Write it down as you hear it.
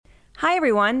Hi,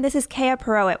 everyone. This is Kea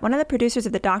Perowit, one of the producers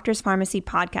of the Doctor's Pharmacy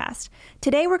podcast.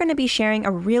 Today, we're going to be sharing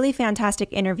a really fantastic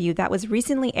interview that was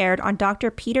recently aired on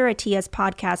Dr. Peter Attia's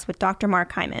podcast with Dr.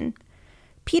 Mark Hyman.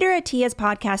 Peter Attia's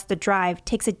podcast, The Drive,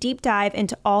 takes a deep dive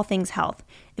into all things health.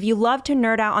 If you love to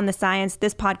nerd out on the science,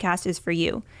 this podcast is for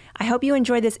you. I hope you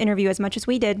enjoyed this interview as much as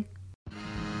we did.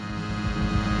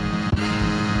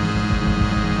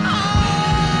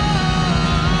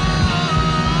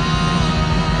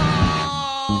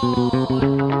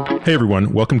 Hey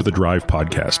everyone, welcome to the Drive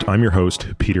podcast. I'm your host,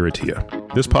 Peter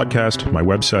Attia. This podcast, my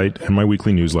website, and my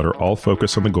weekly newsletter all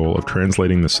focus on the goal of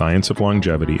translating the science of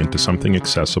longevity into something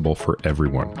accessible for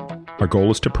everyone. Our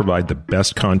goal is to provide the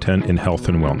best content in health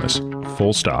and wellness,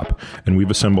 full stop, and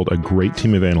we've assembled a great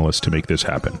team of analysts to make this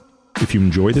happen. If you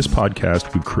enjoy this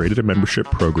podcast, we've created a membership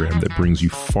program that brings you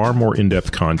far more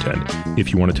in-depth content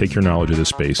if you want to take your knowledge of this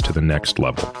space to the next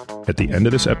level. At the end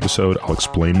of this episode, I'll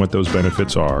explain what those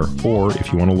benefits are, or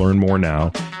if you want to learn more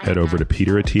now, head over to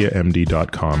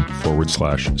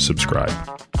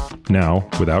peterattiamd.com/subscribe. Now,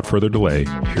 without further delay,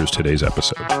 here's today's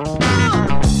episode.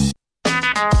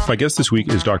 My guest this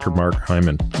week is Dr. Mark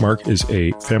Hyman. Mark is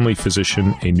a family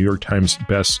physician, a New York Times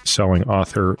best-selling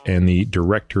author, and the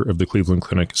director of the Cleveland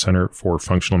Clinic Center for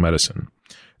Functional Medicine.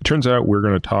 It turns out we're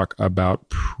going to talk about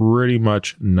pretty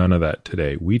much none of that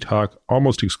today. We talk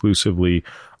almost exclusively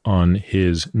on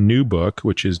his new book,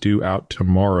 which is due out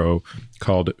tomorrow,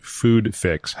 called Food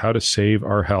Fix: How to Save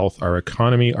Our Health, Our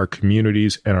Economy, Our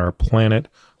Communities, and Our Planet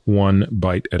One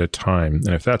Bite at a Time.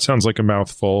 And if that sounds like a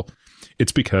mouthful,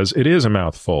 it's because it is a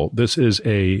mouthful. This is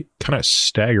a kind of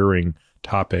staggering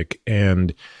topic,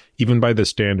 and even by the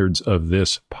standards of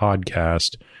this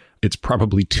podcast, it's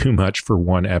probably too much for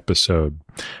one episode.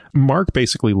 Mark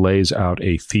basically lays out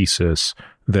a thesis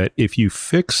that if you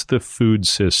fix the food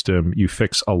system, you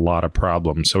fix a lot of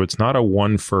problems. So it's not a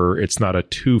one-fer, it's not a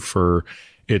two-fer,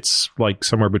 it's like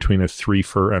somewhere between a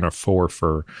 3-fer and a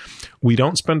 4-fer. We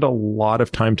don't spend a lot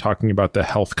of time talking about the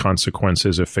health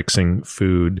consequences of fixing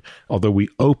food, although we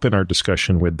open our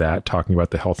discussion with that, talking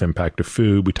about the health impact of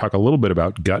food. We talk a little bit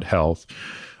about gut health,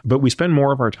 but we spend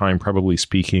more of our time probably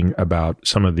speaking about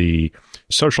some of the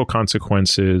social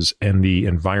consequences and the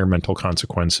environmental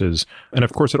consequences. And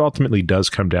of course, it ultimately does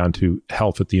come down to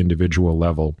health at the individual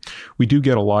level. We do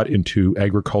get a lot into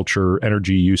agriculture,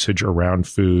 energy usage around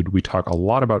food. We talk a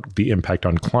lot about the impact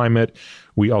on climate.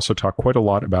 We also talk quite a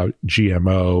lot about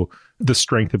GMO, the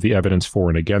strength of the evidence for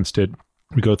and against it.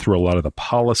 We go through a lot of the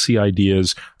policy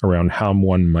ideas around how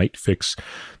one might fix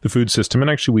the food system. And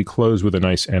actually, we close with a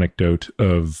nice anecdote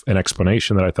of an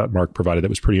explanation that I thought Mark provided that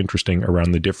was pretty interesting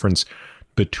around the difference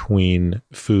between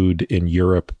food in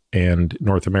Europe and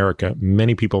North America.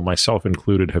 Many people, myself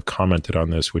included, have commented on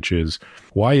this, which is,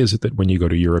 why is it that when you go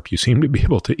to Europe, you seem to be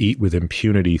able to eat with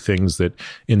impunity things that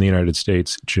in the United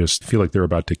States just feel like they're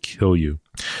about to kill you?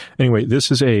 Anyway,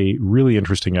 this is a really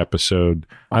interesting episode.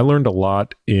 I learned a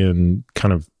lot in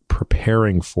kind of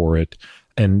preparing for it.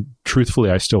 And truthfully,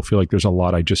 I still feel like there's a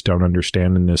lot I just don't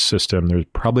understand in this system. There's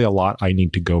probably a lot I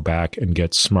need to go back and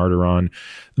get smarter on.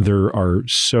 There are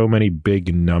so many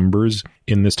big numbers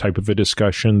in this type of a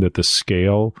discussion that the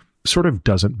scale sort of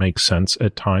doesn't make sense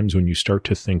at times when you start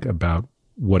to think about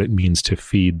what it means to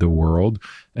feed the world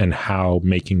and how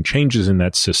making changes in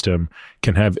that system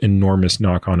can have enormous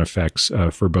knock-on effects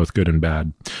for both good and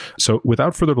bad. So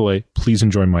without further delay, please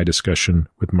enjoy my discussion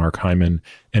with Mark Hyman,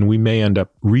 and we may end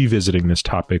up revisiting this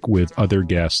topic with other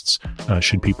guests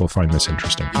should people find this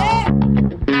interesting.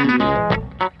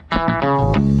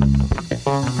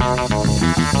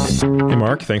 Hey,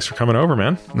 Mark, thanks for coming over,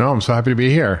 man. No, I'm so happy to be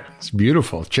here. It's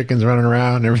beautiful. Chickens running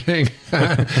around and everything.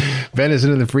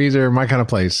 Venison in the freezer, my kind of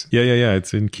place. Yeah.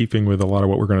 It's in keeping with a lot of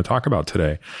what we're going to talk about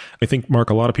today. I think,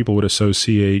 Mark, a lot of people would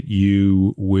associate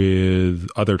you with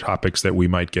other topics that we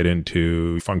might get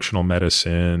into: functional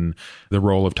medicine, the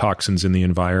role of toxins in the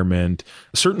environment,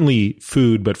 certainly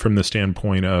food, but from the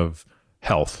standpoint of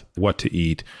health, what to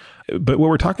eat. But what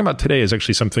we're talking about today is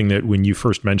actually something that when you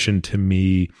first mentioned to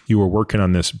me, you were working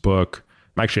on this book.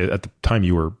 Actually, at the time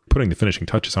you were putting the finishing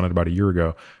touches on it about a year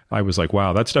ago, I was like,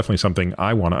 wow, that's definitely something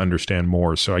I want to understand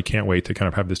more. So I can't wait to kind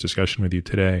of have this discussion with you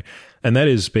today. And that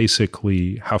is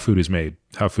basically how food is made,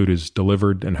 how food is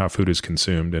delivered, and how food is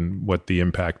consumed, and what the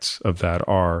impacts of that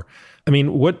are. I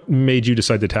mean, what made you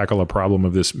decide to tackle a problem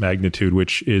of this magnitude,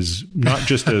 which is not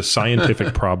just a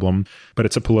scientific problem, but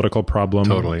it's a political problem?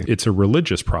 Totally. It's a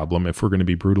religious problem, if we're going to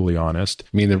be brutally honest.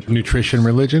 You mean the nutrition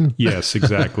religion? Yes,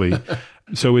 exactly.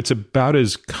 So it's about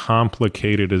as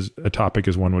complicated as a topic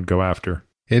as one would go after.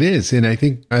 It is. And I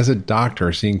think as a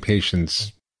doctor, seeing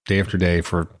patients day after day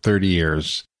for 30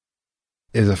 years,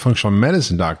 as a functional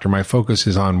medicine doctor, my focus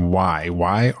is on why.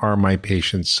 Why are my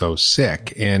patients so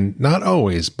sick? And not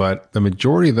always, but the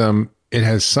majority of them, it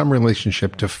has some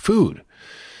relationship to food.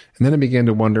 And then I began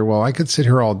to wonder, well, I could sit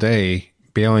here all day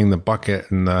bailing the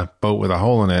bucket in the boat with a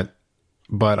hole in it,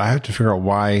 but I have to figure out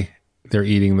why they're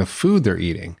eating the food they're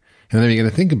eating. And then I began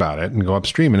to think about it and go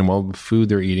upstream. And well, the food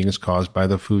they're eating is caused by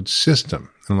the food system.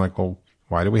 And I'm like, well,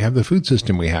 why do we have the food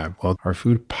system we have? Well, our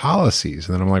food policies.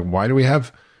 And then I'm like, why do we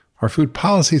have our food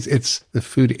policies? It's the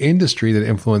food industry that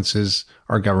influences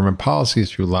our government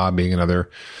policies through lobbying and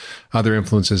other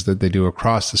influences that they do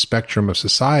across the spectrum of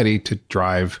society to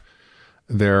drive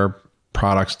their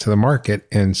products to the market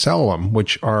and sell them,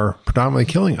 which are predominantly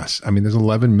killing us. I mean, there's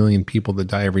 11 million people that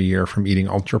die every year from eating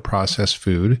ultra-processed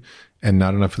food and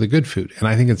not enough of the good food. And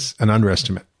I think it's an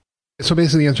underestimate. So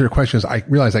basically the answer to the question is I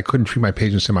realized I couldn't treat my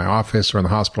patients in my office or in the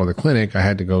hospital or the clinic. I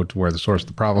had to go to where the source of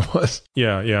the problem was.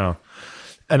 Yeah.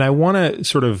 And I want to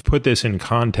sort of put this in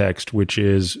context, which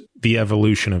is the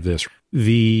evolution of this.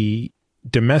 The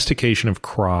domestication of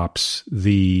crops,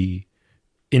 the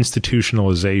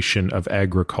institutionalization of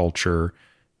agriculture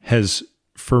has,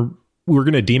 we're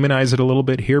going to demonize it a little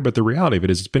bit here, but the reality of it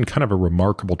is it's been kind of a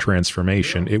remarkable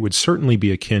transformation. It would certainly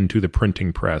be akin to the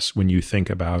printing press when you think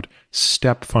about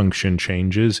step function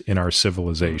changes in our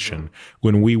civilization.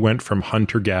 When we went from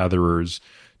hunter-gatherers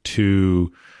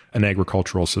to an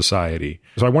agricultural society.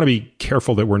 So I want to be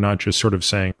careful that we're not just sort of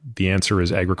saying the answer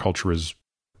is agriculture is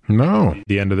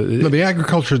the end of the... No, the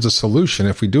agriculture is a solution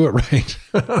if we do it right.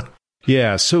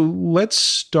 Yeah. So let's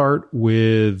start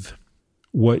with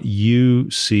what you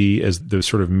see as the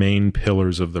sort of main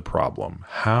pillars of the problem.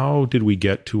 How did we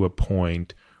get to a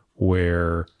point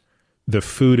where the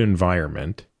food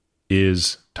environment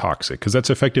is toxic? Because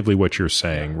that's effectively what you're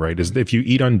saying, right? Is if you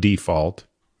eat on default,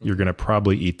 you're going to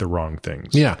probably eat the wrong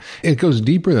things. Yeah. It goes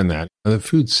deeper than that. The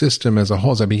food system as a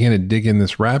whole, as I began to dig in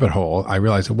this rabbit hole, I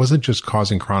realized it wasn't just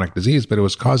causing chronic disease, but it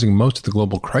was causing most of the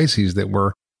global crises that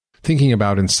we're thinking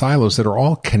about in silos that are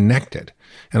all connected.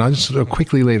 And I'll just sort of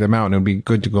quickly lay them out, and it'll be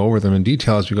good to go over them in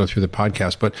detail as we go through the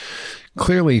podcast. But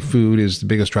clearly, food is the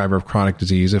biggest driver of chronic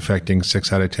disease, affecting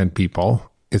 6 out of 10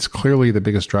 people. It's clearly the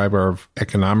biggest driver of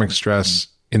economic stress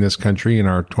in this country in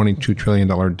our $22 trillion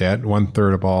debt.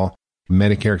 1/3 of all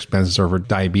Medicare expenses are for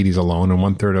diabetes alone, and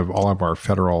 1/3 of all of our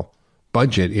federal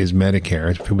budget is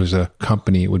Medicare. If it was a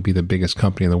company, it would be the biggest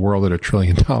company in the world at $1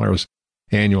 trillion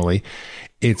annually.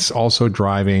 It's also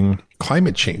driving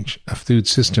climate change. A food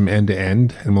system end to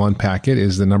end, and we'll unpack it,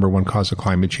 is the number one cause of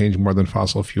climate change, more than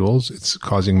fossil fuels. It's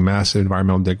causing massive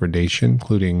environmental degradation,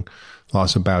 including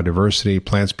loss of biodiversity,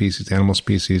 plant species, animal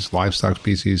species, livestock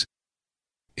species.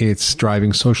 It's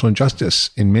driving social injustice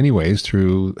in many ways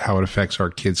through how it affects our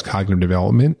kids' cognitive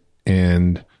development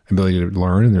and ability to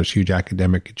learn. And there's huge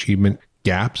academic achievement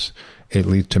gaps. It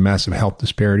leads to massive health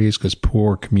disparities because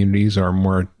poor communities are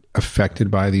more affected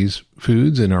by these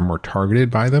foods and are more targeted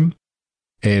by them.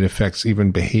 It affects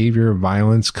even behavior,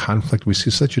 violence, conflict. We see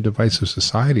such a divisive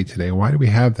society today. Why do we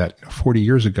have that? 40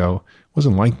 years ago, it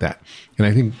wasn't like that. And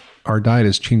I think our diet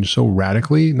has changed so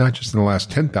radically, not just in the last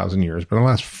 10,000 years, but in the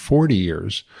last 40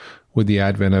 years with the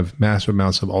advent of massive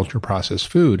amounts of ultra-processed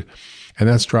food. And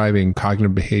that's driving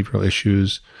cognitive behavioral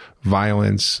issues,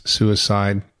 violence,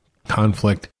 suicide,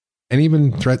 conflict, and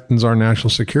even threatens our national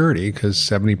security because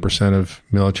 70% of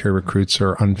military recruits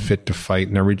are unfit to fight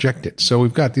and are rejected. So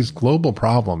we've got these global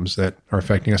problems that are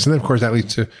affecting us. And then, of course, that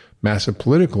leads to massive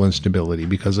political instability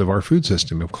because of our food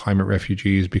system. We have climate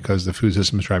refugees because the food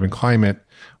system is driving climate.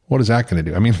 What is that going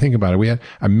to do? I mean, think about it. We had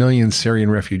 1 million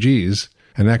Syrian refugees,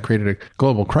 and that created a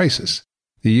global crisis.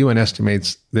 The UN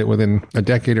estimates that within a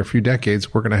decade or a few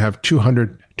decades, we're going to have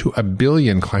 200 to 1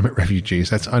 billion climate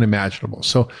refugees. That's unimaginable.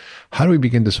 So how do we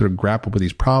begin to sort of grapple with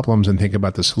these problems and think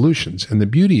about the solutions? And the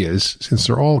beauty is, since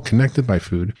they're all connected by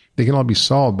food, they can all be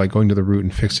solved by going to the root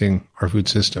and fixing our food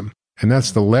system. And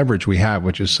that's the leverage we have,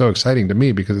 which is so exciting to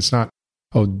me because it's not,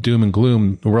 oh, doom and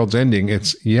gloom, the world's ending.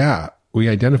 It's, we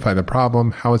identify the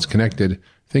problem, how it's connected,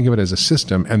 think of it as a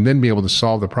system, and then be able to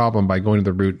solve the problem by going to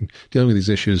the root and dealing with these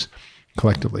issues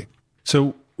collectively.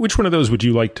 So which one of those would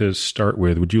you like to start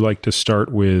with? Would you like to start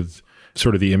with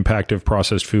sort of the impact of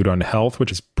processed food on health,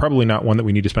 which is probably not one that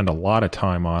we need to spend a lot of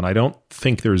time on? I don't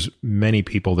think there's many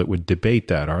people that would debate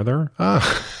that, are there?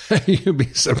 You'd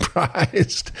be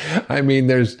surprised. I mean,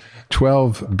 there's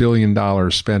 $12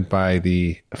 billion spent by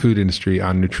the food industry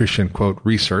on nutrition, quote,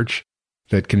 research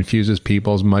that confuses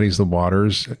people, muddies the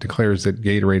waters, declares that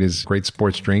Gatorade is a great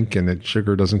sports drink and that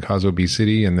sugar doesn't cause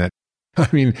obesity and that, I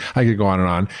mean, I could go on and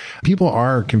on. People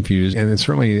are confused, and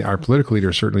certainly our political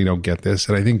leaders certainly don't get this.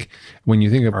 And I think when you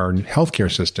think of our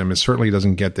healthcare system, it certainly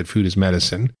doesn't get that food is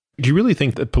medicine. Do you really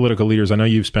think that political leaders, I know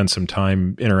you've spent some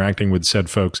time interacting with said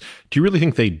folks, do you really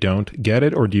think they don't get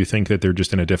it? Or do you think that they're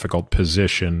just in a difficult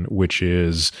position, which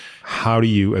is how do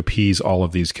you appease all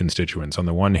of these constituents? On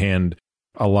the one hand,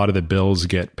 a lot of the bills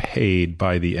get paid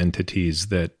by the entities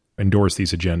that endorse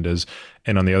these agendas.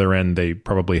 And on the other end, they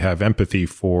probably have empathy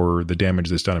for the damage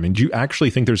that's done. I mean, do you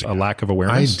actually think there's a lack of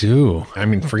awareness? I do. I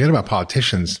mean, forget about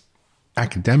politicians,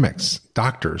 academics,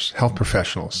 doctors, health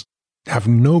professionals have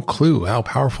no clue how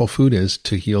powerful food is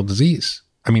to heal disease.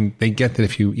 I mean, they get that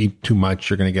if you eat too much,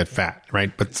 you're going to get fat,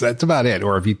 right? But that's about it.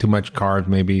 Or if you eat too much carbs,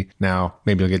 maybe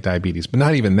you'll get diabetes. But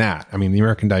not even that. I mean, the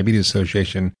American Diabetes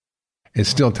Association is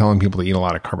still telling people to eat a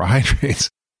lot of carbohydrates.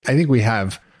 I think we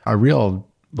have a real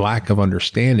lack of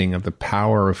understanding of the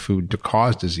power of food to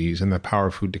cause disease and the power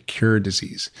of food to cure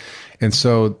disease. And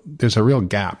so there's a real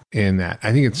gap in that.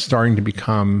 I think it's starting to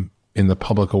become in the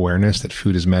public awareness that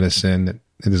food is medicine, that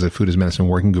there's a food is medicine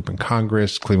working group in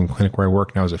Congress. Cleveland Clinic, where I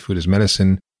work now, is a food is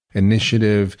medicine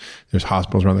initiative. There's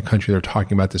hospitals around the country that are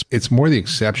talking about this. It's more the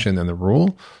exception than the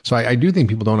rule. So I do think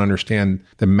people don't understand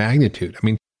the magnitude. I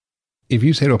mean, if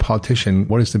you say to a politician,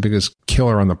 what is the biggest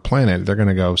killer on the planet? They're going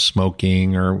to go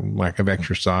smoking or lack of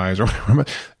exercise or whatever.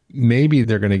 Maybe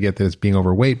they're going to get that it's being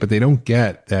overweight, but they don't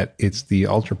get that it's the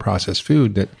ultra processed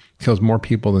food that kills more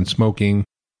people than smoking,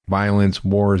 violence,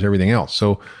 wars, everything else.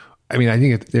 So, I mean, I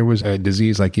think if there was a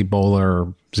disease like Ebola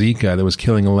or Zika that was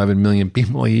killing 11 million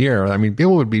people a year, I mean,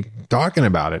 people would be talking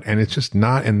about it. And it's just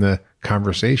not in the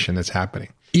conversation that's happening.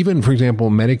 Even, for example,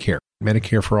 Medicare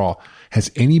for all.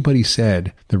 Has anybody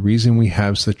said the reason we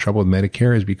have such trouble with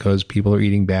Medicare is because people are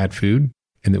eating bad food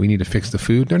and that we need to fix the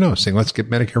food? No, saying let's get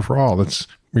Medicare for all. Let's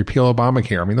repeal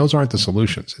Obamacare. I mean, those aren't the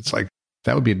solutions. It's like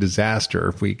that would be a disaster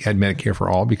if we had Medicare for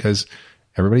all because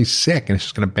everybody's sick and it's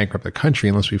just going to bankrupt the country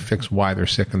unless we fix why they're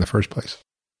sick in the first place.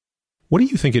 What do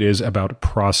you think it is about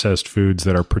processed foods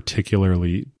that are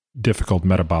particularly difficult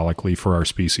metabolically for our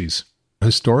species?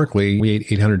 Historically, we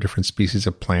ate 800 different species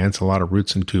of plants, a lot of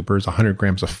roots and tubers, 100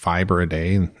 grams of fiber a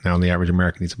day. And now the average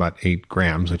American eats about 8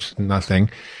 grams, which is nothing.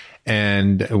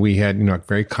 And we had, a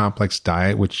very complex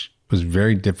diet, which was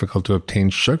very difficult to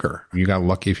obtain sugar. You got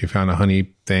lucky if you found a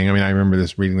honey thing. I mean, I remember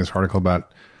reading this article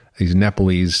about these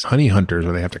Nepalese honey hunters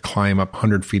where they have to climb up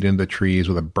 100 feet into the trees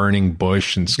with a burning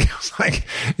bush. And it's like,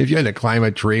 if you had to climb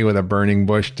a tree with a burning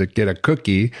bush to get a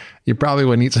cookie, you probably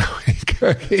wouldn't eat so many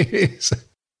cookies.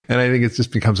 And I think it's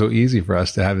just become so easy for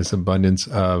us to have this abundance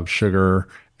of sugar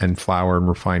and flour and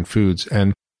refined foods.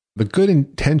 And the good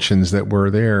intentions that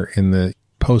were there in the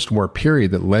post-war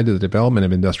period that led to the development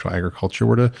of industrial agriculture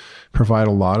were to provide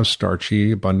a lot of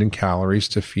starchy, abundant calories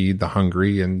to feed the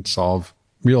hungry and solve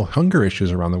real hunger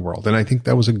issues around the world. And I think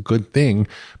that was a good thing,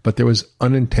 but there was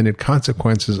unintended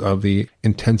consequences of the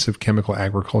intensive chemical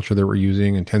agriculture that we're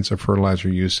using, intensive fertilizer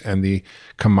use, and the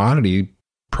commodity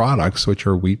products, which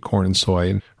are wheat, corn, and soy,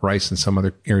 and rice in some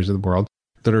other areas of the world,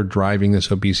 that are driving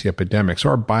this obesity epidemic. So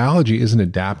our biology isn't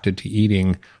adapted to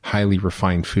eating highly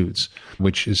refined foods,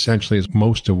 which essentially is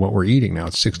most of what we're eating now.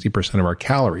 It's 60% of our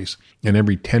calories. And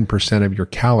every 10% of your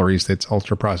calories that's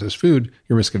ultra-processed food,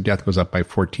 your risk of death goes up by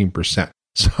 14%.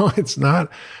 So it's not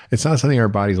something our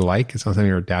bodies like. It's not something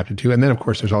we're adapted to. And then, of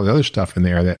course, there's all the other stuff in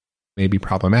there that may be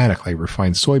problematic, like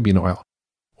refined soybean oil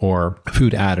or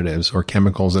food additives or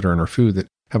chemicals that are in our food that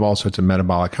have all sorts of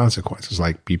metabolic consequences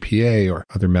like BPA or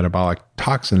other metabolic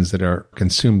toxins that are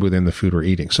consumed within the food we're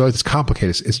eating. So it's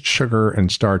complicated. It's sugar and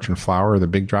starch and flour are the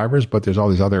big drivers, but there's all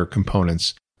these other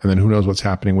components. And then who knows what's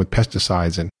happening with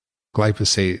pesticides and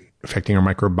glyphosate affecting our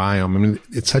microbiome. I mean,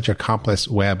 it's such a complex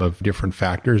web of different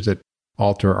factors that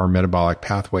alter our metabolic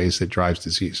pathways that drives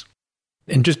disease.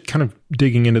 And just kind of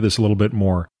digging into this a little bit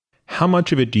more, how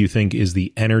much of it do you think is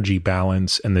the energy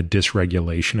balance and the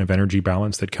dysregulation of energy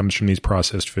balance that comes from these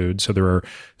processed foods? So there are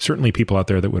certainly people out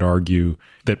there that would argue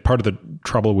that part of the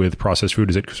trouble with processed food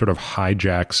is it sort of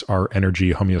hijacks our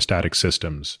energy homeostatic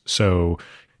systems. So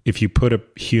if you put a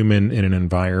human in an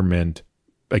environment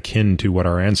akin to what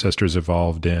our ancestors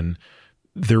evolved in,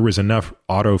 there was enough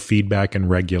auto feedback and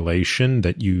regulation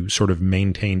that you sort of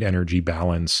maintained energy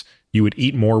balance. You would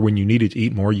eat more when you needed to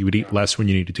eat more. You would eat less when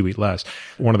you needed to eat less.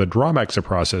 One of the drawbacks of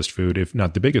processed food, if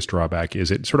not the biggest drawback,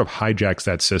 is it sort of hijacks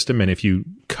that system. And if you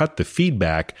cut the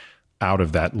feedback out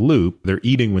of that loop, they're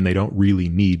eating when they don't really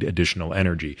need additional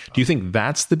energy. Do you think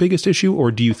that's the biggest issue? Or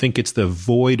do you think it's the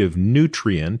void of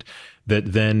nutrient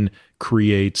that then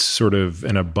creates sort of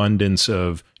an abundance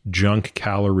of junk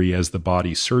calorie as the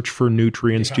body search for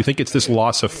nutrients? Do you think it's this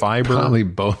loss of fiber? Probably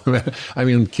both. I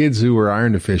mean, kids who are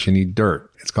iron deficient eat dirt.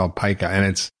 It's called pica. And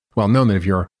it's well known that if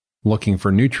you're looking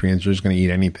for nutrients, you're just going to eat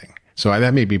anything. So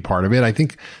that may be part of it. I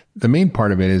think the main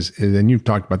part of it is, and you've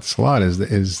talked about this a lot,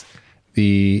 is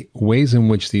the ways in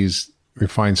which these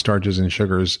refined starches and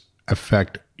sugars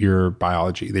affect your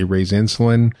biology. They raise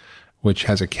insulin, which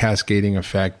has a cascading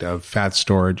effect of fat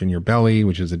storage in your belly,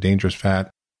 which is a dangerous fat.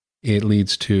 It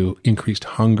leads to increased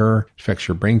hunger, affects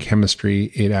your brain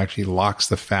chemistry. It actually locks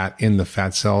the fat in the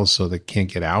fat cells so they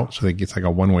can't get out. So it gets like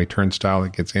a one-way turnstile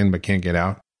that gets in but can't get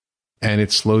out. And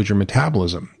it slows your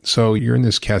metabolism. So you're in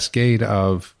this cascade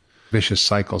of vicious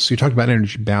cycles. So you talk about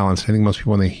energy balance. I think most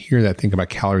people, when they hear that, think about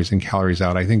calories in, calories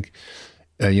out. I think,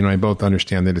 I both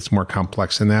understand that it's more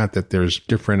complex than that there's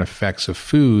different effects of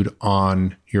food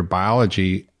on your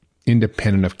biology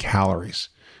independent of calories.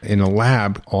 In a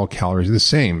lab, all calories are the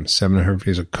same.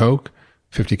 750 of Coke,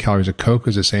 50 calories of Coke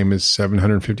is the same as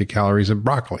 750 calories of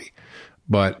broccoli.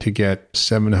 But to get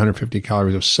 750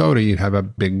 calories of soda, you'd have a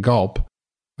big gulp,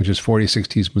 which is 46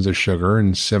 teaspoons of sugar,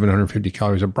 and 750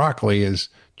 calories of broccoli is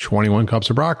 21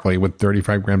 cups of broccoli with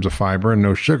 35 grams of fiber and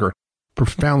no sugar.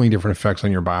 Profoundly different effects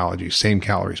on your biology, same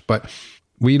calories. But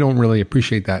we don't really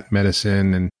appreciate that in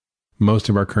medicine, and most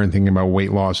of our current thinking about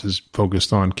weight loss is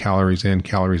focused on calories in,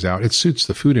 calories out. It suits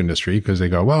the food industry because they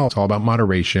go, well, it's all about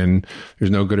moderation. There's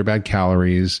no good or bad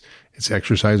calories. It's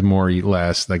exercise more, eat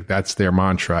less. Like that's their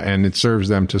mantra. And it serves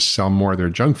them to sell more of their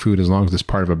junk food as long as it's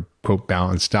part of a, quote,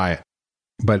 balanced diet.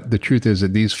 But the truth is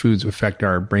that these foods affect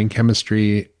our brain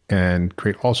chemistry and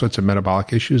create all sorts of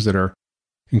metabolic issues that are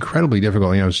incredibly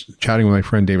difficult. I was chatting with my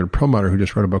friend David Perlmutter, who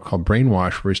just wrote a book called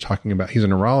Brainwash, where he's talking about, he's a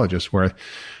neurologist, where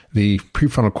the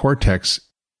prefrontal cortex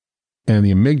and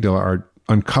the amygdala are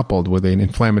uncoupled with an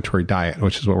inflammatory diet,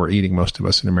 which is what we're eating, most of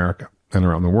us in America and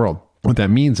around the world. What that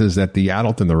means is that the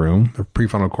adult in the room, the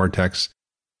prefrontal cortex,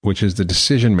 which is the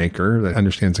decision maker that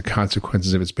understands the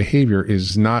consequences of its behavior,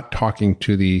 is not talking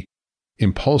to the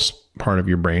impulse part of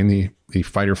your brain, the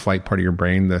fight or flight part of your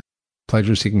brain, the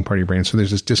pleasure-seeking part of your brain. So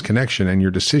there's this disconnection, and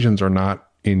your decisions are not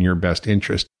in your best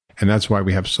interest. And that's why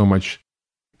we have so much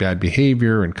bad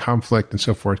behavior and conflict and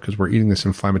so forth, because we're eating this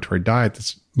inflammatory diet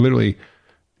that's literally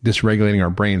dysregulating our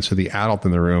brain. So the adult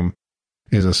in the room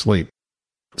is asleep.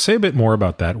 Say a bit more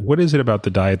about that. What is it about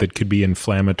the diet that could be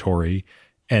inflammatory,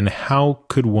 and how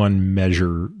could one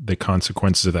measure the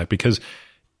consequences of that? Because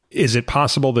is it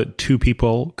possible that two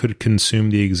people could consume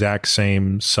the exact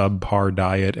same subpar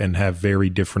diet and have very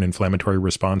different inflammatory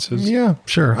responses? Yeah,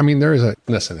 sure. I mean,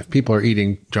 listen, if people are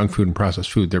eating junk food and processed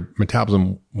food, their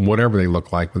metabolism, whatever they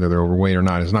look like, whether they're overweight or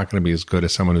not, is not going to be as good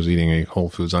as someone who's eating a whole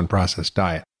foods unprocessed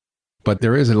diet. But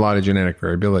there is a lot of genetic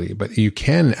variability. But you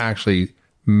can actually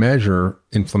measure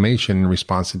inflammation in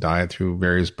response to diet through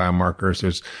various biomarkers.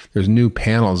 There's new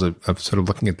panels of sort of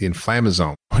looking at the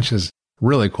inflammasome, which is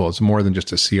really cool. It's more than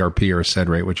just a CRP or a SED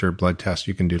rate, which are blood tests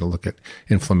you can do to look at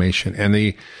inflammation. And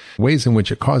the ways in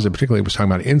which it causes it, particularly I was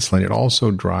talking about insulin, it also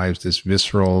drives this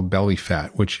visceral belly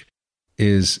fat, which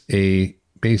is a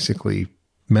basically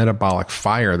metabolic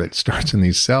fire that starts in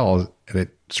these cells and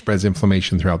it spreads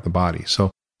inflammation throughout the body. So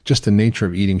just the nature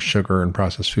of eating sugar and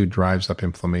processed food drives up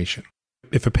inflammation.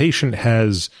 If a patient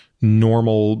has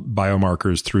normal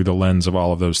biomarkers through the lens of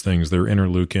all of those things, their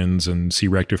interleukins and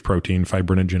C-reactive protein,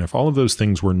 fibrinogen, if all of those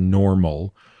things were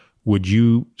normal, would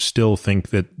you still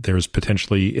think that there's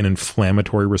potentially an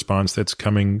inflammatory response that's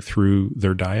coming through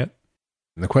their diet?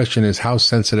 And the question is, how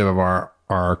sensitive are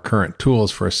our current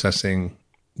tools for assessing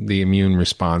the immune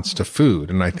response to food?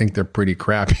 And I think they're pretty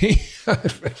crappy.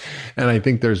 And I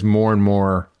think there's more and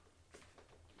more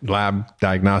lab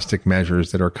diagnostic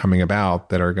measures that are coming about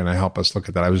that are going to help us look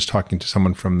at that. I was talking to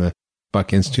someone from the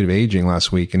Buck Institute of Aging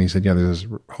last week, and he said, yeah, there's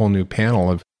this whole new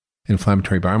panel of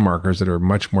inflammatory biomarkers that are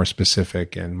much more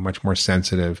specific and much more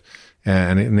sensitive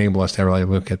and enable us to really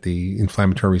look at the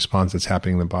inflammatory response that's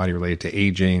happening in the body related to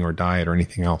aging or diet or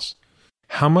anything else.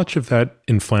 How much of that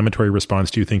inflammatory response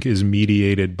do you think is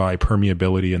mediated by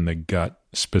permeability in the gut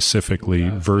specifically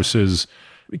versus,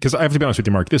 because I have to be honest with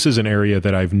you, Mark, this is an area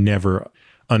that I've never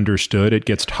understood. It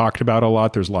gets talked about a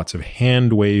lot. There's lots of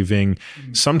hand waving.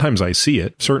 Sometimes I see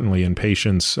it, certainly in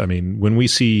patients. I mean, when we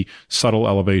see subtle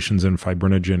elevations in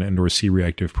fibrinogen and or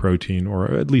C-reactive protein,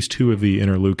 or at least two of the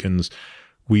interleukins,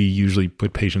 we usually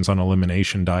put patients on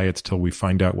elimination diets till we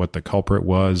find out what the culprit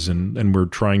was. And we're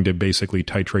trying to basically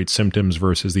titrate symptoms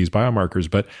versus these biomarkers.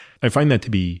 But I find that to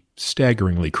be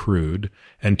staggeringly crude.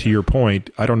 And to your point,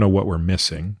 I don't know what we're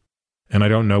missing. And I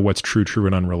don't know what's true,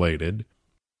 and unrelated.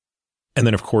 And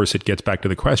then, of course, it gets back to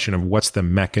the question of what's the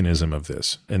mechanism of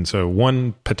this. And so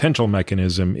one potential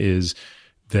mechanism is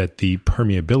that the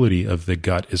permeability of the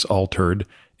gut is altered.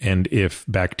 And if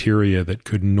bacteria that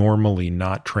could normally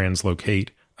not translocate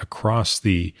across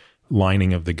the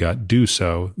lining of the gut do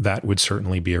so, that would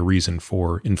certainly be a reason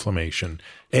for inflammation.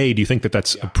 Do you think that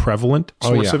that's a prevalent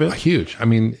source of it? Huge. I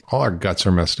mean, all our guts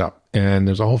are messed up. And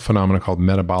there's a whole phenomenon called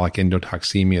metabolic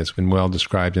endotoxemia. It's been well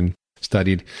described and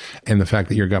studied. And the fact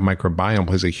that your gut microbiome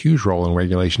plays a huge role in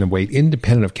regulation of weight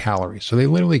independent of calories. So they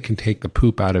literally can take the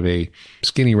poop out of a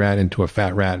skinny rat into a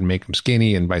fat rat and make them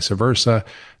skinny and vice versa.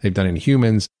 They've done it in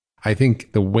humans. I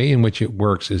think the way in which it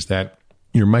works is that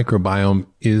your microbiome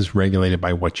is regulated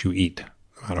by what you eat.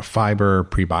 The amount of fiber,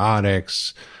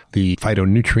 prebiotics, the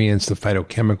phytonutrients, the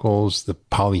phytochemicals, the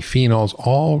polyphenols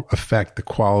all affect the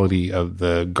quality of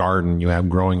the garden you have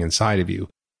growing inside of you.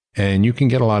 And you can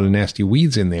get a lot of nasty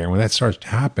weeds in there. When that starts to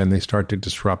happen, they start to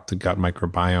disrupt the gut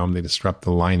microbiome. They disrupt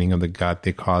the lining of the gut.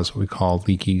 They cause what we call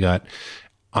leaky gut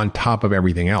on top of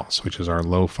everything else, which is our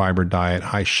low fiber diet,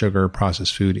 high sugar,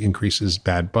 processed food increases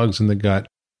bad bugs in the gut,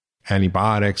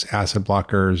 antibiotics, acid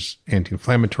blockers,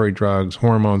 anti-inflammatory drugs,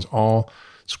 hormones, all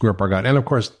screw up our gut. And of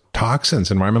course,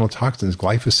 toxins, environmental toxins.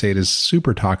 Glyphosate is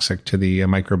super toxic to the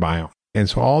microbiome. And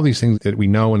so all these things that we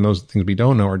know and those things we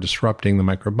don't know are disrupting the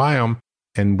microbiome.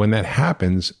 And when that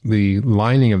happens, the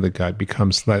lining of the gut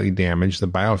becomes slightly damaged, the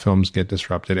biofilms get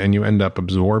disrupted, and you end up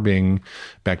absorbing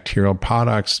bacterial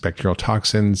products, bacterial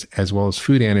toxins, as well as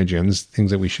food antigens,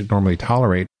 things that we should normally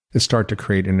tolerate, that start to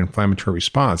create an inflammatory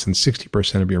response. And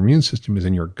 60% of your immune system is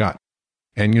in your gut.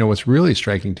 And, what's really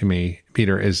striking to me,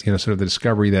 Peter, is, sort of the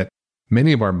discovery that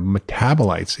many of our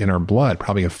metabolites in our blood,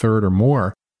 probably a third or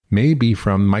more, may be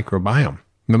from microbiome.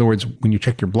 In other words, when you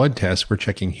check your blood tests, we're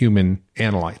checking human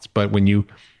analytes. But when you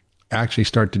actually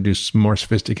start to do some more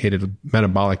sophisticated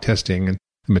metabolic testing and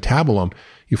the metabolome,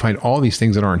 you find all these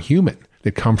things that aren't human,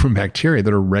 that come from bacteria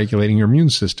that are regulating your immune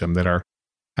system, that are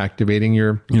activating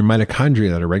your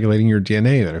mitochondria, that are regulating your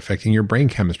DNA, that are affecting your brain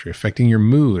chemistry, affecting your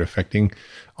mood, affecting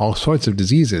all sorts of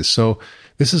diseases. So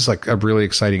this is like a really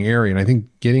exciting area. And I think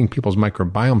getting people's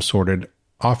microbiome sorted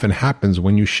often happens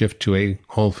when you shift to a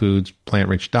whole foods,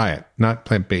 plant-rich diet, not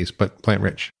plant-based, but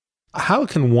plant-rich. How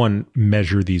can one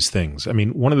measure these things? I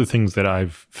mean, one of the things that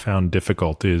I've found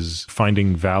difficult is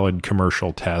finding valid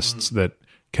commercial tests that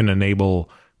can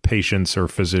enable patients or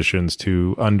physicians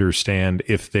to understand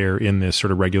if they're in this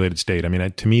sort of regulated state. I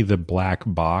mean, to me, the black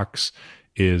box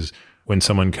is when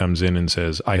someone comes in and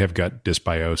says, I have gut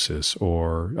dysbiosis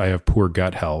or I have poor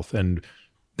gut health, and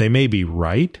they may be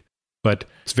right, but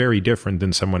it's very different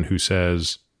than someone who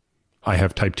says, I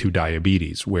have type 2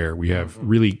 diabetes, where we have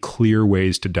really clear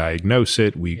ways to diagnose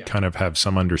it. We kind of have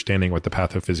some understanding what the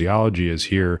pathophysiology is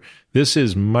here. This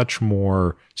is much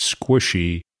more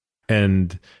squishy.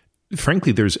 And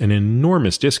frankly, there's an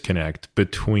enormous disconnect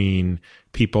between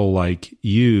people like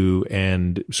you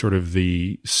and sort of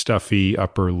the stuffy,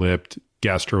 upper-lipped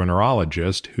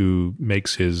gastroenterologist who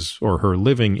makes his or her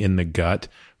living in the gut,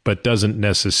 but doesn't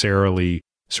necessarily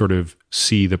sort of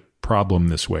see the problem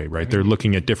this way, right? They're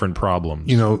looking at different problems.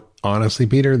 Honestly,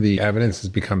 Peter, the evidence has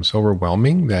become so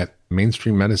overwhelming that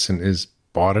mainstream medicine is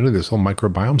bought into this whole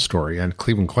microbiome story. And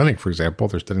Cleveland Clinic, for example,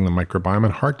 they're studying the microbiome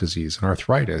in heart disease and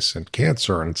arthritis and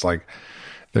cancer. And it's like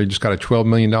they just got a $12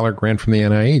 million grant from the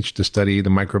NIH to study the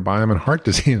microbiome and heart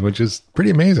disease, which is pretty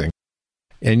amazing.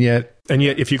 And yet,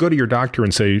 if you go to your doctor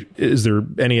and say, is there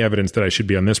any evidence that I should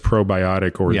be on this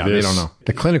probiotic or this? They don't know.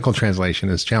 The clinical translation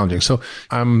is challenging. So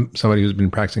I'm somebody who's been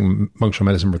practicing functional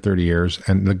medicine for 30 years,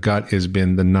 and the gut has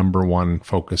been the number one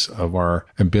focus of our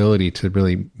ability to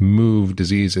really move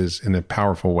diseases in a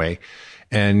powerful way.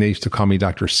 And they used to call me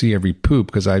Dr. C every poop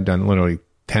because I've done literally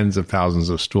tens of thousands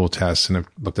of stool tests and I've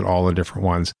looked at all the different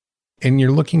ones. And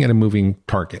you're looking at a moving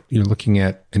target. You're looking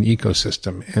at an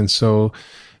ecosystem. And so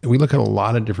we look at a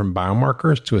lot of different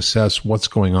biomarkers to assess what's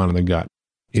going on in the gut.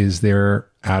 Is there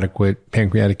adequate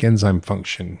pancreatic enzyme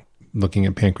function? Looking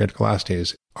at pancreatic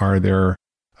elastase. Are there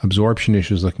absorption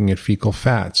issues looking at fecal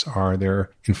fats? Are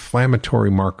there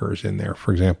inflammatory markers in there?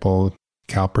 For example,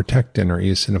 calprotectin or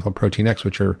eosinophil protein X,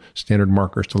 which are standard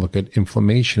markers to look at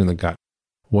inflammation in the gut.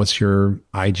 What's your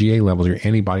IgA levels, your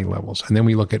antibody levels? And then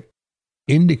we look at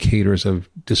indicators of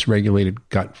dysregulated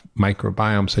gut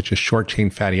microbiome, such as short-chain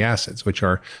fatty acids, which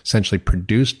are essentially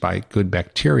produced by good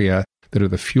bacteria that are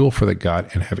the fuel for the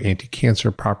gut and have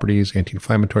anti-cancer properties,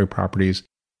 anti-inflammatory properties.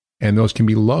 And those can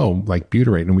be low, like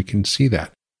butyrate, and we can see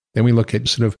that. Then we look at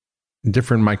sort of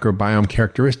different microbiome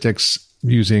characteristics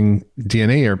using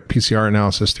DNA or PCR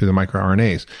analysis through the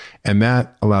microRNAs. And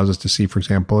that allows us to see, for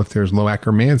example, if there's low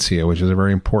Akkermansia, which is a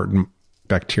very important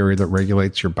bacteria that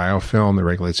regulates your biofilm, that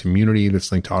regulates immunity,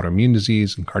 that's linked to autoimmune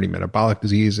disease and cardiometabolic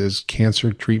diseases,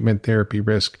 cancer treatment, therapy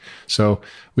risk. So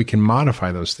we can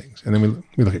modify those things. And then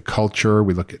we look at culture,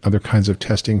 we look at other kinds of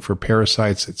testing for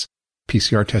parasites, it's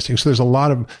PCR testing. So there's a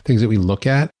lot of things that we look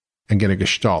at. and get a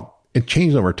gestalt. It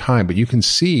changed over time, but you can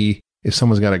see if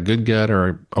someone's got a good gut or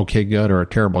an okay gut or a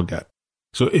terrible gut.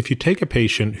 So if you take a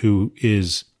patient who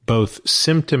is both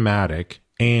symptomatic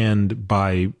and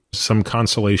by some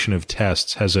constellation of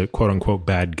tests has a quote unquote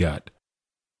bad gut,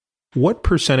 what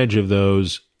percentage of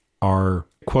those are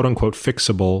quote unquote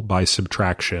fixable by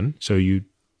subtraction? So you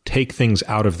take things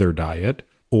out of their diet,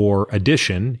 or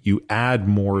addition, you add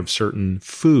more of certain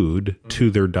food to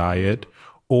their diet,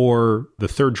 or the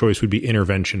third choice would be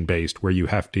intervention based, where you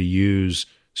have to use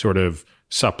sort of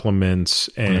supplements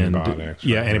and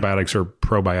antibiotics or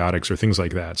probiotics or things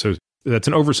like that. So that's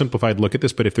an oversimplified look at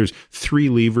this, but if there's three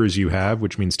levers you have,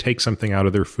 which means take something out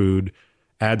of their food,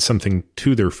 add something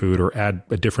to their food, or add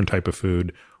a different type of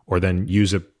food, or then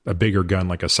use a bigger gun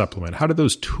like a supplement, how do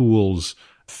those tools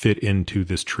fit into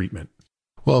this treatment?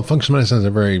 Well, functional medicine has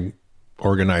a very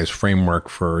organized framework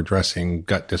for addressing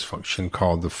gut dysfunction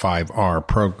called the 5R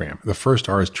program. The first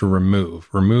R is to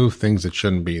remove things that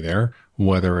shouldn't be there,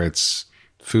 whether it's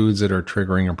foods that are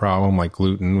triggering a problem like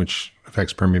gluten, which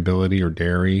affects permeability, or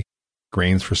dairy,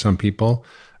 grains for some people.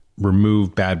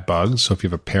 Remove bad bugs. So if you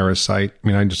have a parasite,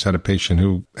 I just had a patient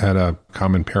who had a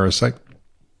common parasite.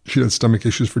 She had stomach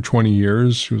issues for 20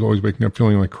 years. She was always waking up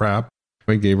feeling like crap.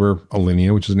 I gave her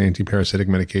Alinea, which is an anti-parasitic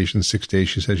medication. 6 days,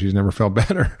 she said she's never felt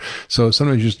better. So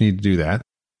sometimes you just need to do that.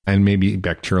 And maybe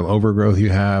bacterial overgrowth you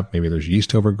have, maybe there's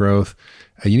yeast overgrowth.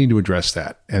 You need to address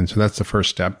that. And so that's the first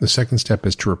step. The second step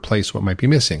is to replace what might be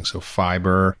missing. So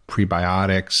fiber,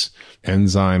 prebiotics,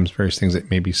 enzymes, various things that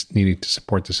may be needed to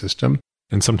support the system.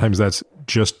 And sometimes that's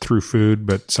just through food,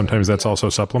 but sometimes that's also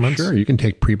supplements? Sure. You can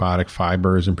take prebiotic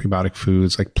fibers and prebiotic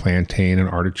foods like plantain and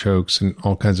artichokes and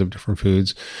all kinds of different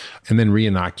foods, and then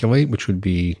re-inoculate, which would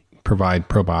be provide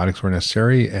probiotics where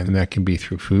necessary. And that can be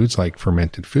through foods like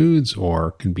fermented foods,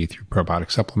 or can be through probiotic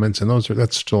supplements. And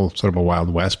that's still sort of a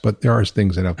wild west, but there are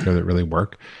things out there that really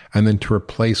work. And then to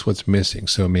replace what's missing.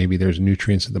 So maybe there's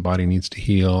nutrients that the body needs to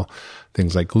heal,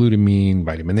 things like glutamine,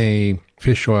 vitamin A,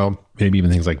 fish oil, maybe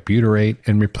even things like butyrate,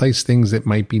 and replace things that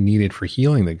might be needed for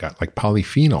healing the gut, like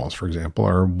polyphenols, for example,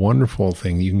 are a wonderful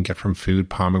thing you can get from food,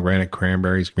 pomegranate,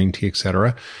 cranberries, green tea,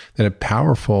 etc., that have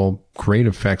powerful, great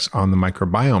effects on the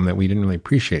microbiome that we didn't really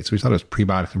appreciate. So we thought it was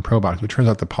prebiotics and probiotics, but it turns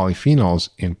out the polyphenols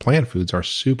in plant foods are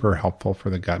super helpful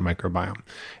for the gut microbiome.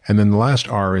 And then the last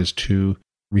R is to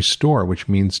restore, which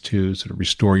means to sort of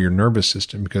restore your nervous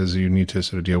system, because you need to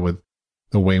sort of deal with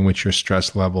the way in which your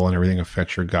stress level and everything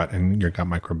affects your gut and your gut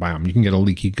microbiome. You can get a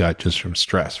leaky gut just from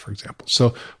stress, for example.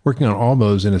 So working on all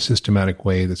those in a systematic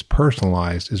way that's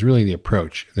personalized is really the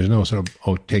approach. There's no sort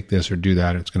of, take this or do that,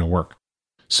 and it's going to work.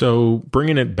 So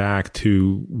bringing it back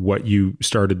to what you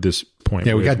started this point with.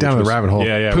 Yeah, we got down the rabbit hole.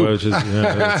 Yeah.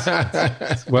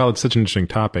 Well, it's such an interesting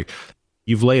topic.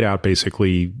 You've laid out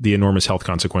basically the enormous health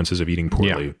consequences of eating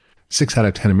poorly. Yeah. 6 out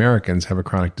of 10 Americans have a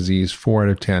chronic disease. 4 out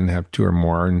of 10 have 2 or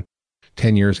more. And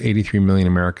 10 years, 83 million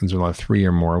Americans will have 3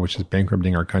 or more, which is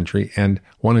bankrupting our country. And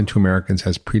 1 in 2 Americans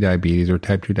has prediabetes or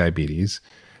type 2 diabetes.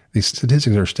 These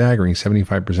statistics are staggering.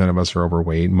 75% of us are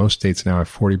overweight. Most states now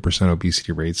have 40%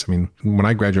 obesity rates. When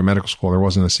I graduated medical school, there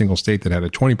wasn't a single state that had a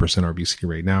 20% obesity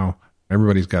rate. Now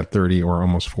everybody's got 30 or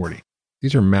almost 40.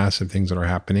 These are massive things that are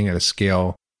happening at a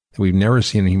scale that we've never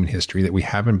seen in human history, that we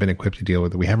haven't been equipped to deal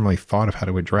with, that we haven't really thought of how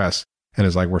to address. And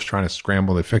it's like we're trying to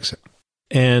scramble to fix it.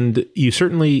 And you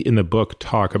certainly in the book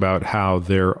talk about how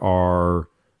there are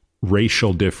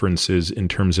racial differences in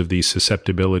terms of the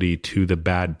susceptibility to the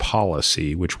bad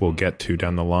policy, which we'll get to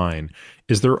down the line.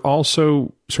 Is there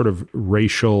also sort of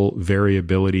racial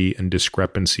variability and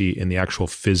discrepancy in the actual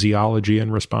physiology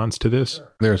in response to this?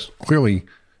 There's clearly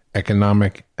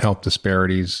economic health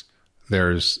disparities.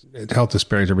 There's health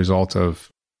disparities as a result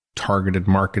of targeted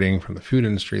marketing from the food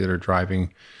industry that are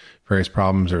driving various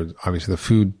problems. Or obviously the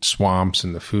food swamps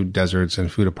and the food deserts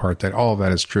and food apartheid. All of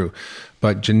that is true.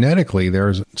 But genetically,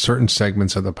 there's certain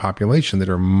segments of the population that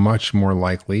are much more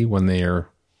likely, when they are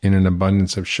in an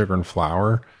abundance of sugar and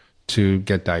flour, to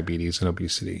get diabetes and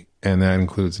obesity. And that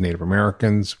includes Native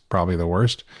Americans, probably the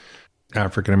worst,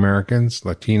 African Americans,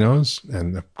 Latinos,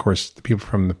 and of course the people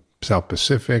from the South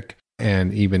Pacific,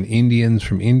 and even Indians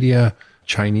from India.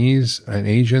 Chinese and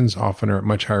Asians often are at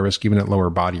much higher risk, even at lower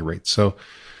body rates. So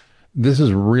this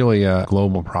is really a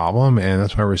global problem, and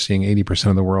that's why we're seeing 80%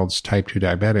 of the world's type 2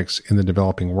 diabetics in the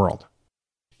developing world.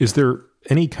 Is there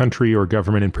any country or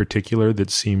government in particular that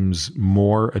seems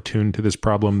more attuned to this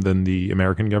problem than the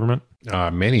American government?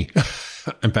 Many.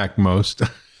 In fact, most.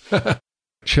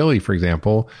 Chile, for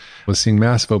example, was seeing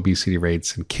massive obesity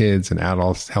rates in kids and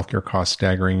adults, healthcare costs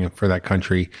staggering for that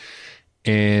country.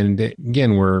 And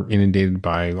again, we're inundated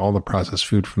by all the processed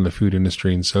food from the food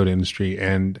industry and soda industry.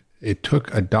 And It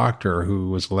took a doctor who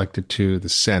was elected to the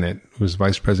Senate, who was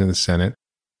vice president of the Senate,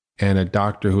 and a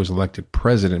doctor who was elected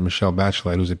president, Michelle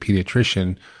Bachelet, who's a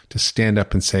pediatrician, to stand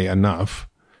up and say enough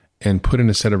and put in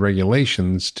a set of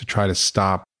regulations to try to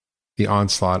stop the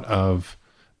onslaught of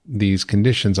these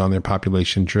conditions on their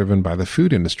population driven by the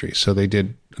food industry. So they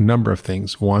did a number of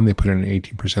things. One, they put in an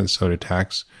 18% soda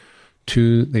tax.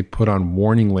 Two, they put on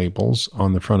warning labels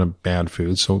on the front of bad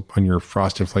food. So on your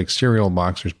Frosted Flakes cereal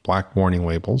box, there's black warning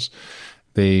labels.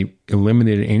 They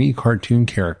eliminated any cartoon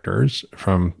characters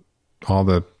from all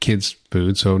the kids'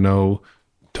 food. So no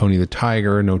Tony the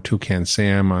Tiger, no Toucan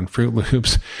Sam on Fruit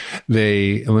Loops.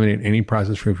 They eliminated any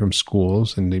processed food from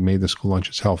schools, and they made the school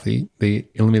lunches healthy. They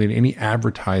eliminated any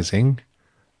advertising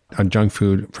on junk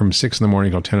food from 6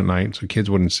 a.m. till 10 p.m, so kids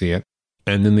wouldn't see it.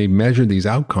 And then they measured these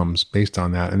outcomes based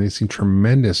on that, and they've seen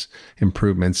tremendous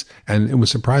improvements. And it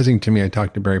was surprising to me. I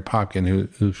talked to Barry Popkin,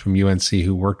 who's from UNC,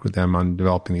 who worked with them on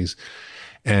developing these.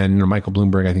 And Michael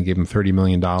Bloomberg, I think, gave them $30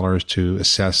 million to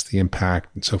assess the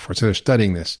impact and so forth. So they're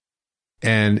studying this.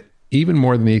 And even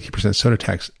more than the 18% soda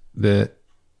tax, the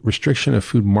restriction of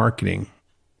food marketing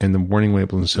and the warning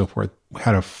labels and so forth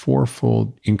had a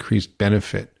 4-fold increased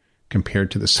benefit compared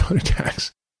to the soda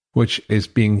tax, which is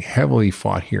being heavily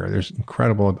fought here. There's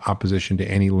incredible opposition to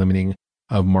any limiting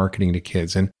of marketing to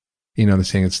kids. And, they're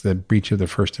saying it's the breach of the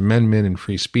First Amendment and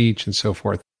free speech and so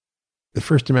forth. The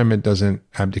First Amendment doesn't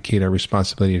abdicate our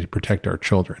responsibility to protect our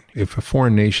children. If a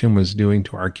foreign nation was doing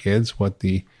to our kids what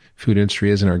the food industry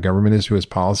is and our government is through its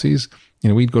policies,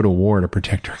 we'd go to war to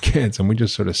protect our kids, and we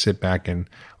just sort of sit back and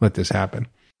let this happen.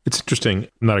 It's interesting.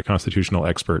 I'm not a constitutional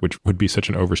expert, which would be such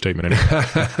an overstatement.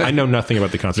 I know nothing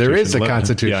about the Constitution. There is a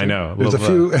Constitution. Yeah, I know. There's a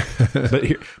few. But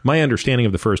here, my understanding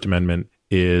of the First Amendment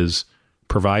is,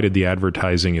 provided the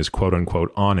advertising is quote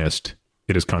unquote honest,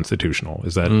 it is constitutional.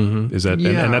 Is that?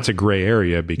 Yeah. And that's a gray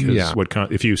area, because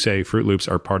if you say Fruit Loops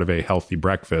are part of a healthy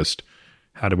breakfast,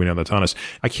 how do we know that's honest?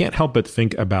 I can't help but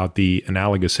think about the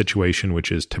analogous situation,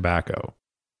 which is tobacco.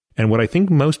 And what I think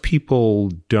most people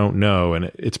don't know,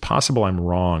 and it's possible I'm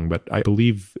wrong, but I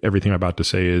believe everything I'm about to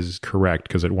say is correct,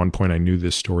 because at one point I knew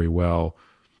this story well.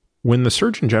 When the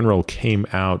Surgeon General came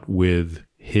out with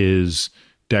his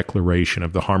declaration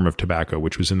of the harm of tobacco,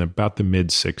 which was in about the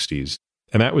mid-60s,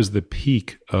 and that was the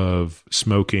peak of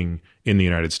smoking in the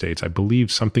United States. I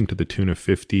believe something to the tune of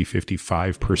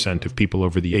 55% of people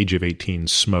over the age of 18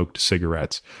 smoked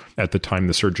cigarettes at the time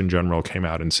the Surgeon General came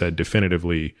out and said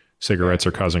definitively cigarettes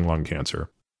are causing lung cancer.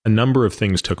 A number of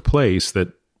things took place that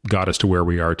got us to where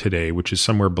we are today, which is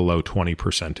somewhere below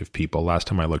 20% of people. Last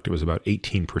time I looked, it was about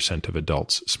 18% of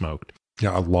adults smoked.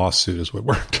 Yeah, a lawsuit is what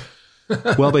worked.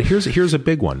 Well, but here's a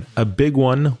big one. A big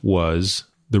one was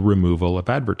the removal of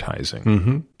advertising.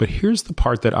 Mm-hmm. But here's the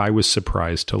part that I was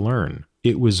surprised to learn.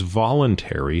 It was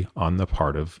voluntary on the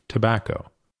part of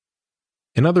tobacco.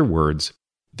 In other words,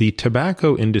 the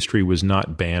tobacco industry was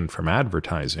not banned from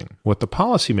advertising. What the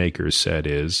policymakers said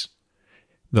is,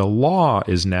 the law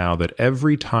is now that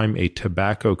every time a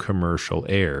tobacco commercial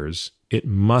airs, it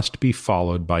must be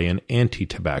followed by an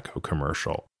anti-tobacco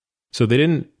commercial. So they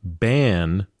didn't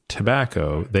ban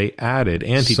tobacco, they added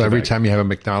anti-tobacco. So every time you have a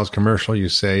McDonald's commercial, you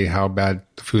say how bad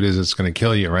the food is, it's going to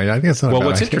kill you, right? I think that's not a bad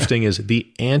what's idea. Interesting is the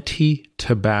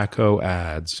anti-tobacco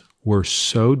ads were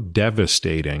so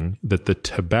devastating that the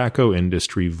tobacco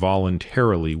industry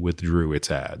voluntarily withdrew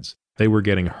its ads. They were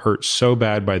getting hurt so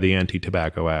bad by the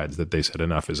anti-tobacco ads that they said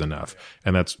enough is enough.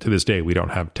 And that's, to this day, we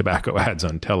don't have tobacco ads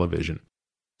on television.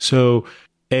 So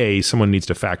someone needs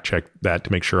to fact check that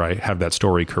to make sure I have that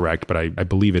story correct, but I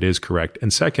believe it is correct.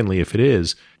 And secondly, if it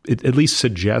is, it at least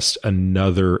suggests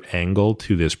another angle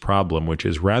to this problem, which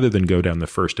is rather than go down the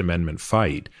First Amendment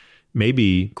fight,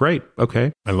 maybe, great,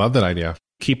 okay. I love that idea.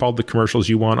 Keep all the commercials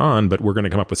you want on, but we're going to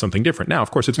come up with something different. Now, of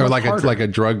course, it's like a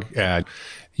drug ad.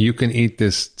 You can eat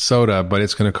this soda, but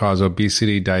it's going to cause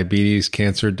obesity, diabetes,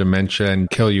 cancer, dementia, and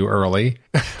kill you early.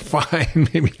 Fine,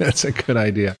 maybe that's a good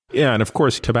idea. Yeah, and of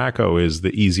course, tobacco is the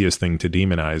easiest thing to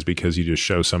demonize because you just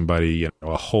show somebody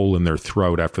a hole in their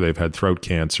throat after they've had throat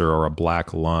cancer, or a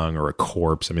black lung, or a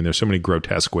corpse. I mean, there's so many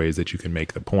grotesque ways that you can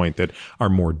make the point that are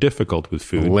more difficult with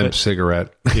food. A limp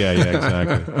cigarette. Yeah,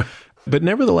 exactly. But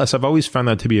nevertheless, I've always found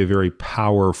that to be a very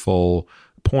powerful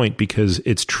point, because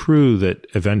it's true that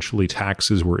eventually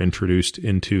taxes were introduced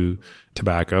into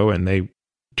tobacco and they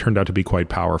turned out to be quite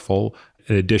powerful.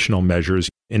 Additional measures.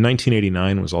 In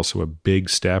 1989 was also a big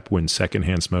step when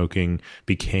secondhand smoking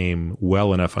became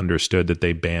well enough understood that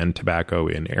they banned tobacco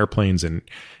in airplanes and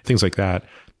things like that.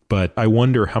 But I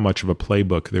wonder how much of a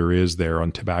playbook there is there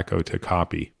on tobacco to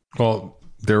copy. Well,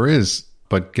 there is,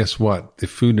 but guess what? The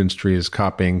food industry is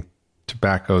copying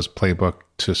tobacco's playbook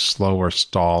to slow or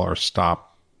stall or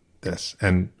stop this.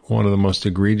 And one of the most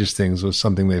egregious things was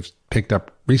something they've picked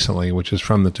up recently, which is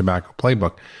from the tobacco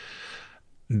playbook.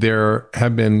 There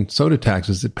have been soda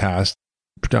taxes that passed,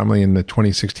 predominantly in the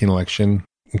 2016 election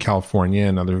in California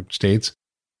and other states.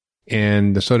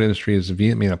 And the soda industry is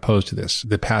vehemently opposed to this.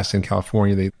 They passed in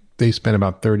California. They spent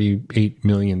about $38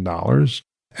 million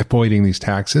avoiding these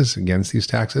taxes, against these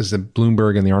taxes. The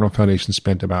Bloomberg and the Arnold Foundation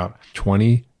spent about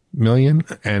 $20 million,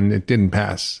 and it didn't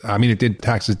pass. I mean,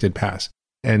 taxes did pass.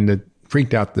 And it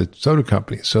freaked out the soda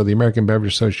companies. So the American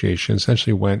Beverage Association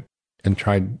essentially went and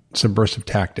tried subversive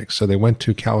tactics. So they went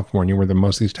to California, where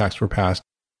most of these taxes were passed,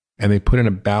 and they put in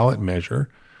a ballot measure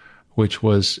which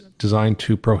was designed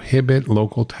to prohibit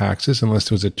local taxes unless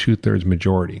there was a 2/3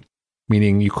 majority,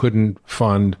 meaning you couldn't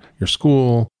fund your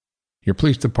school, your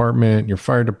police department, your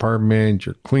fire department,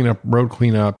 your road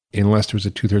cleanup, unless there was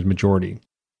a 2/3 majority.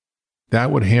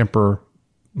 That would hamper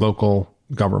local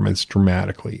governments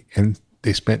dramatically. And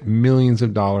they spent millions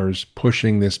of dollars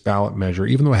pushing this ballot measure,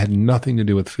 even though it had nothing to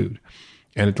do with food.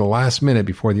 And at the last minute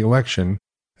before the election,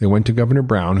 they went to Governor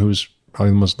Brown, who's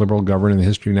probably the most liberal governor in the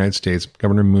history of the United States,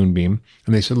 Governor Moonbeam,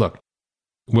 and they said, look,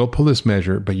 we'll pull this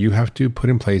measure, but you have to put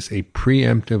in place a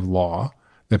preemptive law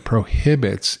that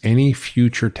prohibits any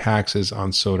future taxes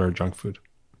on soda or junk food.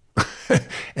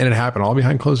 And it happened all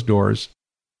behind closed doors,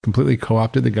 completely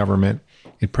co-opted the government.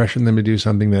 It pressured them to do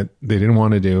something that they didn't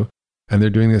want to do. And they're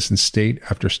doing this in state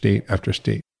after state after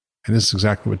state. And this is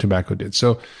exactly what tobacco did.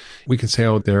 So we could say,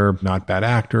 oh, they're not bad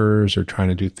actors. They're trying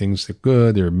to do things that are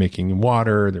good. They're making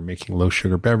water. They're making low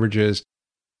sugar beverages.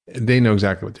 They know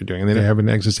exactly what they're doing. And they have an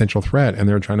existential threat, and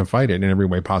they're trying to fight it in every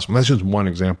way possible. That's just one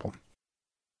example.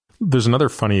 There's another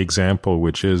funny example,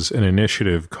 which is an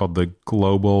initiative called the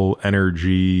Global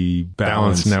Energy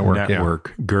Balance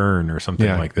Network, GERN or something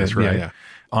like this, right? Yeah.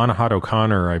 Anahad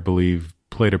O'Connor, I believe,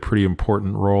 played a pretty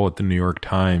important role at the New York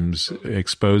Times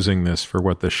exposing this for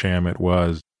what the sham it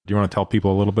was. Do you want to tell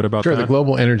people a little bit about that? Sure, the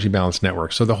Global Energy Balance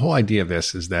Network. So the whole idea of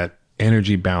this is that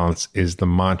energy balance is the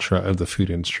mantra of the food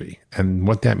industry. And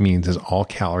what that means is all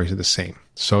calories are the same.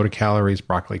 Soda calories,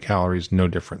 broccoli calories, no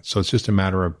difference. So it's just a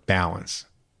matter of balance.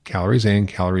 Calories in,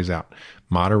 calories out,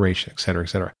 moderation, et cetera, et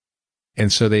cetera.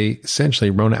 And so they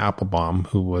essentially, Rona Applebaum,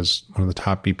 who was one of the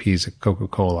top VPs at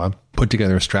Coca-Cola, put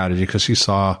together a strategy because she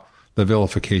saw the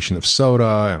vilification of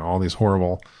soda and all these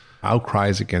horrible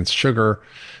outcries against sugar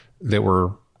that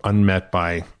were unmet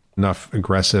by enough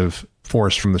aggressive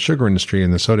force from the sugar industry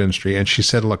and the soda industry. And she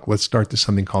said, look, let's start this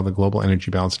something called the Global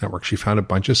Energy Balance Network. She found a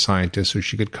bunch of scientists who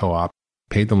she could co-op,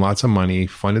 paid them lots of money,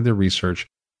 funded their research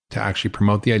to actually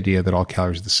promote the idea that all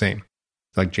calories are the same.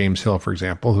 Like James Hill, for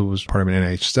example, who was part of an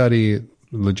NIH study,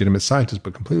 legitimate scientist,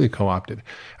 but completely co-opted.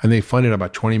 And they funded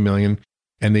about $20 million.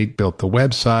 And they built the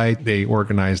website, they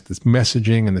organized this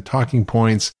messaging and the talking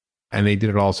points, and they did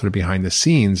it all sort of behind the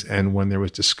scenes. And when there was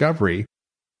discovery,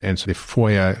 and so the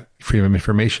FOIA, Freedom of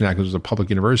Information Act, which was a public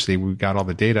university, we got all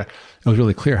the data. It was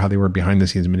really clear how they were behind the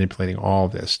scenes manipulating all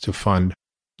of this to fund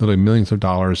literally millions of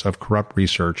dollars of corrupt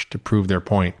research to prove their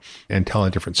point and tell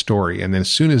a different story. And then as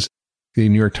soon as the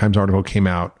New York Times article came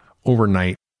out,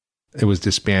 overnight, it was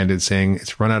disbanded, saying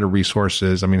it's run out of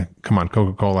resources. I mean, come on,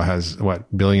 Coca-Cola has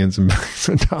billions and billions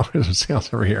of dollars of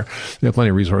sales over here. They have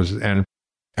plenty of resources, and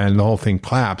the whole thing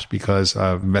collapsed because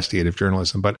of investigative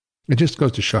journalism. But it just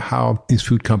goes to show how these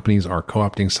food companies are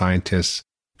co-opting scientists,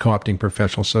 co-opting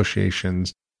professional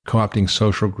associations, co-opting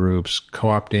social groups,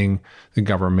 co-opting the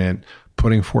government,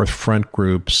 putting forth front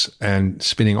groups, and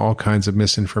spinning all kinds of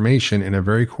misinformation in a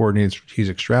very coordinated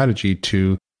strategic strategy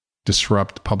to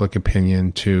disrupt public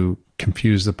opinion, to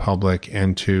confuse the public,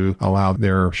 and to allow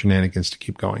their shenanigans to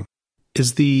keep going.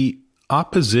 Is the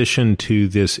opposition to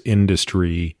this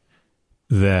industry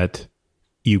that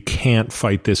you can't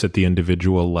fight this at the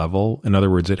individual level? In other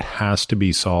words, it has to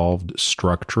be solved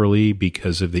structurally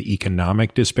because of the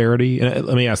economic disparity? And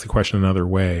let me ask the question another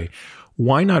way.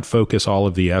 Why not focus all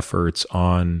of the efforts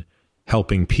on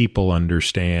helping people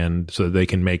understand so that they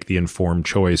can make the informed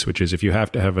choice, which is if you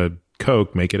have to have a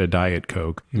Coke, make it a Diet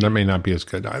Coke. That may not be as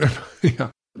good either.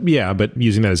 Yeah, but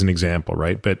using that as an example,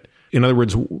 right? But in other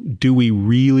words, do we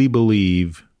really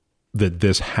believe that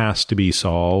this has to be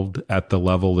solved at the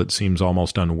level that seems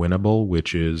almost unwinnable,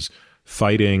 which is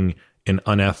fighting an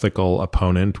unethical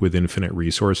opponent with infinite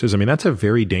resources? I mean, that's a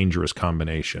very dangerous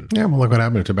combination. Yeah, well, look what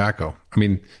happened to tobacco. I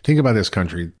mean, think about this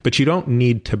country. But you don't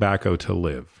need tobacco to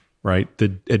live, right?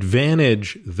 The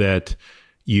advantage that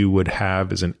you would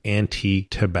have as an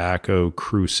anti-tobacco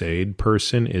crusade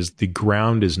person is the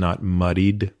ground is not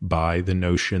muddied by the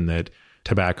notion that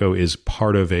tobacco is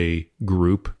part of a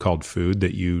group called food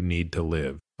that you need to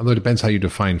live. Although it depends how you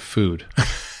define food.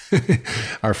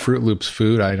 Are Fruit Loops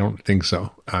food? I don't think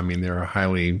so. I mean, they're a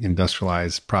highly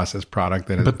industrialized processed product.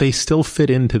 But they still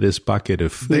fit into this bucket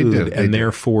of food.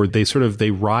 Therefore, they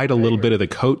ride a little bit of the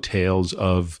coattails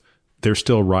of, they're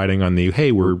still riding on the,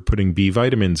 hey, we're putting B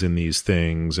vitamins in these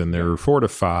things and they're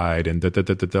fortified and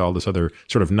all this other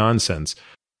sort of nonsense.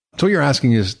 So what you're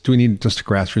asking is, do we need just a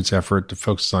grassroots effort to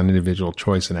focus on individual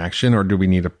choice and action, or do we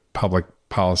need a public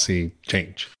policy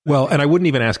change? Well, and I wouldn't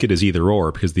even ask it as either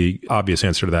or, because the obvious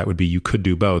answer to that would be you could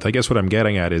do both. I guess what I'm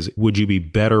getting at is, would you be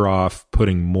better off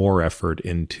putting more effort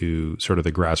into sort of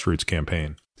the grassroots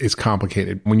campaign? It's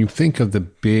complicated. When you think of the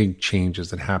big changes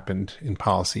that happened in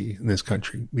policy in this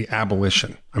country, the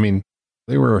abolition, I mean,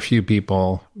 there were a few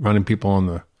people running people on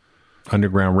the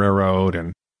Underground Railroad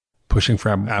and pushing for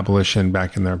abolition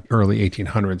back in the early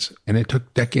 1800s. And it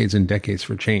took decades and decades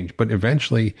for change. But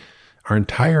eventually, our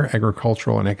entire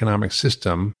agricultural and economic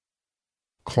system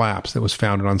collapsed that was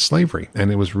founded on slavery. And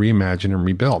it was reimagined and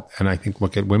rebuilt. And I think,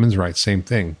 look at women's rights, same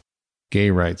thing. Gay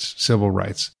rights, civil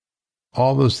rights.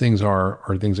 All those things are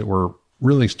things that were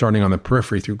really starting on the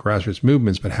periphery through grassroots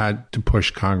movements, but had to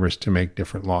push Congress to make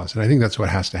different laws. And I think that's what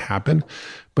has to happen.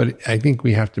 But I think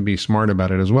we have to be smart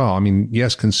about it as well. I mean,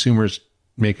 yes, consumers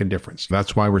make a difference.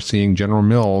 That's why we're seeing General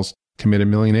Mills commit 1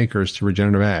 million acres to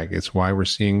regenerative ag. It's why we're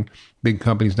seeing big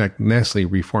companies like Nestle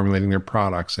reformulating their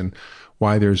products, and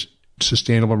why there's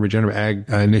sustainable regenerative ag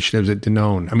initiatives at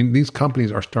Danone. I mean, these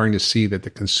companies are starting to see that the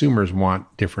consumers want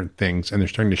different things, and they're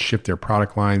starting to shift their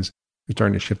product lines. They're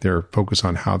starting to shift their focus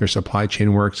on how their supply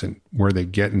chain works and where they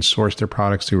get and source their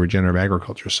products through regenerative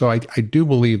agriculture. So I do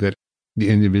believe that the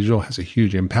individual has a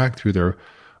huge impact through their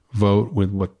vote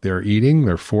with what they're eating,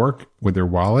 their fork, with their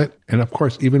wallet, and of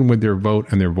course, even with their vote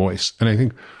and their voice. And I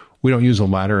think we don't use the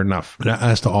latter enough. But that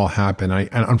has to all happen. And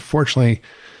unfortunately,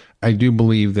 I do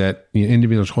believe that the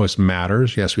individual choice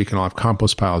matters. Yes, we can all have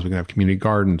compost piles. We can have community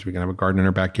gardens. We can have a garden in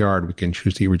our backyard. We can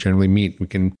choose to eat regeneratively meat. We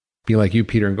can be like you,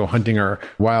 Peter, and go hunting our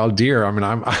wild deer. I mean,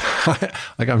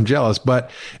 I'm jealous, but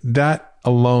that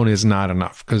alone is not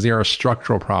enough, because there are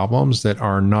structural problems that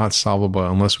are not solvable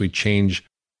unless we change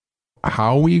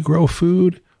how we grow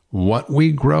food, what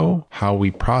we grow, how we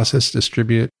process,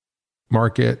 distribute,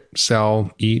 market,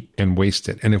 sell, eat, and waste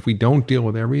it. And if we don't deal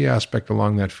with every aspect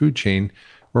along that food chain,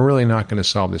 we're really not going to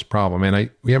solve this problem.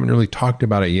 And we haven't really talked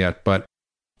about it yet, but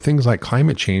things like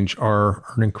climate change are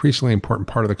an increasingly important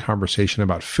part of the conversation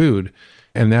about food.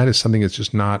 And that is something that's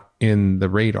just not in the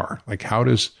radar. Like, how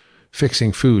does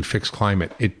fixing food fix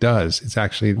climate? It does. It's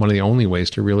actually one of the only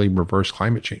ways to really reverse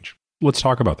climate change. Let's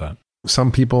talk about that.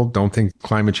 Some people don't think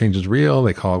climate change is real.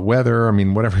 They call it weather. I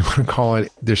mean, whatever you want to call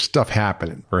it. There's stuff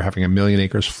happening. We're having 1 million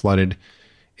acres flooded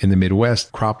in the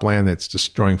Midwest, cropland that's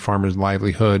destroying farmers'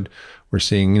 livelihood. We're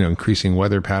seeing, increasing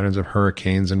weather patterns of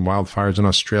hurricanes and wildfires in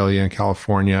Australia and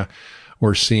California.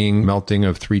 We're seeing melting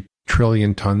of 3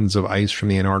 trillion tons of ice from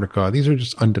the Antarctica. These are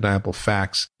just undeniable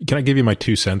facts. Can I give you my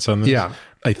 2 cents on this? Yeah.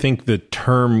 I think the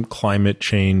term climate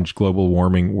change, global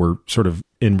warming, were sort of,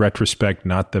 in retrospect,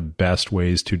 not the best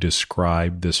ways to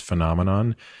describe this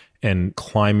phenomenon. And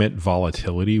climate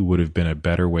volatility would have been a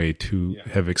better way to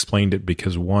have explained it,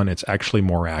 because 1, it's actually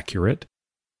more accurate.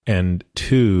 And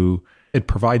 2, it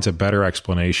provides a better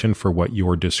explanation for what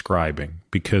you're describing.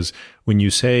 Because when you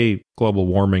say global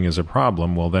warming is a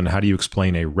problem, well, then how do you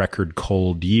explain a record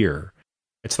cold year?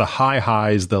 It's the high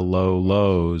highs, the low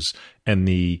lows, and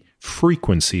the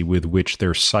frequency with which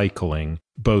they're cycling,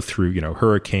 both through,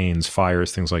 hurricanes,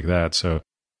 fires, things like that. So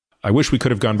I wish we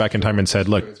could have gone back in time and said,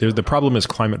 look, the problem is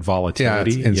climate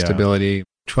volatility. Yeah, instability. Yeah.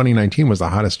 2019 was the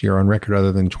hottest year on record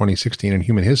other than 2016 in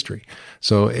human history.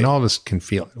 So all of us can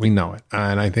feel it. We know it.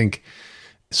 And I think,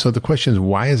 so the question is,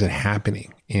 why is it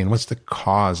happening? And what's the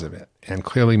cause of it? And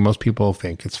clearly most people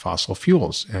think it's fossil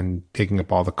fuels and taking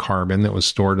up all the carbon that was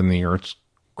stored in the Earth's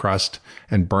crust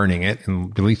and burning it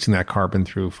and releasing that carbon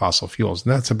through fossil fuels.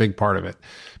 And that's a big part of it,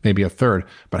 maybe a third,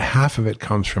 but half of it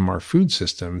comes from our food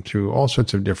system through all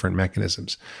sorts of different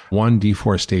mechanisms. 1,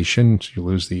 deforestation, so you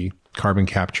lose the carbon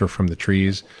capture from the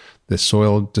trees, the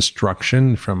soil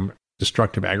destruction from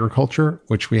destructive agriculture,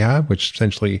 which we have, which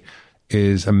essentially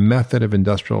is a method of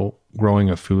industrial growing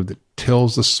of food that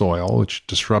tills the soil, which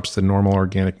disrupts the normal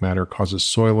organic matter, causes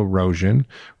soil erosion,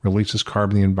 releases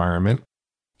carbon in the environment.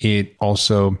 It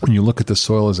also, when you look at the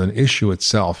soil as an issue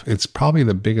itself, it's probably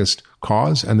the biggest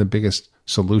cause and the biggest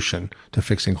solution to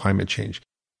fixing climate change.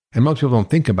 And most people don't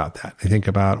think about that. They think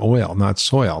about oil, not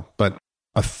soil. But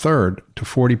 1/3 to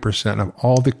 40% of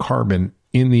all the carbon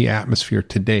in the atmosphere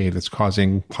today that's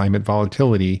causing climate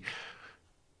volatility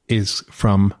is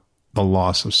from the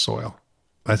loss of soil.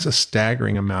 That's a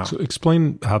staggering amount. So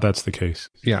explain how that's the case.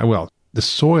 Yeah, well, the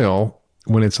soil,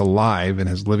 when it's alive and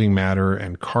has living matter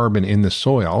and carbon in the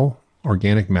soil,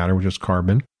 organic matter, which is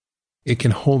carbon, it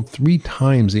can hold 3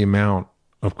 times the amount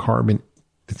of carbon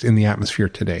that's in the atmosphere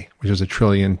today, which is 1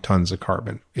 trillion tons of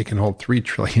carbon. It can hold 3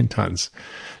 trillion tons.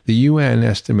 The UN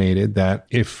estimated that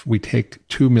if we take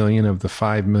 2 million of the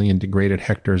 5 million degraded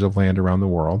hectares of land around the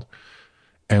world,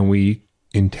 and we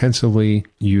intensively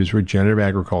use regenerative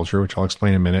agriculture, which I'll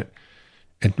explain in a minute,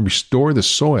 and restore the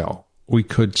soil, we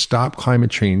could stop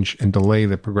climate change and delay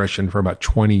the progression for about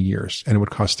 20 years. And it would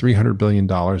cost $300 billion,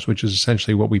 which is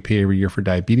essentially what we pay every year for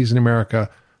diabetes in America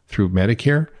through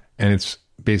Medicare. And it's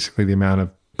basically the amount of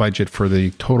budget for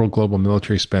the total global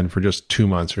military spend for just 2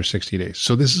 months or 60 days.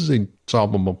 So this is a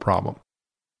solvable problem.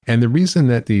 And the reason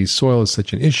that the soil is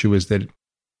such an issue is that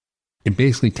it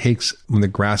basically takes, when the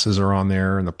grasses are on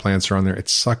there and the plants are on there, it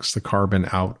sucks the carbon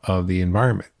out of the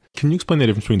environment. Can you explain the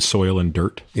difference between soil and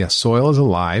dirt? Yeah, soil is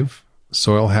alive.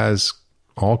 Soil has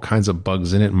all kinds of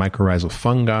bugs in it, mycorrhizal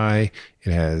fungi.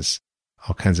 It has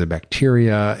all kinds of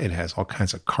bacteria. It has all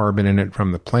kinds of carbon in it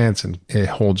from the plants, and it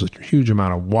holds a huge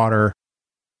amount of water.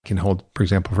 It can hold, for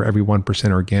example, for every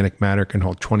 1% organic matter, can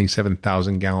hold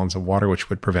 27,000 gallons of water, which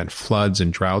would prevent floods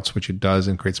and droughts, which it does,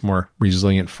 and creates more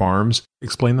resilient farms.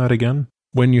 Explain that again.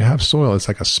 When you have soil, it's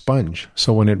like a sponge.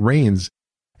 So when it rains,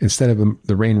 instead of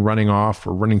the rain running off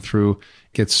or running through,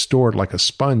 it gets stored like a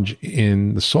sponge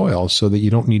in the soil so that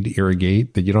you don't need to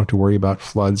irrigate, that you don't have to worry about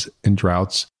floods and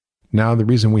droughts. Now, the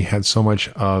reason we had so much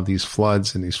of these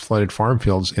floods and these flooded farm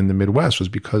fields in the Midwest was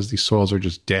because these soils are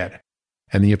just dead.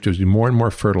 And then you have to do more and more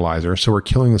fertilizer. So we're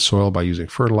killing the soil by using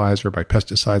fertilizer, by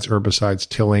pesticides, herbicides,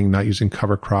 tilling, not using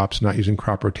cover crops, not using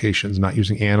crop rotations, not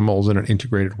using animals in an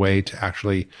integrated way to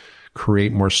actually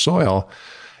create more soil.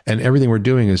 And everything we're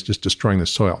doing is just destroying the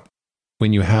soil.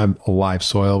 When you have a live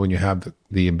soil, when you have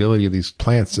the ability of these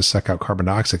plants to suck out carbon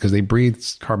dioxide, because they breathe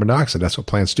carbon dioxide, that's what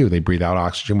plants do. They breathe out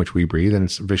oxygen, which we breathe, and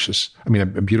it's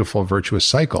a beautiful, virtuous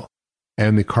cycle.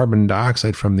 And the carbon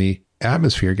dioxide from the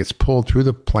atmosphere gets pulled through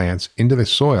the plants into the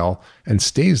soil and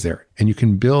stays there. And you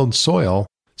can build soil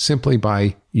simply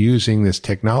by using this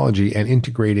technology and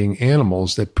integrating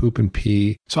animals that poop and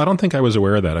pee. So I don't think I was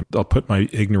aware of that. I'll put my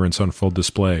ignorance on full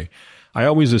display. I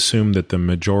always assumed that the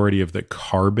majority of the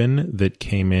carbon that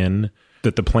came in,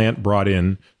 that the plant brought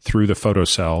in through the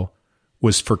photocell,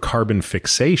 was for carbon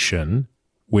fixation,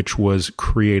 which was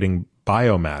creating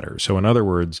biomatter. So in other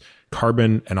words,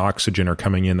 carbon and oxygen are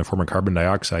coming in the form of carbon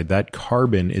dioxide. That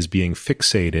carbon is being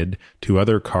fixated to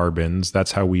other carbons.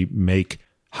 That's how we make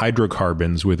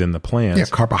hydrocarbons within the plants. Yeah,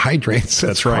 carbohydrates.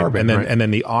 That's right. Carbon, and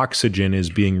then the oxygen is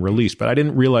being released. But I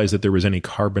didn't realize that there was any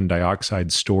carbon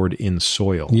dioxide stored in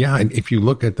soil. Yeah, and if you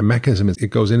look at the mechanism, it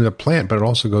goes into the plant, but it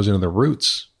also goes into the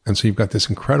roots. And so you've got this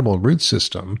incredible root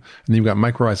system, and then you've got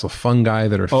mycorrhizal fungi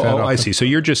that are fed off. I see. So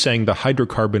you're just saying the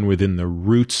hydrocarbon within the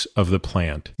roots of the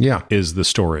plant is the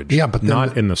storage. Yeah, but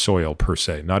not in the soil per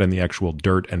se, not in the actual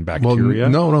dirt and bacteria.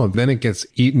 Well, no. Then it gets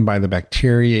eaten by the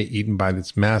bacteria, eaten by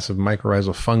this massive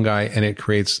mycorrhizal fungi, and it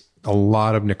creates a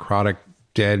lot of necrotic,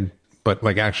 dead, but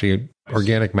like actually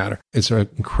organic matter. It's an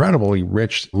incredibly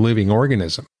rich living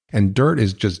organism, and dirt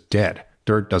is just dead.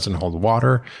 Dirt doesn't hold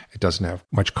water. It doesn't have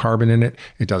much carbon in it.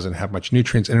 It doesn't have much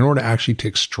nutrients. And in order actually to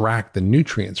extract the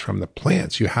nutrients from the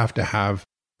plants, you have to have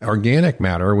organic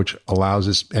matter, which allows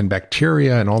this, and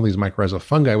bacteria and all these mycorrhizal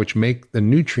fungi, which make the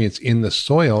nutrients in the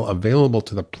soil available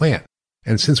to the plant.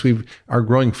 And since we are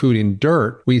growing food in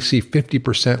dirt, we see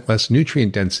 50% less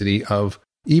nutrient density of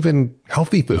even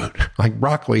healthy food. Like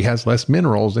broccoli has less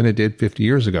minerals than it did 50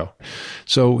 years ago.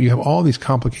 So you have all these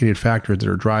complicated factors that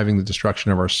are driving the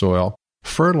destruction of our soil.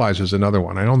 Fertilizer is another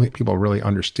one. I don't think people really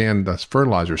understand the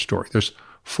fertilizer story. There's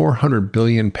 400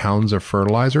 billion pounds of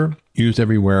fertilizer used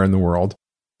everywhere in the world.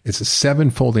 It's a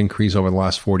 7-fold increase over the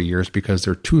last 40 years because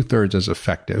they're 2/3 as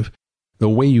effective. The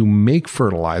way you make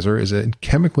fertilizer is a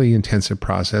chemically intensive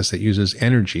process that uses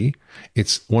energy.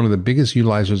 It's one of the biggest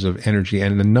utilizers of energy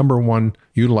and the number one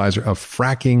utilizer of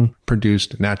fracking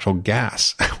produced natural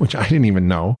gas, which I didn't even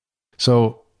know.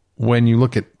 So when you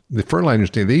look at the fertilizer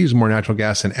industry, they use more natural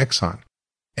gas than Exxon.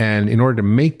 And in order to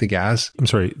make the gas... I'm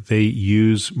sorry, they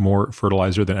use more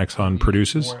fertilizer than Exxon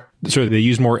produces? So they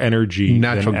use more energy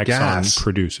than Exxon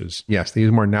produces? Yes, they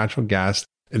use more natural gas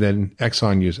than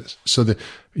Exxon uses. So the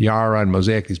Yara and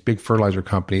Mosaic, these big fertilizer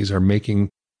companies, are making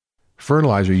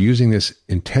fertilizer using this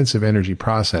intensive energy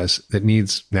process that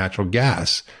needs natural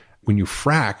gas. When you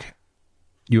frack,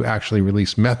 you actually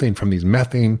release methane from these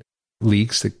methane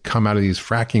leaks that come out of these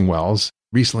fracking wells.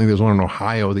 Recently, there's one in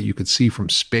Ohio that you could see from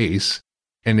space.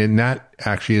 And then that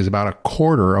actually is about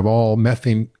 1/4 of all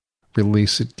methane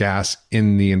released gas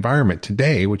in the environment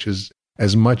today, which is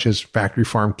as much as factory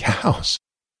farm cows.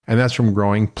 And that's from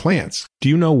growing plants. Do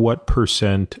you know what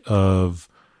percent of,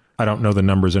 I don't know the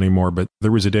numbers anymore, but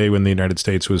there was a day when the United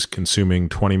States was consuming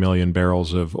 20 million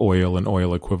barrels of oil and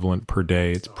oil equivalent per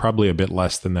day. It's probably a bit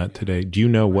less than that today. Do you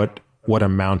know what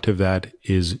amount of that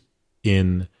is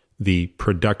in the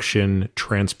production,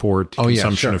 transport,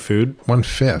 consumption of food?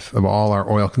 1/5 of all our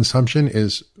oil consumption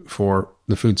is for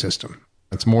the food system.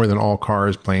 That's more than all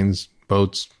cars, planes,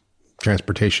 boats,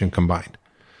 transportation combined.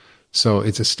 So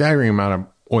it's a staggering amount of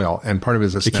oil, and part of it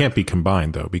is it can't be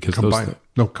combined though, because combined.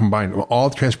 Combined. Well, all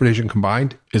transportation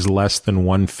combined is less than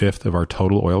 1/5 of our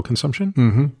total oil consumption.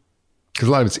 Mm-hmm. Because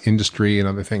a lot of it's industry and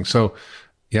other things. So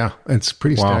yeah, it's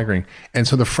pretty staggering. And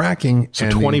so the fracking. So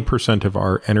 20% of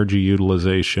our energy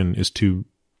utilization is to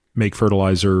make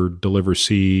fertilizer, deliver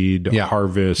seed,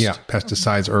 harvest. Yeah,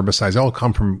 pesticides, herbicides, all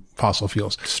come from fossil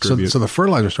fuels. So the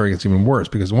fertilizer story gets even worse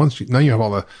because now you have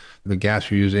all the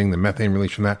gas you're using, the methane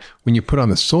release from that. When you put on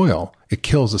the soil, it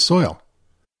kills the soil.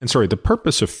 And sorry, the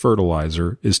purpose of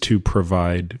fertilizer is to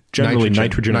provide generally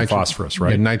nitrogen and phosphorus,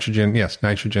 right? Yeah,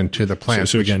 nitrogen to the plant.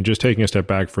 So again, just taking a step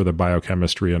back for the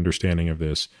biochemistry understanding of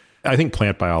this, I think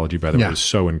plant biology, by the way, is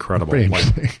so incredible.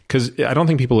 Because I don't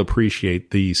think people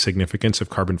appreciate the significance of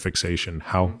carbon fixation,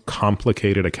 how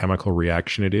complicated a chemical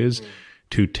reaction it is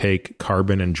to take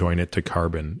carbon and join it to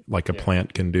carbon like a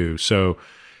plant can do. So,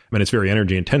 I mean, it's very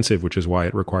energy intensive, which is why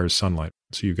it requires sunlight.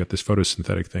 So you've got this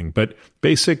photosynthetic thing. But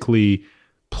basically,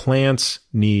 plants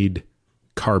need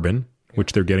carbon,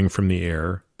 which they're getting from the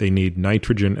air. They need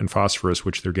nitrogen and phosphorus,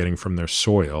 which they're getting from their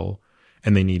soil.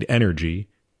 And they need energy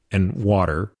and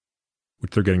water,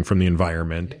 which they're getting from the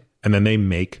environment. And then they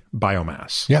make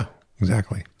biomass. Yeah,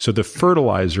 exactly. So the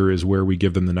fertilizer is where we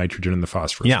give them the nitrogen and the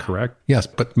phosphorus, correct? Yes,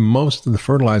 but most of the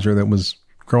fertilizer that was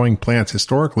growing plants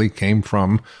historically came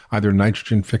from either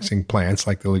nitrogen-fixing plants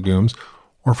like the legumes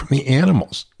or from the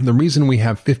animals. The reason we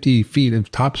have 50 feet of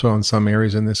topsoil in some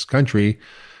areas in this country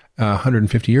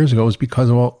 150 years ago is because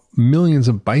of millions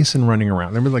of bison running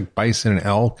around. There was like bison and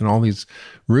elk and all these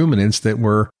ruminants that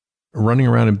were running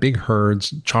around in big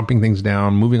herds, chomping things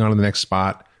down, moving on to the next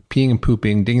spot, peeing and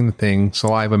pooping, digging the thing.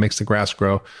 Saliva makes the grass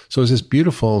grow. So it's this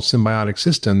beautiful symbiotic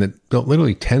system that built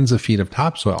literally tens of feet of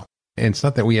topsoil. And it's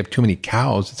not that we have too many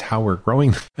cows, it's how we're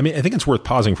growing. I mean, I think it's worth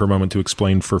pausing for a moment to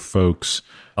explain for folks.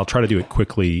 I'll try to do it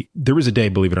quickly. There was a day,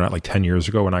 believe it or not, like 10 years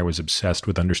ago when I was obsessed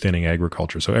with understanding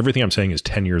agriculture. So everything I'm saying is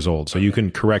 10 years old. So you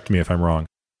can correct me if I'm wrong.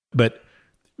 But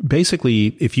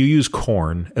basically, if you use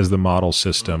corn as the model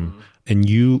system and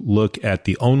you look at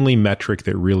the only metric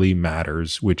that really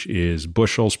matters, which is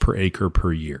bushels per acre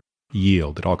per year,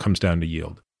 yield, it all comes down to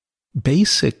yield.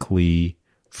 Basically,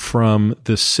 from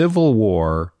the Civil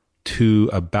War to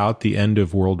about the end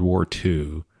of World War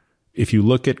II, if you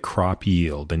look at crop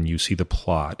yield and you see the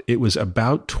plot, it was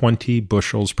about 20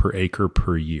 bushels per acre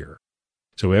per year.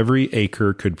 So every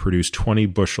acre could produce 20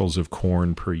 bushels of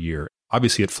corn per year.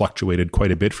 Obviously, it fluctuated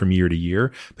quite a bit from year to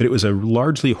year, but it was a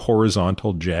largely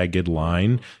horizontal, jagged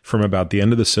line from about the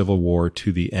end of the Civil War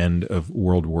to the end of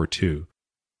World War II.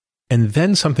 And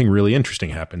then something really interesting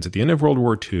happens. At the end of World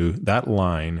War II, that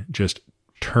line just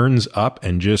turns up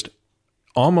and just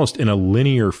almost in a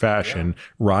linear fashion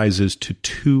rises to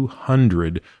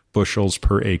 200 bushels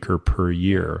per acre per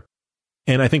year.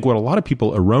 And I think what a lot of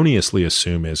people erroneously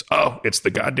assume is, oh, it's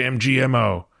the goddamn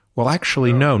GMO. Well,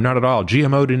 actually, no, not at all.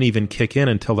 GMO didn't even kick in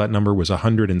until that number was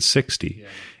 160. Yeah.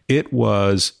 It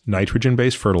was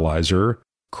nitrogen-based fertilizer,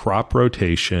 crop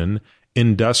rotation,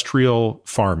 industrial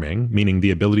farming, meaning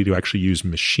the ability to actually use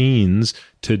machines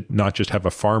to not just have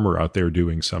a farmer out there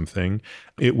doing something.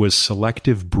 It was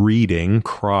selective breeding,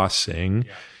 crossing.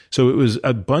 Yeah. So it was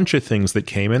a bunch of things that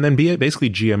came, and then basically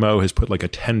GMO has put like a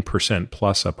 10%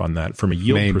 plus up on that from a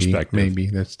yield perspective. Maybe,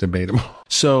 that's debatable.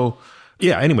 So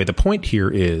yeah, anyway, the point here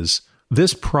is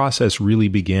this process really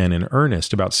began in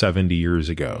earnest about 70 years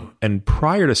ago. And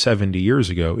prior to 70 years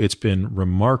ago, it's been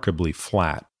remarkably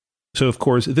flat. So, of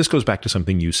course, this goes back to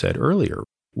something you said earlier,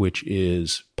 which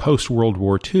is post-World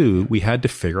War II, we had to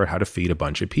figure out how to feed a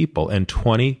bunch of people. And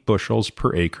 20 bushels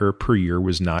per acre per year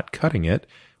was not cutting it.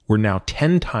 We're now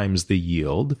 10 times the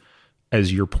yield,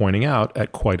 as you're pointing out,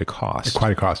 at quite a cost. At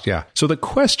quite a cost, yeah. So the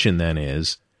question then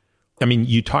is, I mean,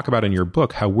 you talk about in your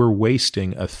book how we're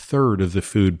wasting a third of the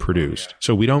food produced.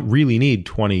 So we don't really need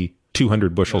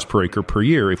 200 bushels per acre per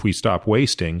year if we stop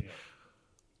wasting.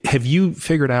 Have you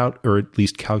figured out, or at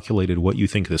least calculated, what you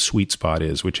think the sweet spot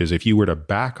is, which is if you were to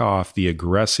back off the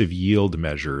aggressive yield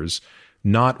measures,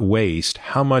 not waste,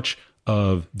 how much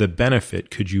of the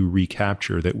benefit could you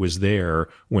recapture that was there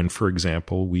when, for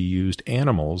example, we used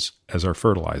animals as our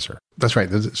fertilizer? That's right.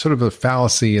 There's sort of a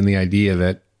fallacy in the idea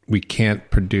that we can't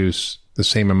produce the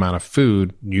same amount of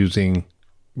food using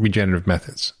regenerative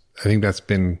methods. I think that's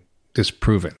been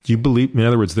disproven. Do you believe, in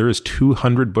other words, there is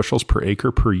 200 bushels per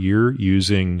acre per year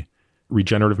using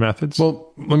regenerative methods?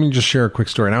 Well, let me just share a quick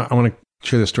story. Now, I want to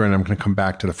share this story, and I'm going to come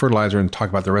back to the fertilizer and talk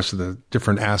about the rest of the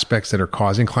different aspects that are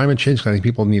causing climate change, because I think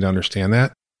people need to understand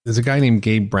that. There's a guy named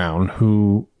Gabe Brown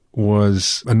who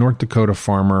was a North Dakota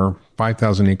farmer,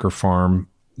 5,000 acre farm,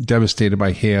 devastated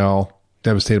by hail,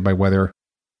 devastated by weather,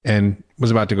 and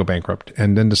was about to go bankrupt,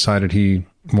 and then decided he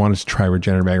wanted to try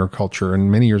regenerative agriculture.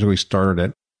 And many years ago, he started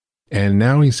it. And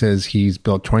now he says he's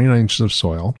built 29 inches of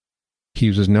soil. He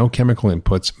uses no chemical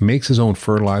inputs, makes his own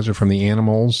fertilizer from the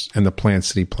animals and the plants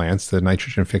that he plants, the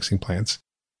nitrogen fixing plants.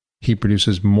 He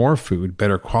produces more food,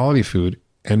 better quality food,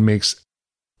 and makes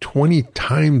 20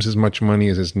 times as much money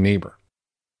as his neighbor.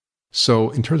 So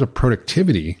in terms of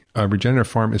productivity, a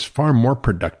regenerative farm is far more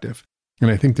productive. And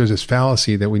I think there's this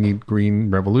fallacy that we need green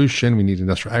revolution, we need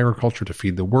industrial agriculture to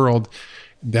feed the world.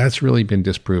 That's really been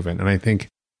disproven. And I think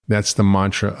that's the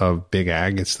mantra of big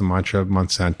ag. It's the mantra of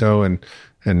Monsanto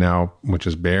and now, which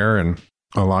is Bayer, and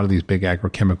a lot of these big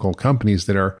agrochemical companies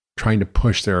that are trying to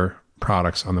push their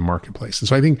products on the marketplace. And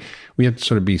so I think we have to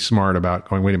sort of be smart about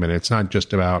going, wait a minute, it's not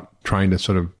just about trying to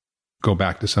sort of go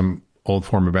back to some old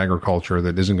form of agriculture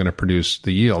that isn't going to produce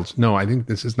the yields. No, I think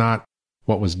this is not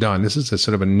what was done. This is a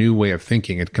sort of a new way of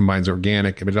thinking. It combines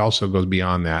organic, but it also goes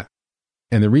beyond that.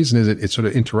 And the reason is it sort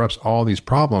of interrupts all these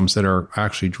problems that are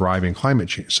actually driving climate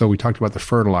change. So we talked about the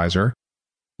fertilizer.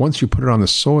 Once you put it on the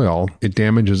soil, it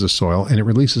damages the soil and it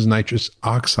releases nitrous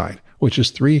oxide, which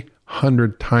is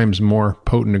 300 times more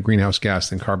potent a greenhouse gas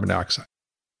than carbon dioxide.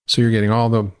 So you're getting all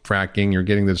the fracking, you're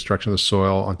getting the destruction of the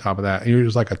soil on top of that. And you're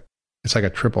just it's like a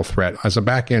triple threat. As a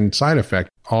back end side effect,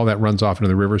 all that runs off into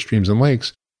the rivers, streams, and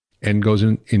lakes and goes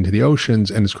into the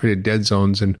oceans, and it's created dead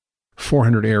zones in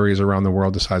 400 areas around the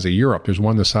world the size of Europe. There's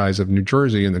one the size of New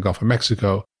Jersey in the Gulf of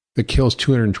Mexico that kills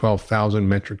 212,000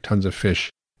 metric tons of fish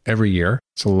every year.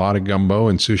 It's a lot of gumbo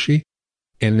and sushi.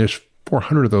 And there's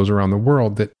 400 of those around the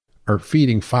world that are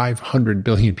feeding 500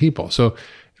 billion people. So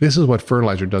this is what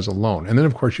fertilizer does alone. And then,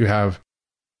 of course, you have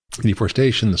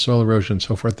deforestation, the soil erosion, and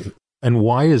so forth. And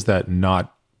why is that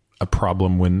not a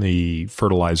problem when the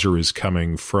fertilizer is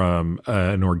coming from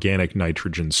an organic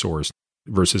nitrogen source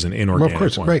versus an inorganic of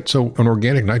course, one? Right. So an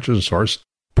organic nitrogen source,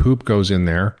 poop goes in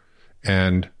there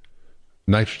and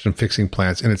nitrogen fixing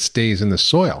plants, and it stays in the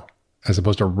soil as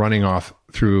opposed to running off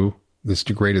through this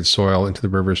degraded soil into the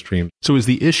river stream. So is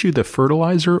the issue the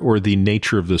fertilizer or the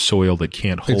nature of the soil that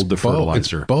can't hold the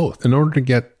fertilizer? It's both. In order to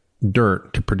get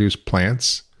dirt to produce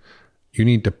plants, you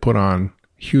need to put on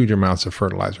huge amounts of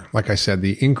fertilizer. Like I said,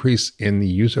 the increase in the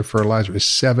use of fertilizer is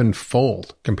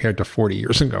 7-fold compared to 40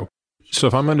 years ago. So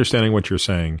if I'm understanding what you're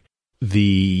saying,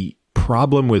 the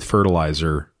problem with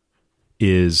fertilizer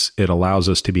is it allows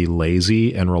us to be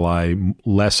lazy and rely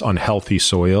less on healthy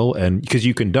soil, and because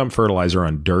you can dump fertilizer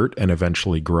on dirt and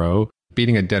eventually grow.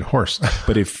 Beating a dead horse.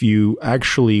 But if you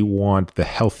actually want the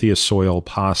healthiest soil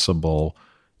possible,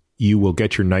 you will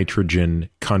get your nitrogen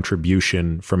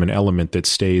contribution from an element that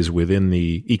stays within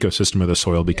the ecosystem of the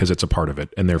soil because it's a part of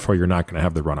it, and therefore you're not going to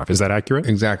have the runoff. Is that accurate?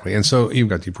 Exactly. And so you've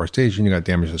got deforestation, you've got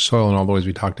damage to the soil in all the ways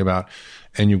we talked about,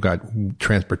 and you've got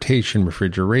transportation,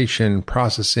 refrigeration,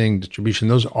 processing, distribution.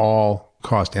 Those all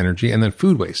cost energy, and then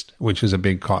food waste, which is a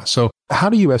big cost. So how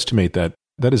do you estimate that?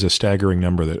 That is a staggering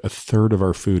number, that a third of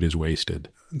our food is wasted.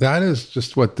 That is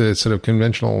just what the sort of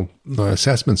conventional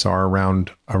assessments are around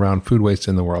food waste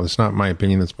in the world. It's not my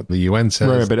opinion. That's what the UN says.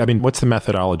 Right, but I mean, what's the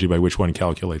methodology by which one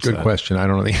calculates that? Good question. I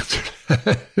don't know the answer to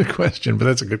that question, but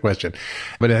that's a good question.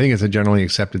 But I think it's a generally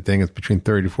accepted thing. It's between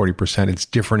 30 to 40%. It's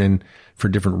different for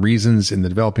different reasons in the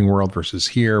developing world versus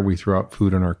here. We throw out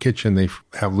food in our kitchen. They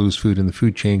have loose food in the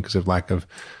food chain because of lack of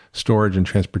storage and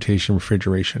transportation,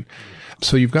 refrigeration.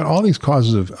 So you've got all these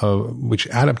causes of which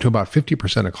add up to about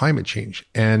 50% of climate change.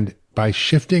 And by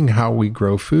shifting how we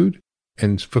grow food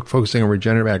and focusing on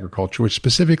regenerative agriculture, which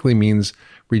specifically means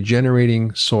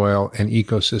regenerating soil and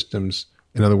ecosystems,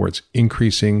 in other words,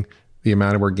 increasing the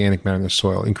amount of organic matter in the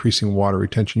soil, increasing water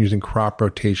retention, using crop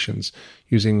rotations,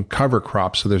 using cover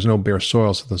crops so there's no bare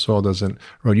soil so the soil doesn't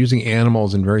erode, using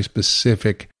animals in very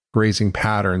specific grazing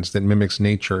patterns that mimics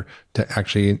nature to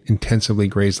actually intensively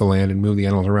graze the land and move the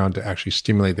animals around to actually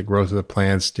stimulate the growth of the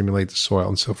plants, stimulate the soil,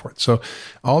 and so forth. So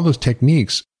all those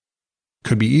techniques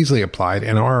could be easily applied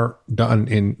and are done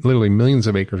in literally millions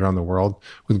of acres around the world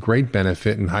with great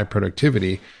benefit and high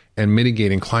productivity and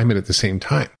mitigating climate at the same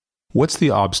time. What's the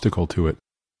obstacle to it?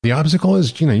 The obstacle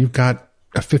is, you've got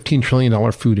a $15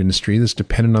 trillion food industry that's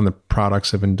dependent on the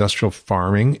products of industrial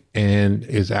farming and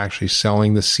is actually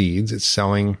selling the seeds. It's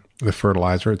selling the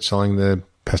fertilizer. It's selling the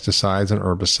pesticides and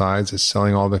herbicides. It's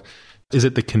selling all the... Is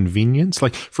it the convenience?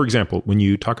 Like, for example, when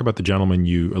you talk about the gentleman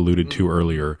you alluded to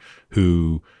earlier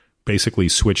who basically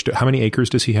switched, how many acres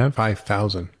does he have?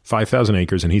 5,000. 5,000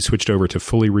 acres, and he switched over to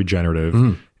fully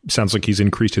regenerative. Sounds like he's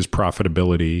increased his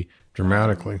profitability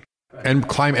Dramatically. And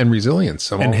climate and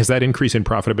resilience. And has that increase in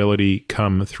profitability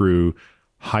come through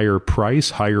higher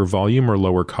price, higher volume, or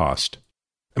lower cost?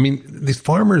 I mean, these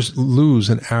farmers lose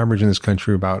an average in this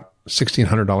country about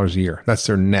 $1,600 a year. That's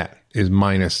their net, is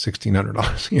minus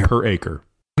 $1,600 a year. Per acre?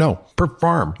 No, per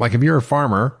farm. Like if you're a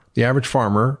farmer, the average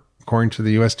farmer, according to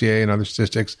the USDA and other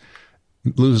statistics,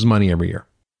 loses money every year.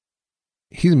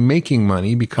 He's making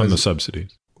money because... On the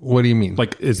subsidies. What do you mean?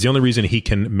 Like, is the only reason he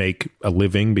can make a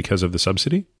living because of the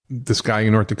subsidy? This guy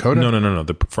in North Dakota? No.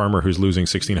 The farmer who's losing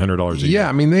 $1,600 a year. Yeah,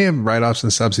 I mean, they have write-offs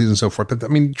and subsidies and so forth. But I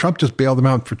mean, Trump just bailed them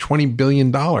out for $20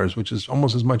 billion, which is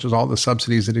almost as much as all the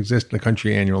subsidies that exist in the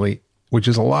country annually, which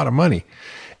is a lot of money.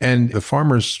 And the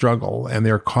farmers struggle, and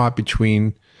they're caught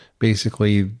between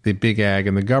basically the big ag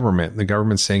and the government. The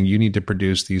government's saying, you need to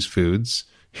produce these foods.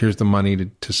 Here's the money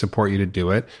to support you to do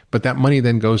it. But that money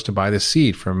then goes to buy the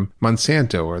seed from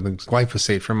Monsanto or the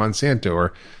glyphosate from Monsanto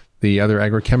or the other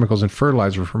agrochemicals and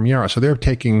fertilizer from Yara. So they're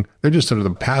just sort of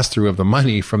the pass through of the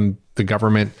money from the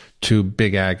government to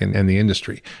big ag and the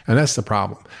industry. And that's the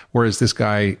problem. Whereas this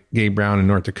guy, Gabe Brown in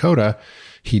North Dakota,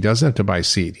 he doesn't have to buy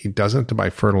seed. He doesn't have to buy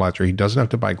fertilizer. He doesn't have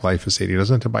to buy glyphosate. He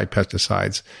doesn't have to buy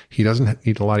pesticides. He doesn't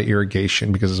need a lot of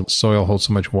irrigation because his soil holds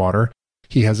so much water.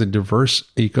 He has a diverse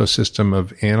ecosystem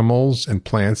of animals and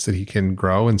plants that he can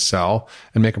grow and sell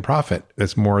and make a profit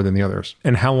that's more than the others.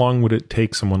 And how long would it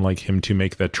take someone like him to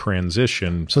make that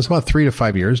transition? So it's about 3 to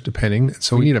 5 years, depending.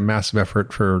 So we need a massive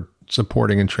effort for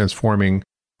supporting and transforming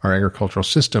our agricultural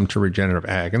system to regenerative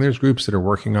ag. And there's groups that are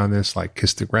working on this, like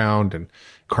Kiss the Ground and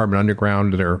Carbon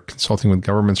Underground, that are consulting with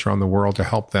governments around the world to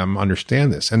help them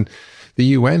understand this. And the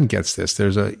UN gets this.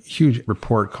 There's a huge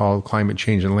report called Climate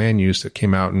Change and Land Use that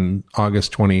came out in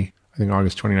August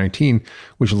 2019,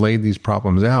 which laid these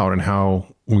problems out and how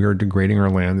we are degrading our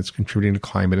land that's contributing to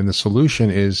climate. And the solution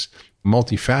is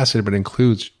multifaceted, but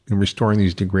includes restoring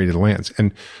these degraded lands.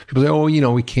 And people say,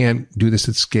 oh, we can't do this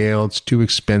at scale. It's too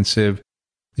expensive.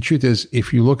 The truth is,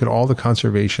 if you look at all the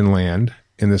conservation land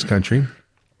in this country,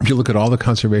 if you look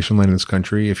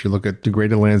at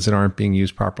degraded lands that aren't being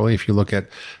used properly, if you look at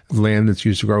land that's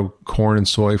used to grow corn and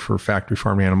soy for factory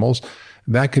farm animals,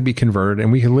 that could be converted,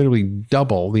 and we can literally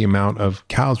double the amount of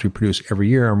cows we produce every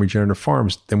year on regenerative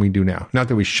farms than we do now. Not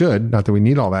that we should, not that we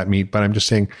need all that meat, but I'm just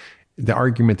saying the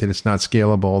argument that it's not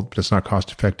scalable, but it's not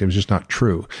cost effective is just not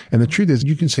true. And the truth is,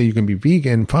 you can say you can be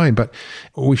vegan, fine, but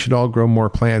we should all grow more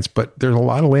plants. But there's a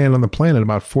lot of land on the planet,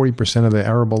 about 40% of the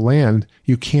arable land,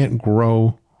 you can't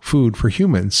grow food for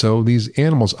humans. So these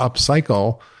animals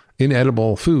upcycle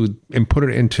inedible food and put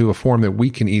it into a form that we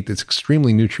can eat that's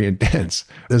extremely nutrient dense.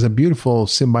 There's a beautiful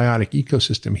symbiotic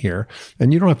ecosystem here.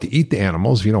 And you don't have to eat the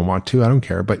animals if you don't want to. I don't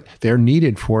care. But they're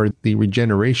needed for the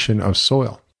regeneration of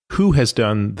soil. Who has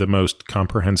done the most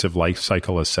comprehensive life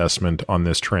cycle assessment on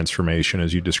this transformation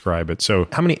as you describe it? So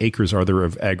how many acres are there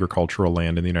of agricultural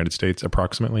land in the United States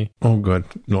approximately? Oh, good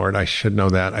Lord, I should know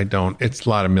that. I don't. It's a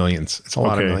lot of millions. It's a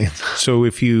lot of millions. So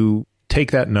if you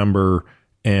take that number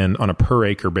and on a per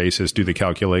acre basis, do the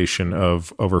calculation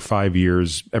of over 5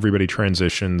 years, everybody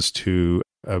transitions to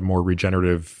a more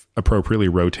regenerative, appropriately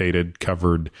rotated,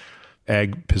 covered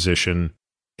ag position,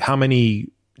 how many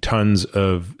tons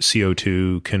of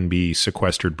CO2 can be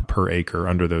sequestered per acre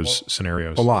under those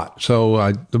scenarios? A lot.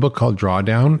 So the book called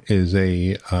Drawdown is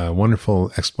a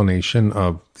wonderful explanation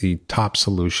of the top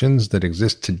solutions that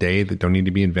exist today that don't need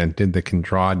to be invented, that can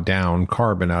draw down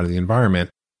carbon out of the environment.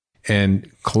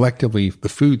 And collectively, the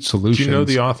food solutions... Do you know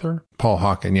the author? Paul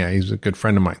Hawken. Yeah, he's a good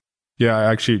friend of mine. Yeah,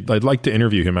 I'd like to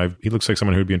interview him. He looks like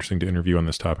someone who would be interesting to interview on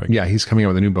this topic. Yeah, he's coming out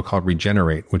with a new book called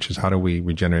Regenerate, which is how do we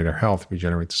regenerate our health,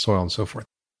 regenerate the soil, and so forth.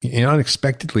 He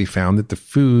unexpectedly found that the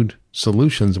food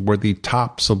solutions were the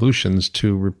top solutions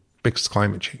to fix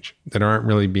climate change that aren't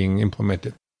really being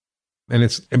implemented. And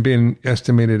it's been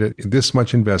estimated at this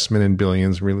much investment in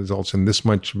billions results in this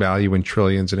much value in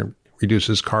trillions, and it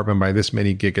reduces carbon by this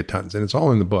many gigatons. And it's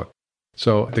all in the book.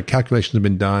 So the calculations have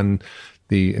been done,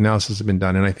 the analysis has been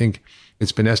done, and I think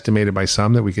it's been estimated by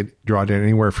some that we could draw down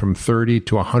anywhere from 30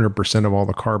 to 100% of all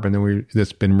the carbon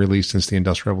that's been released since the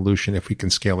Industrial Revolution if we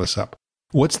can scale this up.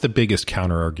 What's the biggest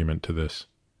counter argument to this?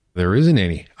 There isn't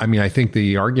any. I mean, I think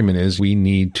the argument is we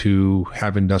need to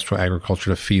have industrial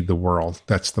agriculture to feed the world.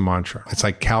 That's the mantra. It's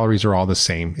like calories are all the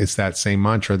same. It's that same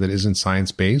mantra that isn't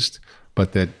science-based,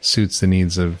 but that suits the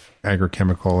needs of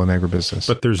agrochemical and agribusiness.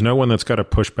 But there's no one that's got a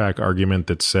pushback argument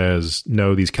that says,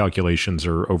 no, these calculations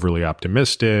are overly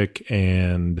optimistic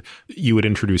and you would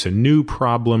introduce a new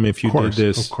problem if you did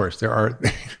this. Of course, there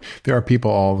are people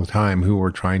all the time who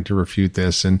are trying to refute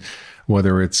this, and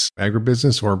whether it's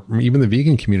agribusiness or even the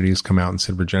vegan community has come out and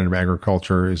said regenerative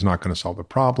agriculture is not going to solve the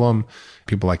problem.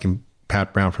 People like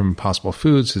Pat Brown from Impossible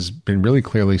Foods has been really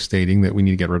clearly stating that we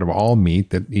need to get rid of all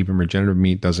meat, that even regenerative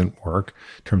meat doesn't work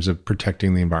in terms of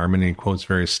protecting the environment. And he quotes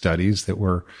various studies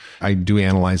that I do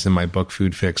analyze in my book,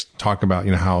 Food Fix, talk about,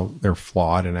 how they're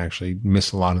flawed and actually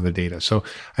miss a lot of the data. So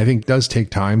I think it does take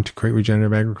time to create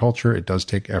regenerative agriculture. It does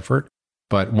take effort.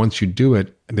 But once you do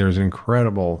it, there's an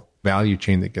incredible value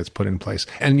chain that gets put in place.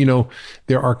 And,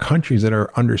 there are countries that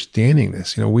are understanding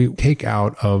this. We take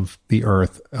out of the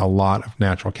earth a lot of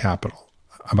natural capital,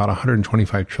 about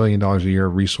 $125 trillion a year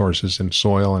of resources and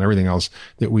soil and everything else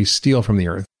that we steal from the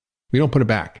earth. We don't put it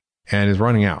back, and it's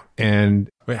running out. And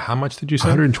wait, how much did you say?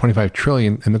 125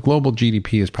 trillion, and the global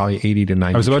GDP is probably 80 to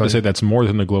 90. I was about trillion. to say that's more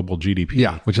than the global GDP.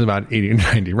 Yeah, which is about 80 to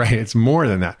 90, right? It's more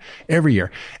than that every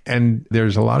year. And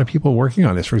there's a lot of people working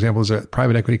on this. For example, there's a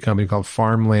private equity company called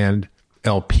Farmland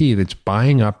LP that's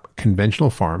buying up conventional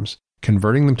farms,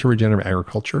 converting them to regenerative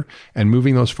agriculture, and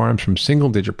moving those farms from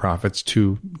single-digit profits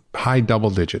to high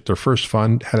double-digit. Their first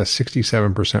fund had a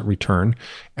 67% return.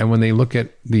 And when they look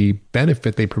at the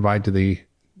benefit they provide to the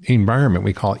environment,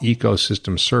 we call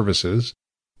ecosystem services.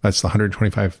 That's the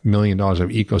 $125 million of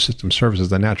ecosystem services,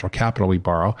 the natural capital we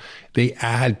borrow. They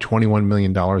add $21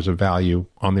 million of value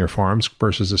on their farms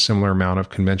versus a similar amount of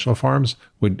conventional farms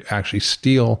would actually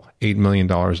steal $8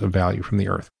 million of value from the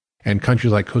earth. And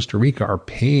countries like Costa Rica are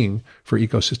paying for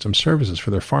ecosystem services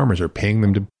for their farmers, are paying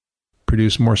them to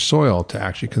produce more soil, to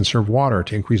actually conserve water,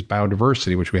 to increase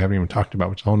biodiversity, which we haven't even talked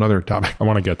about, which is a whole other topic. I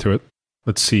want to get to it.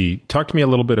 Let's see. Talk to me a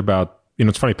little bit about,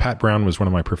 it's funny, Pat Brown was one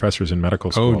of my professors in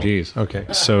medical school. Oh, geez. Okay.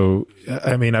 So,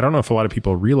 I don't know if a lot of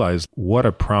people realize what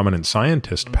a prominent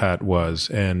scientist Pat was.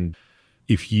 And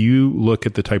if you look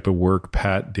at the type of work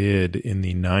Pat did in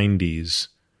the 90s,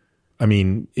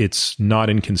 it's not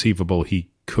inconceivable he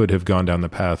could have gone down the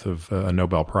path of a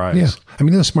Nobel Prize. Yeah.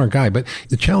 He's a smart guy, but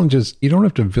the challenge is you don't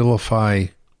have to vilify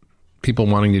people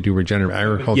wanting to do regenerative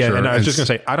agriculture. Yeah, and I was just going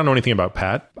to say, I don't know anything about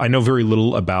Pat. I know very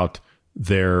little about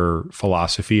their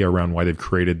philosophy around why they've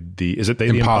created the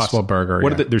Impossible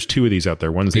Burger. There's two of these out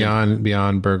there. One's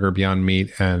Beyond Burger, Beyond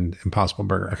Meat, and Impossible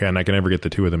Burger. Okay, and I can never get the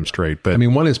two of them straight. But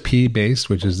one is pea based,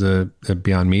 which is the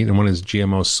Beyond Meat, and one is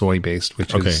GMO soy based,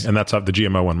 which is okay. And that's the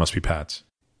GMO one must be Pat's.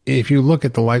 If you look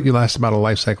at you asked about a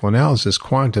life cycle analysis,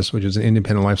 Qantas, which is an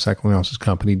independent life cycle analysis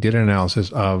company, did an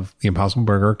analysis of the Impossible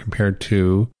Burger compared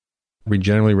to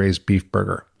regeneratively raised beef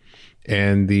burger.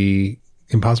 And the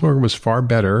Impossible Burger was far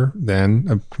better than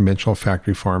a conventional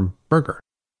factory farm burger.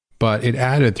 But it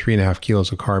added 3.5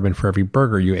 kilos of carbon for every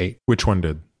burger you ate. Which one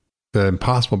did? The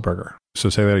Impossible Burger. So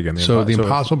say that again. The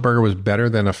Impossible Burger was better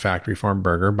than a factory farm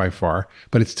burger by far,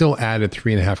 but it still added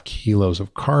 3.5 kilos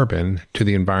of carbon to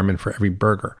the environment for every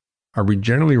burger. A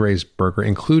regeneratively raised burger,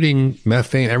 including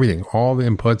methane, everything, all the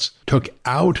inputs, took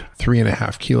out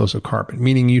 3.5 kilos of carbon,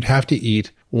 meaning you'd have to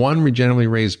eat one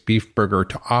regeneratively raised beef burger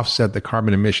to offset the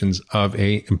carbon emissions of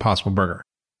a Impossible Burger.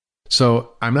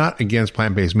 So I'm not against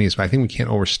plant-based meats, but I think we can't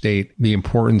overstate the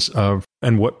importance of...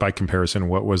 And what, by comparison,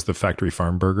 what was the factory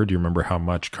farm burger? Do you remember how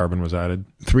much carbon was added?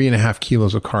 3.5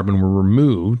 kilos of carbon were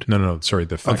removed. No, sorry,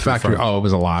 the factory farm. Oh, it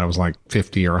was a lot. It was like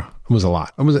 50 or... It was a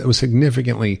lot. It was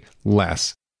significantly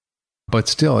less. But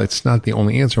still, it's not the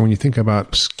only answer. When you think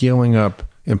about scaling up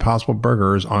Impossible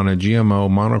Burgers on a GMO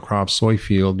monocrop soy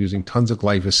field using tons of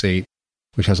glyphosate,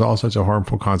 which has all sorts of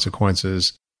harmful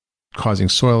consequences, causing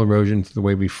soil erosion to the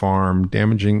way we farm,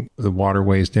 damaging the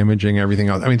waterways, damaging everything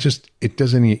else. It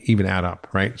doesn't even add up,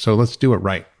 right? So let's do it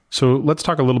right. So let's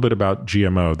talk a little bit about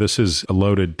GMO. This is a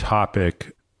loaded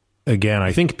topic. Again,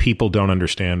 I think people don't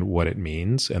understand what it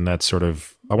means. And that's sort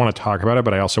of, I want to talk about it,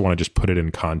 but I also want to just put it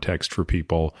in context for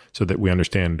people so that we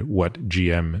understand what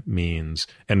GM means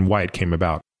and why it came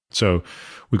about. So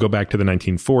we go back to the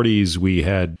 1940s. We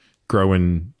had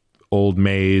growing old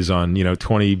maize on,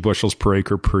 20 bushels per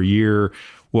acre per year.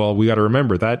 Well, we got to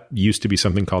remember that used to be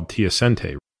something called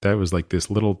teosinte. That was like this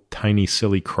little tiny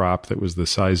silly crop that was the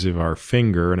size of our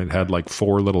finger, and it had like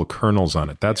 4 little kernels on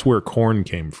it. That's where corn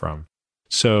came from.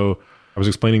 So I was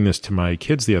explaining this to my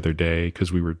kids the other day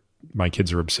because my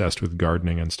kids are obsessed with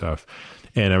gardening and stuff.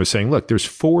 And I was saying, look, there's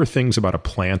 4 things about a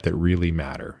plant that really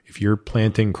matter. If you're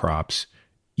planting crops,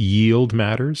 yield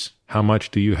matters. How much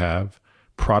do you have?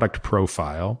 Product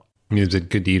profile, I mean, is it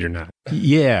good to eat or not?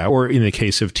 Yeah. Or in the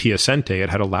case of Teosinte, it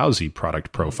had a lousy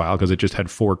product profile because it just had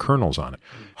 4 kernels on it.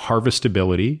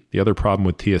 Harvestability. The other problem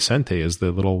with Teosinte is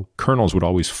the little kernels would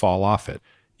always fall off it.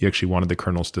 You actually wanted the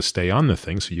kernels to stay on the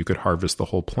thing so you could harvest the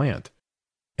whole plant.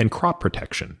 And crop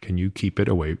protection. Can you keep it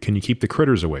away? Can you keep the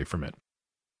critters away from it?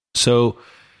 So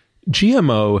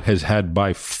GMO has had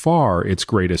by far its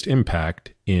greatest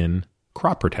impact in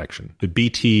crop protection. The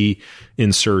BT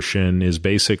insertion is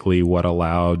basically what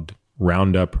allowed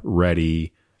Roundup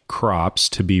Ready crops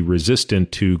to be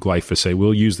resistant to glyphosate.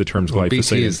 We'll use the terms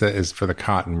glyphosate. BT is for the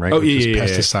cotton, right? Oh, Which yeah,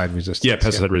 is pesticide resistance. Yeah,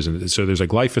 pesticide resistance. So there's a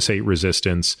glyphosate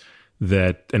resistance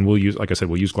that, and we'll use, like I said,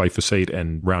 we'll use glyphosate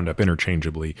and Roundup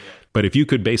interchangeably. But if you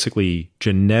could basically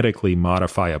genetically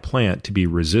modify a plant to be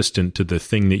resistant to the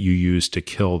thing that you use to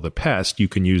kill the pest, you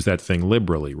can use that thing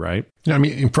liberally, right? Yeah, I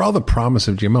mean, for all the promise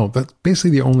of GMO, but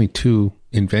basically the only 2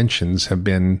 inventions have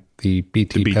been the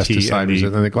BT pesticide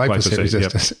resistance and the glyphosate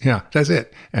resistance. Yep. Yeah, that's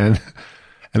it. And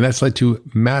that's led to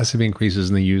massive increases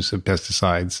in the use of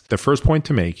pesticides. The first point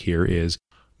to make here is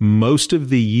most of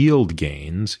the yield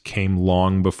gains came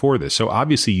long before this. So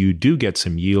obviously you do get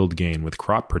some yield gain with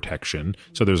crop protection.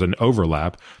 So there's an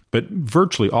overlap, but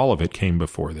virtually all of it came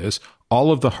before this.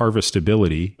 All of the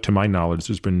harvestability, to my knowledge,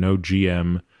 there's been no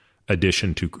GM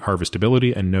addition to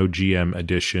harvestability and no GM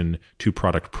addition to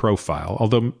product profile.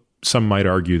 Although some might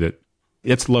argue that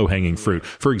it's low-hanging fruit.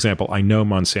 For example, I know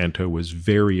Monsanto was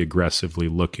very aggressively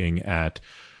looking at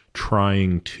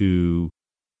trying to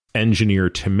engineer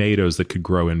tomatoes that could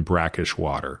grow in brackish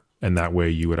water. And that way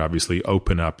you would obviously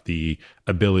open up the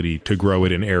ability to grow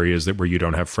it in areas where you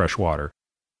don't have fresh water.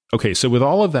 Okay, so with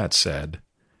all of that said,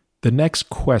 the next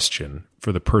question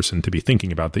for the person to be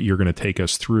thinking about that you're going to take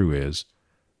us through is,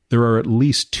 there are at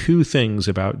least 2 things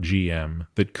about GM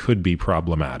that could be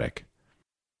problematic.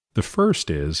 The first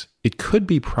is, it could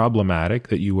be problematic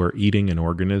that you are eating an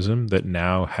organism that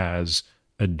now has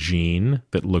a gene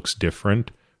that looks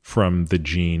different from the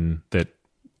gene that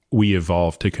we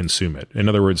evolved to consume it. In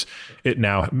other words, it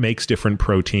now makes different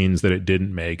proteins that it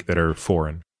didn't make that are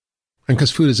foreign. And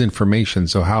because food is information,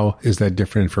 so how is that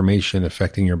different information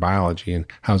affecting your biology and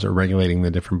how is it regulating the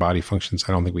different body functions?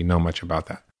 I don't think we know much about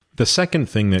that. The second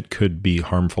thing that could be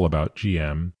harmful about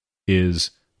GM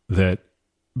is that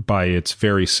by its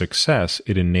very success,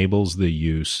 it enables the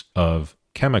use of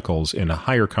chemicals in a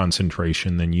higher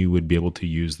concentration than you would be able to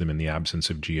use them in the absence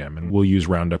of GM. And we'll use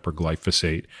Roundup or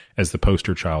glyphosate as the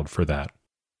poster child for that.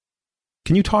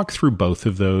 Can you talk through both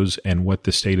of those and what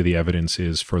the state of the evidence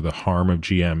is for the harm of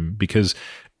GM? Because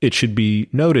it should be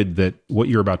noted that what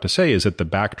you're about to say is at the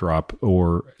backdrop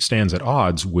or stands at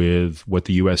odds with what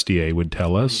the USDA would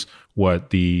tell us, what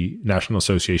the National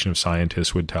Association of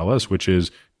Scientists would tell us, which is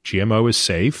GMO is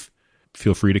safe.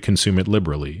 Feel free to consume it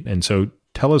liberally. And so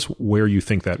tell us where you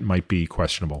think that might be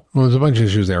questionable. Well, there's a bunch of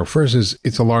issues there. First is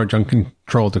it's a large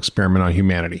uncontrolled experiment on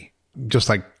humanity. Just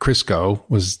like Crisco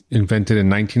was invented in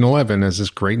 1911 as this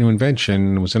great new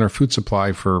invention, was in our food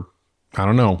supply for,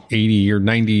 80 or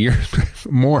 90 years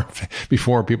more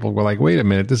before people were like, wait a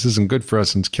minute, this isn't good for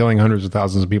us and it's killing hundreds of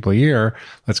thousands of people a year.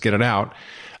 Let's get it out.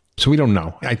 So we don't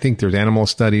know. I think there's animal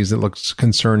studies that looks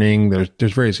concerning.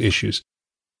 There's various issues.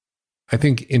 I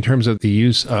think in terms of the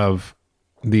use of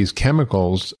these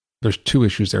chemicals, there's 2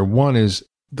 issues there. One is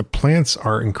the plants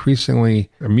are increasingly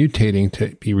mutating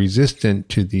to be resistant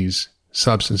to these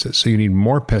substances. So you need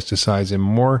more pesticides and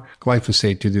more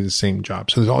glyphosate to do the same job.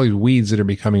 So there's all these weeds that are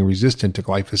becoming resistant to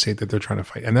glyphosate that they're trying to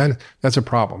fight. And that's a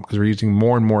problem because we're using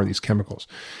more and more of these chemicals.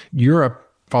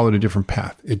 Europe followed a different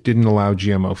path. It didn't allow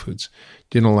GMO foods,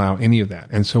 didn't allow any of that.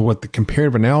 And so what the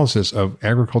comparative analysis of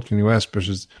agriculture in the US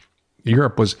versus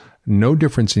Europe was no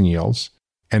difference in yields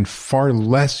and far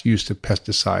less use of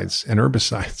pesticides and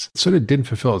herbicides. So it didn't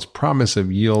fulfill its promise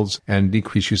of yields and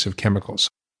decreased use of chemicals.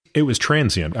 It was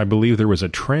transient. I believe there was a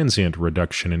transient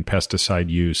reduction in pesticide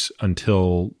use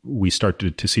until we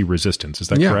started to see resistance. Is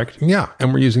that correct? Yeah.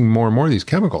 And we're using more and more of these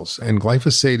chemicals. And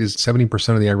glyphosate is 70%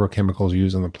 of the agrochemicals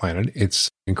used on the planet. It's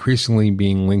increasingly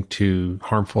being linked to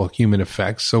harmful human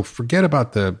effects. So forget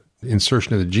about the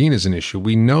insertion of the gene as an issue.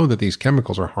 We know that these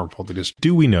chemicals are harmful.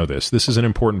 Do we know this? This is an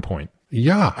important point.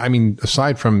 Yeah. I mean,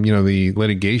 aside from, the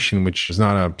litigation, which is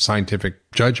not a scientific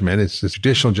judgment, it's a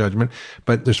judicial judgment,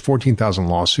 but there's 14,000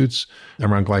 lawsuits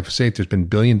around glyphosate. There's been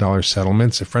billion-dollar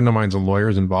settlements. A friend of mine's a lawyer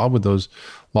is involved with those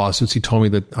lawsuits. He told me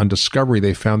that on discovery,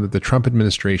 they found that the Trump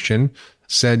administration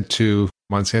said to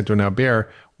Monsanto, now Bayer,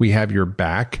 we have your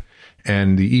back.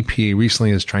 And the EPA recently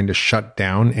is trying to shut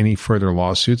down any further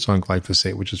lawsuits on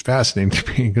glyphosate, which is fascinating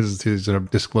to me because it's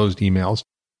disclosed emails.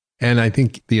 And I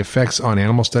think the effects on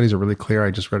animal studies are really clear.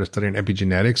 I just read a study on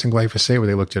epigenetics in glyphosate where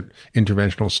they looked at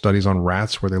interventional studies on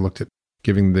rats, where they looked at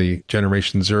giving the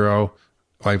generation 0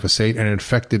 glyphosate, and it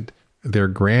affected their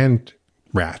grand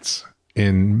rats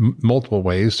in multiple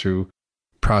ways through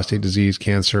prostate disease,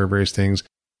 cancer, various things.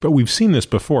 But we've seen this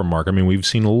before, Mark. I mean, we've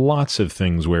seen lots of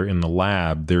things where in the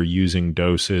lab, they're using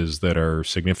doses that are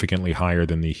significantly higher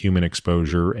than the human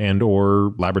exposure, and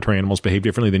or laboratory animals behave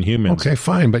differently than humans. Okay,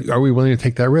 fine. But are we willing to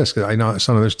take that risk? I know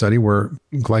some other study where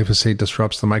glyphosate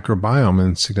disrupts the microbiome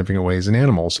in significant ways in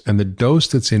animals. And the dose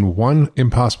that's in one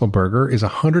Impossible Burger is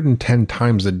 110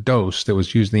 times the dose that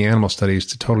was used in the animal studies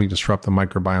to totally disrupt the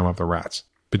microbiome of the rats.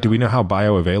 But do we know how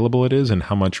bioavailable it is and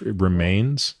how much it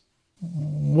remains?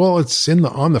 Well, it's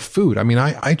on the food. I mean,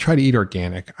 I try to eat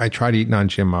organic. I try to eat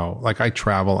non-GMO. Like, I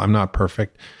travel. I'm not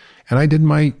perfect. And I did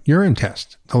my urine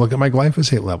test to look at my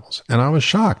glyphosate levels. And I was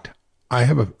shocked. I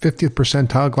have a 50th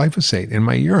percentile glyphosate in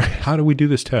my urine. How do we do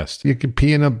this test? You can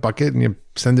pee in a bucket and you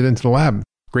send it into the lab.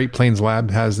 Great Plains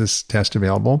Lab has this test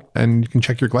available, and you can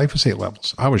check your glyphosate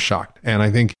levels. I was shocked. And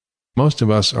I think most of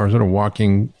us are sort of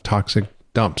walking toxic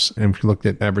dumps. And if you looked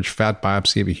at average fat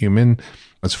biopsy of a human,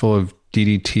 it's full of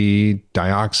DDT,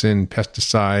 dioxin,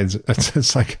 pesticides.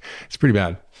 It's pretty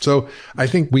bad. So I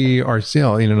think we are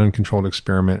still in an uncontrolled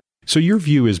experiment. So your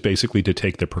view is basically to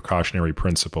take the precautionary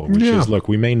principle, which is, look,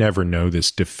 we may never know this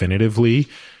definitively.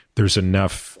 There's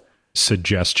enough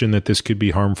suggestion that this could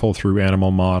be harmful through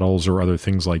animal models or other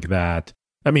things like that.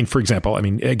 I mean, for example,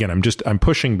 again, I'm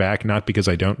pushing back, not because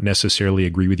I don't necessarily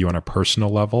agree with you on a personal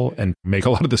level and make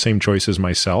a lot of the same choices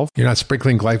myself. You're not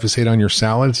sprinkling glyphosate on your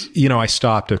salads? I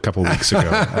stopped a couple of weeks ago,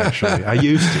 actually. I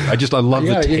used to. I love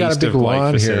the taste of glyphosate. You got a big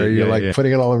lawn here. You're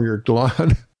putting it all over your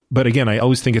lawn. But again, I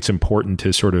always think it's important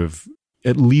to sort of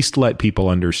at least let people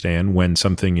understand when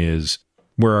something is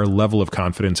where our level of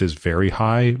confidence is very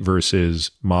high versus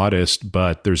modest,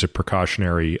 but there's a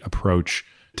precautionary approach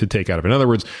to take out of it. In other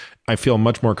words, I feel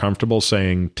much more comfortable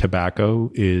saying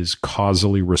tobacco is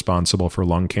causally responsible for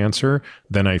lung cancer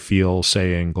than I feel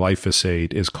saying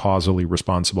glyphosate is causally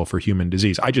responsible for human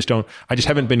disease. I just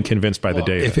haven't been convinced by the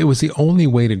data. If it was the only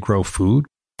way to grow food,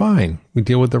 fine, we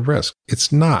deal with the risk.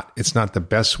 It's not the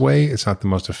best way. It's not the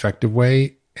most effective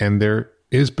way. And there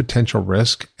is potential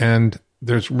risk. And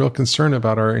there's real concern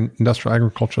about our industrial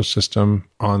agricultural system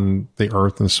on the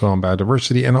earth and soil and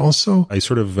biodiversity. And also, I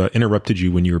sort of interrupted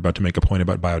you when you were about to make a point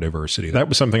about biodiversity. That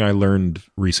was something I learned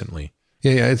recently.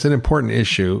 Yeah, it's an important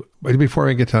issue. But before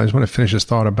I get to that, I just want to finish this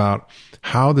thought about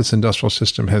how this industrial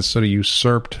system has sort of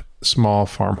usurped small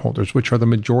farm holders, which are the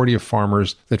majority of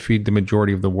farmers that feed the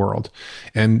majority of the world.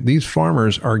 And these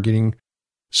farmers are getting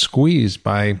squeezed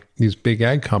by these big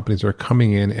ag companies that are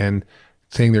coming in and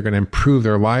saying they're going to improve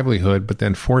their livelihood, but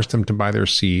then force them to buy their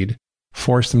seed,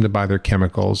 force them to buy their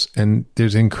chemicals. And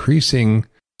there's increasing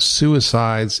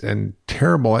suicides and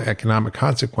terrible economic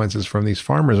consequences from these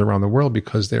farmers around the world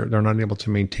because they're not able to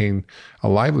maintain a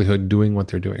livelihood doing what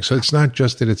they're doing. So it's not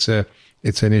just that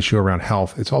it's an issue around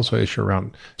health. It's also an issue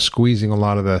around squeezing a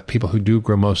lot of the people who do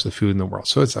grow most of the food in the world.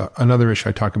 So it's another issue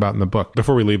I talk about in the book.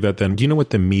 Before we leave that then, do you know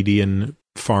what the median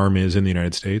farm is in the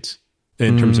United States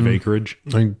in terms of acreage?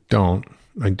 I don't.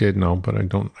 I did know, but I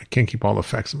can't keep all the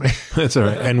facts in my That's all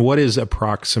right. And what is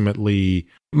approximately...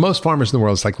 Most farmers in the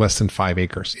world is like less than 5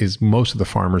 acres, is most of the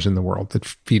farmers in the world that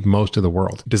feed most of the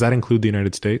world. Does that include the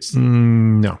United States?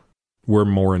 No. We're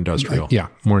more industrial. Yeah,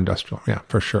 more industrial. Yeah,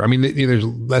 for sure. I mean, there's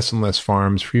less and less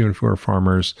farms, fewer and fewer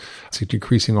farmers. It's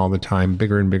decreasing all the time,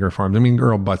 bigger and bigger farms. I mean,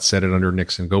 Earl Butz said it under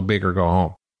Nixon, go big or go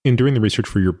home. And during the research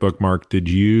for your book, Mark, did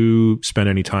you spend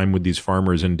any time with these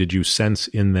farmers and did you sense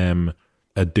in them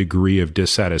a degree of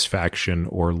dissatisfaction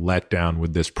or letdown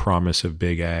with this promise of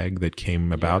big ag that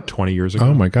came about 20 years ago?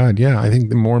 Oh my God, yeah. I think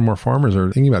the more and more farmers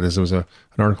are thinking about this. There was an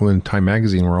article in Time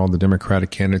magazine where all the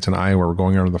Democratic candidates in Iowa were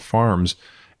going out to the farms,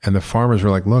 and the farmers were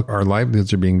like, look, our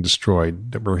livelihoods are being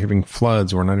destroyed. We're having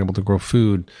floods. We're not able to grow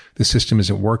food. The system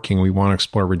isn't working. We want to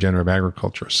explore regenerative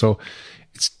agriculture. So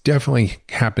it's definitely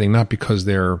happening, not because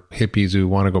they're hippies who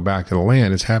want to go back to the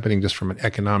land. It's happening just from an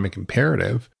economic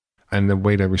imperative and the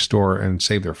way to restore and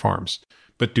save their farms.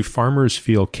 But do farmers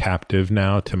feel captive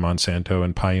now to Monsanto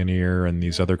and Pioneer and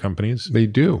these other companies? They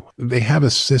do. They have a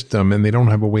system and they don't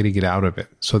have a way to get out of it.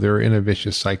 So they're in a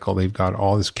vicious cycle. They've got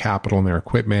all this capital in their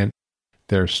equipment.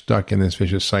 They're stuck in this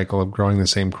vicious cycle of growing the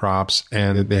same crops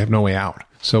and they have no way out.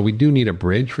 So we do need a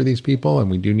bridge for these people,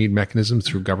 and we do need mechanisms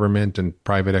through government and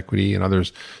private equity and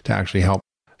others to actually help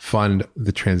fund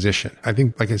the transition. I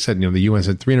think, like I said, the UN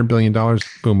said $300 billion,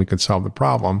 boom, we could solve the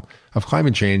problem of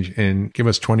climate change and give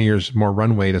us 20 years more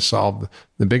runway to solve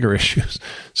the bigger issues.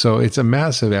 So it's a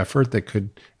massive effort that could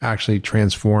actually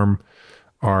transform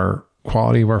our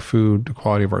quality of our food, the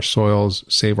quality of our soils,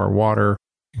 save our water,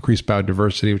 increase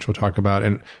biodiversity, which we'll talk about,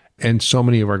 and so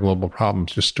many of our global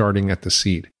problems, just starting at the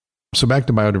seed. So back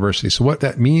to biodiversity. So what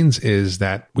that means is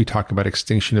that we talk about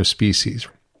extinction of species,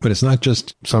 but it's not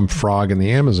just some frog in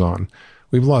the Amazon.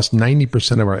 We've lost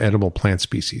 90% of our edible plant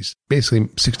species. Basically,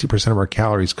 60% of our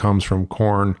calories comes from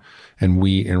corn and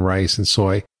wheat and rice and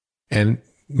soy, and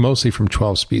mostly from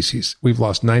 12 species. We've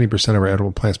lost 90% of our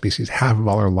edible plant species, half of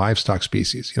all our livestock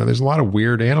species. There's a lot of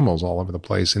weird animals all over the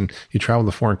place. And you travel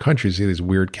to foreign countries, you see these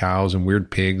weird cows and weird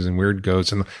pigs and weird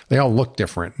goats, and they all look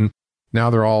different. And now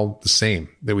they're all the same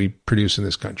that we produce in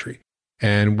this country.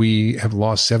 And we have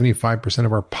lost 75%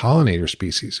 of our pollinator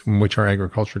species, on which our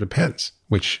agriculture depends,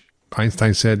 which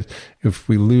Einstein said, if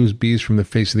we lose bees from the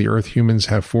face of the earth, humans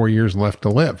have 4 years left to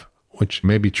live, which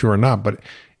may be true or not, but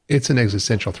it's an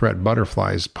existential threat.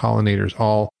 Butterflies, pollinators,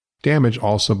 all damaged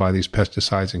also by these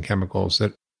pesticides and chemicals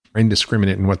that are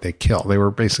indiscriminate in what they kill. They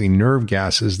were basically nerve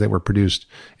gases that were produced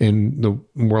in the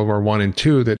World War I and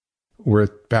II that were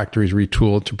factories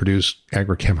retooled to produce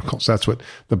agrochemicals. That's what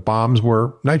the bombs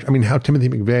were. How Timothy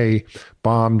McVeigh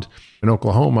bombed in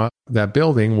Oklahoma, that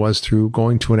building was through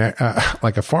going to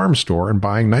like a farm store and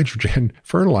buying nitrogen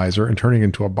fertilizer and turning it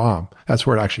into a bomb. That's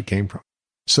where it actually came from.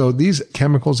 So these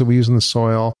chemicals that we use in the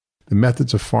soil, the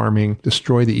methods of farming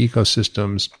destroy the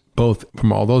ecosystems, both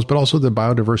from all those, but also the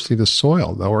biodiversity of the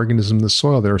soil, the organisms of the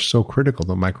soil that are so critical,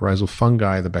 the mycorrhizal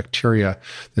fungi, the bacteria,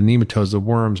 the nematodes, the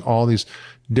worms, all these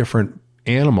different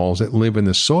animals that live in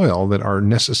the soil that are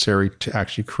necessary to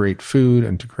actually create food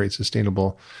and to create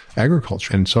sustainable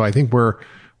agriculture. And so I think we're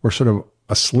sort of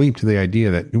asleep to the idea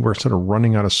that we're sort of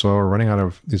running out of soil, or running out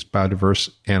of these biodiverse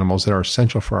animals that are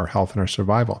essential for our health and our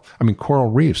survival. Coral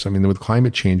reefs. With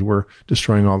climate change, we're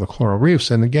destroying all the coral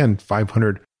reefs. And again,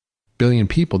 500 billion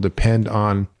people depend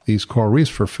on these coral reefs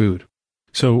for food.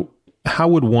 So how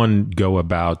would one go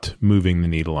about moving the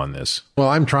needle on this? Well,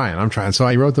 I'm trying. So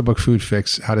I wrote the book Food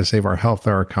Fix, How to Save Our Health,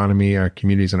 Our Economy, Our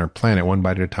Communities, and Our Planet one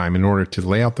bite at a time, in order to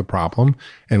lay out the problem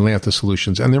and lay out the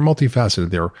solutions. And they're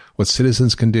multifaceted. They're what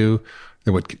citizens can do,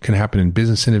 they're what can happen in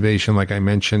business innovation, like I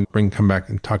mentioned, come back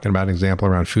and talking about an example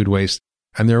around food waste.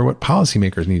 And they're what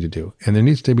policymakers need to do. And there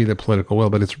needs to be the political will,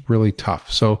 but it's really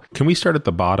tough. So can we start at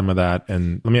the bottom of that?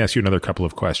 And let me ask you another couple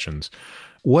of questions.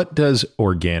 What does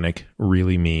organic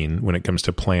really mean when it comes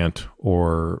to plant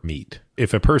or meat?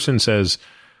 If a person says,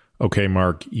 okay,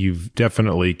 Mark, you've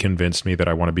definitely convinced me that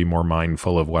I want to be more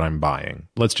mindful of what I'm buying.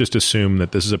 Let's just assume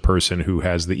that this is a person who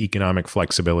has the economic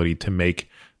flexibility to make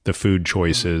the food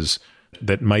choices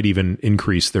that might even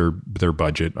increase their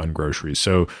budget on groceries.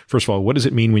 So first of all, what does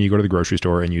it mean when you go to the grocery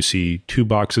store and you see 2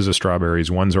 boxes of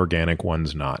strawberries, one's organic,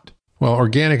 one's not? Well,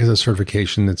 organic is a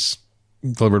certification that's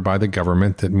delivered by the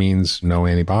government that means no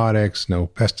antibiotics, no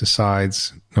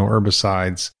pesticides, no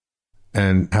herbicides,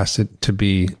 and has to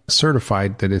be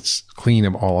certified that it's clean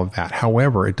of all of that.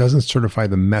 However, it doesn't certify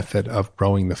the method of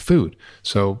growing the food.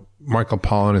 So Michael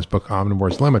Pollan, in his book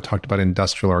Omnivore's Dilemma, talked about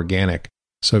industrial organic.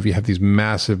 So if you have these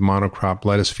massive monocrop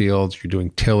lettuce fields, you're doing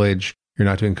tillage, you're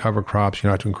not doing cover crops,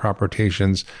 you're not doing crop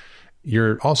rotations,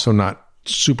 you're also not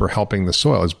super helping the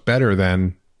soil. It's better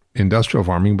than industrial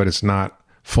farming, but it's not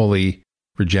fully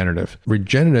regenerative.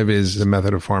 Regenerative is a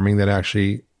method of farming that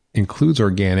actually includes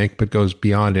organic, but goes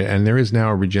beyond it. And there is now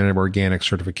a regenerative organic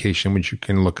certification, which you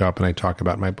can look up and I talk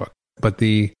about in my book. But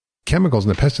the chemicals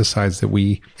and the pesticides that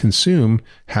we consume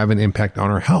have an impact on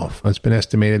our health. It's been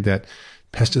estimated that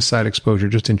pesticide exposure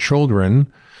just in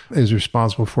children is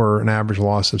responsible for an average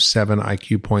loss of 7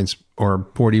 IQ points or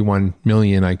 41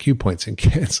 million IQ points in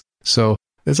kids. So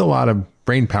there's a lot of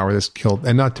brain power that's killed.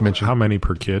 And not to mention, how many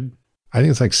per kid? I think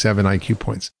it's like 7 IQ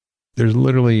points. There's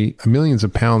literally millions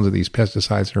of pounds of these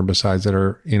pesticides and herbicides that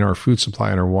are in our food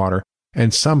supply and our water.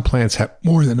 And some plants have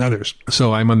more than others.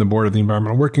 So I'm on the board of the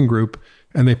Environmental Working Group,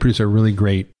 and they produce a really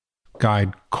great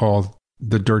guide called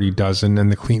The Dirty Dozen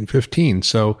and The Clean 15.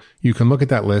 So you can look at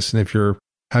that list, and if you're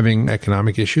having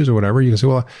economic issues or whatever, you can say,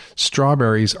 well,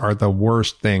 strawberries are the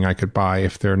worst thing I could buy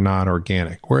if they're not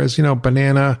organic. Whereas,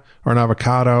 banana or an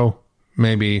avocado,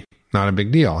 maybe not a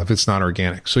big deal if it's not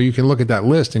organic. So you can look at that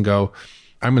list and go,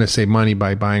 I'm going to save money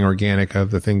by buying organic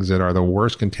of the things that are the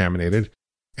worst contaminated,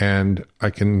 and I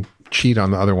can cheat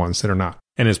on the other ones that are not.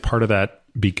 And as part of that,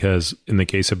 because in the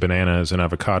case of bananas and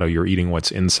avocado, you're eating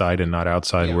what's inside and not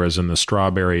outside, yeah. Whereas in the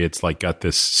strawberry, it's like got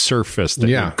this surface that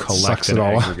you collect and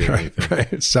aggregate.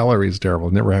 Right. Celery is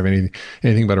terrible. Never have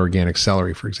anything but organic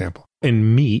celery, for example.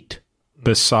 In meat,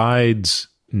 besides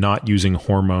not using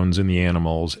hormones in the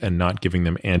animals and not giving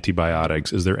them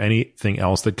antibiotics, is there anything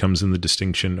else that comes in the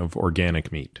distinction of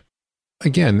organic meat?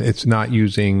 Again, it's not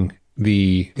using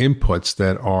the inputs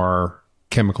that are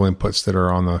chemical inputs that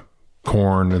are on the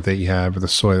corn that they have or the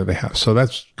soy that they have. So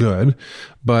that's good.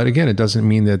 But again, it doesn't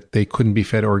mean that they couldn't be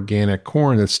fed organic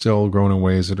corn that's still grown in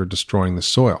ways that are destroying the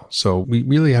soil. So we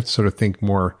really have to sort of think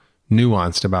more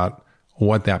nuanced about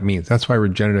what that means. That's why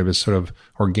regenerative is sort of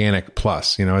organic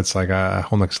plus, it's like a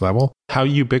whole next level. How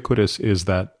ubiquitous is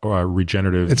that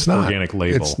regenerative organic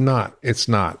label? It's not. It's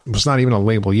not even a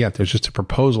label yet. There's just a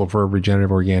proposal for a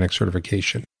regenerative organic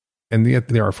certification. And yet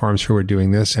there are farms who are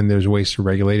doing this, and there's ways to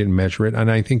regulate it and measure it. And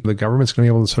I think the government's going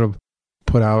to be able to sort of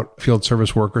put out field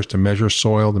service workers to measure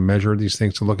soil, to measure these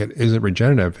things, to look at, is it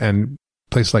regenerative? And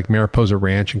places like Mariposa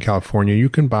Ranch in California, you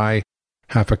can buy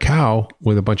half a cow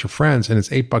with a bunch of friends, and it's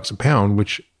 $8 a pound,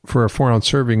 which for a 4-ounce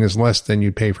serving is less than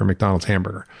you'd pay for a McDonald's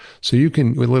hamburger. So you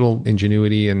can, with little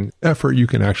ingenuity and effort, you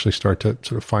can actually start to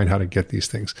sort of find how to get these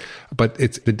things. But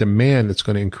it's the demand that's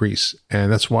going to increase.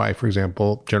 And that's why, for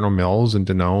example, General Mills and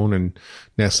Danone and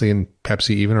Nestle and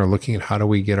Pepsi even are looking at how do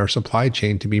we get our supply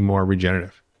chain to be more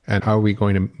regenerative? And how are we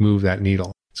going to move that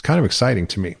needle? It's kind of exciting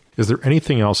to me. Is there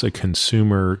anything else a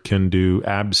consumer can do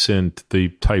absent the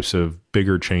types of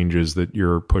bigger changes that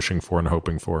you're pushing for and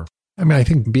hoping for? I mean, I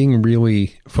think being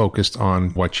really focused on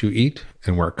what you eat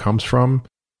and where it comes from,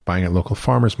 buying at local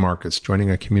farmers markets,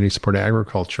 joining a community-supported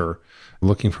agriculture,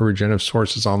 looking for regenerative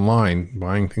sources online,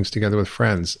 buying things together with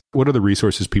friends. What are the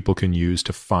resources people can use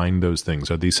to find those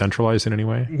things? Are these centralized in any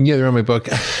way? Yeah, they're in my book.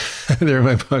 They're in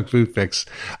my book, Food Fix,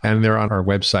 and they're on our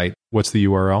website. What's the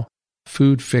URL?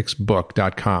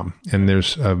 foodfixbook.com. And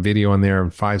there's a video in there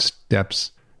of 5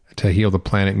 steps to heal the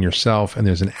planet and yourself. And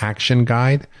there's an action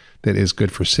guide that is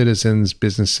good for citizens,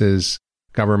 businesses,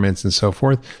 governments, and so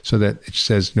forth, so that it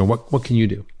says, what can you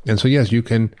do? And so, yes, you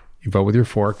vote with your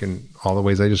fork in all the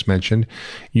ways I just mentioned.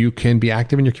 You can be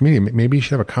active in your community. Maybe you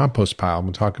should have a compost pile.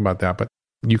 We'll talk about that, but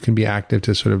you can be active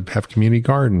to sort of have community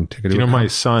garden. My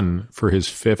son, for his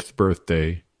 5th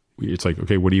birthday, it's like,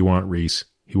 okay, what do you want, Reese?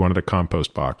 He wanted a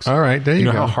compost box. All right, there you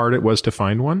go. You know how hard it was to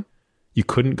find one? You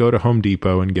couldn't go to Home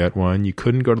Depot and get one. You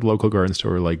couldn't go to the local garden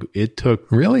store. Like, it took...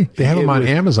 Really? They have them on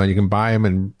Amazon. You can buy them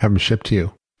and have them shipped to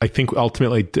you. I think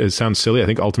ultimately, it sounds silly. I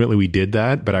think ultimately we did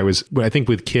that. But I think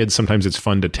with kids, sometimes it's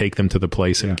fun to take them to the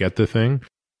place and get the thing.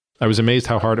 I was amazed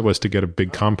how hard it was to get a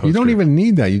big composter. You don't even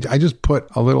need that. I just put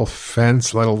a little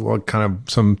fence, little kind of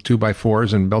some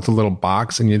 2x4s and built a little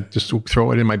box, and you just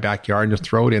throw it in my backyard and just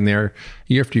throw it in there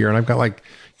year after year. And I've got like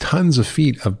tons of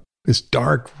feet of this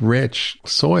dark, rich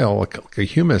soil, like a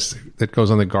humus that goes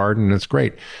on the garden, and it's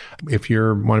great. If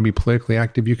you want to be politically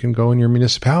active, you can go in your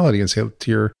municipality and say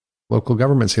to your local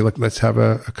government, say, look, let's have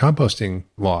a composting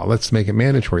law. Let's make it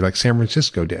mandatory, like San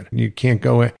Francisco did. You can't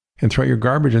go and throw your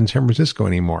garbage in San Francisco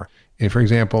anymore. And for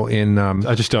example,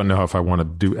 I just don't know if I want to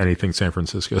do anything San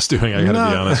Francisco's doing. I got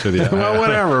to be honest with you. Well,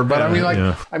 whatever. But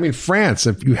I mean, France,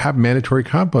 if you have mandatory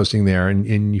composting there,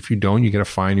 and if you don't, you get a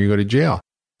fine or you go to jail.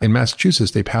 In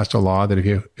Massachusetts, they passed a law that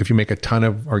if you make a ton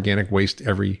of organic waste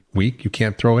every week, you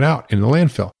can't throw it out in the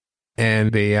landfill.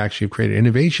 And they actually created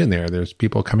innovation there. There's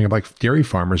people coming up, like dairy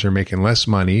farmers are making less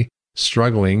money,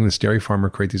 struggling. This dairy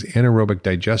farmer creates these anaerobic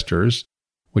digesters,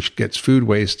 which gets food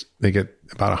waste. They get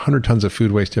about 100 tons of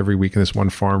food waste every week in this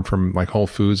one farm from like Whole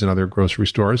Foods and other grocery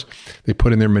stores. They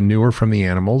put in their manure from the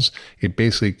animals. It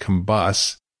basically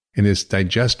combusts. And this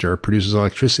digester produces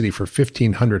electricity for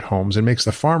 1,500 homes and makes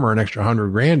the farmer an extra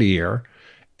 $100,000 a year.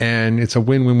 And it's a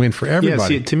win-win-win for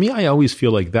everybody. Yeah, see, to me, I always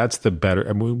feel like that's the better.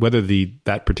 I mean, whether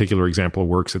that particular example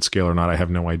works at scale or not, I have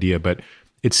no idea. But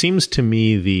it seems to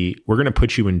me we're going to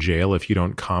put you in jail if you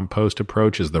don't compost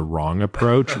approach is the wrong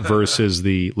approach versus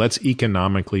let's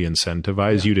economically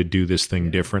incentivize you to do this thing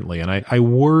differently. And I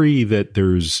worry that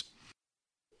there's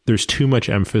too much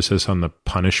emphasis on the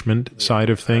punishment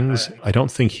side of things. I don't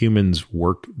think humans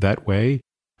work that way.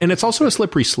 And it's also a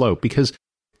slippery slope because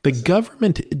the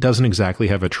government doesn't exactly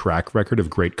have a track record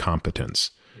of great competence.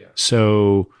 Yeah.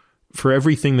 So for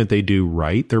everything that they do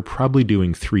right, they're probably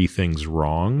doing 3 things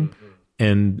wrong. Mm-hmm.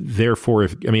 And therefore,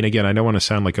 again, I don't want to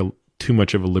sound like too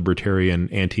much of a libertarian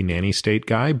anti-nanny state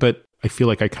guy, but I feel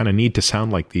like I kind of need to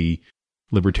sound like the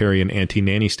libertarian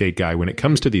anti-nanny state guy when it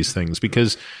comes to these things,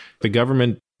 because the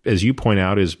government, as you point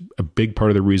out, is a big part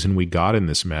of the reason we got in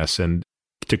this mess. And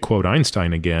to quote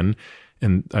Einstein again,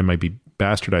 and I might be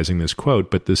bastardizing this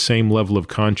quote, but the same level of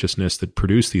consciousness that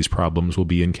produced these problems will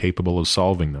be incapable of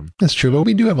solving them. That's true. But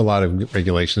we do have a lot of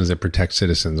regulations that protect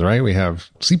citizens, right? We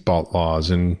have seatbelt laws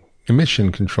and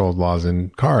emission controlled laws in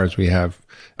cars. We have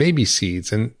baby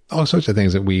seats and all sorts of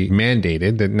things that we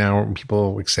mandated that now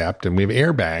people accept. And we have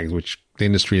airbags, which the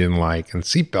industry didn't like, and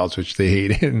seatbelts, which they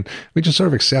hate. And we just sort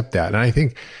of accept that. And I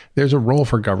think there's a role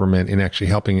for government in actually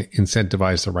helping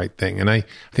incentivize the right thing. And I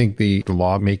think the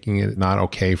law making it not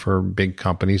okay for big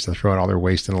companies to throw out all their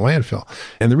waste in a landfill.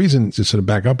 And the reason to sort of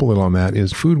back up a little on that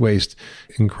is food waste,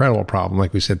 incredible problem.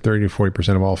 Like we said, 30 to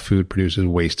 40% of all food produced is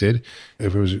wasted.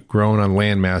 If it was grown on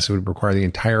land mass, it would require the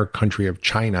entire country of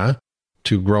China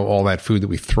to grow all that food that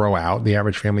we throw out. The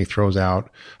average family throws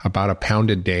out about a pound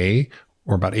a day,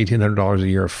 or about $1,800 a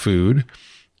year of food.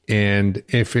 And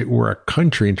if it were a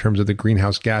country, in terms of the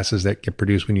greenhouse gases that get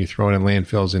produced when you throw it in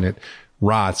landfills and it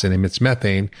rots and emits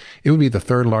methane, it would be the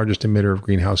third largest emitter of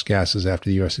greenhouse gases after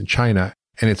the US and China.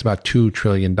 And it's about $2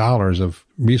 trillion of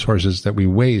resources that we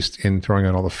waste in throwing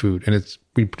out all the food. And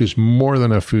we produce more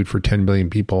than enough food for 10 billion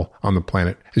people on the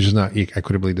planet. It's just not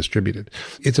equitably distributed.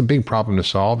 It's a big problem to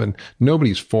solve, and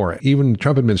nobody's for it. Even the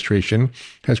Trump administration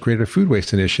has created a food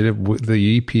waste initiative with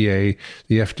the EPA,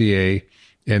 the FDA,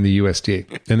 and the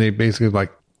USDA. And they basically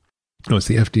it's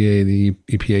the FDA, the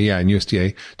EPA, and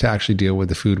USDA to actually deal with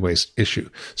the food waste issue.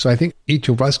 So I think each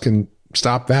of us can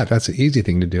stop that. That's an easy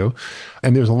thing to do.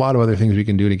 And there's a lot of other things we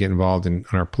can do to get involved in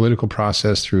our political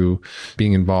process through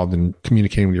being involved in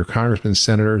communicating with your congressmen,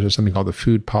 senators. There's something called the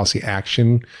Food Policy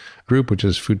Action Group, which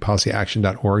is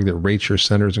foodpolicyaction.org, that rates your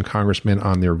senators and congressmen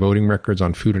on their voting records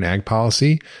on food and ag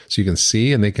policy. So you can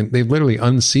see, and they've literally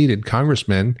unseated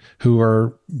congressmen who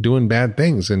are doing bad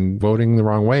things and voting the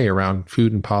wrong way around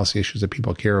food and policy issues that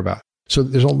people care about. So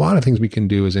there's a lot of things we can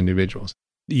do as individuals.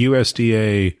 The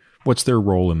USDA, what's their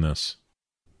role in this?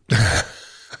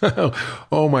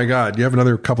 Oh my God, you have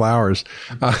another couple hours.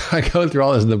 I go through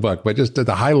all this in the book, but just at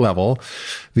the high level,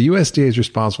 the USDA is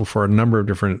responsible for a number of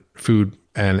different food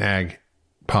and ag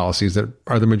policies that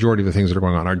are the majority of the things that are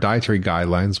going on. Our dietary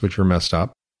guidelines, which are messed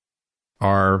up,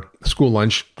 our school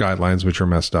lunch guidelines, which are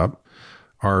messed up,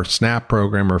 our SNAP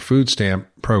program, or food stamp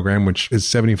program, which is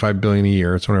 $75 billion a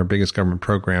year. It's one of our biggest government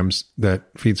programs that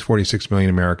feeds 46 million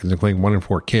Americans, including 1 in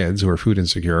 4 kids who are food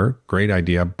insecure. Great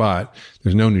idea, but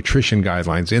there's no nutrition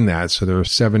guidelines in that. So there are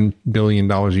 $7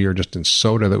 billion a year just in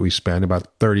soda that we spend, about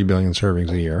 30 billion servings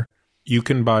a year. You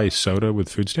can buy soda with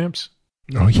food stamps?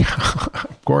 Oh, yeah.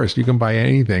 Of course, you can buy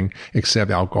anything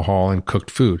except alcohol and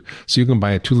cooked food. So you can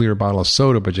buy a 2-liter bottle of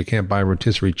soda, but you can't buy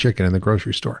rotisserie chicken in the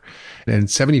grocery store. And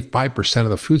 75% of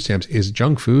the food stamps is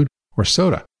junk food or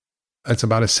soda. That's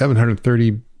about a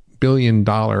 $730 billion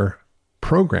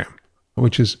program,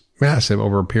 which is massive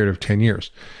over a period of 10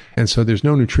 years. And so there's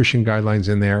no nutrition guidelines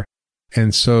in there.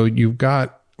 And so you've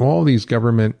got all these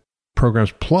government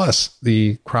programs, plus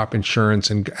the crop insurance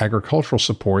and agricultural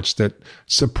supports that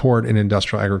support an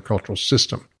industrial agricultural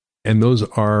system. And those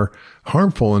are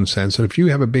harmful in the sense that if you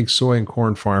have a big soy and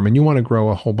corn farm and you want to grow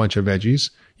a whole bunch of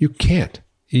veggies, you can't,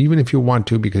 even if you want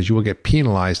to, because you will get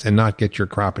penalized and not get your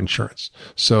crop insurance.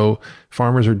 So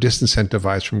farmers are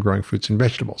disincentivized from growing fruits and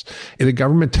vegetables. And the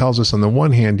government tells us on the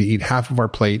one hand to eat half of our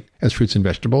plate as fruits and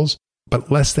vegetables, but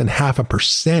less than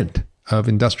 0.5% of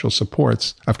industrial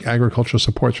supports, of agricultural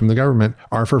supports from the government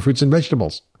are for fruits and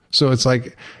vegetables. So it's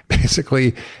like,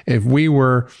 basically, if we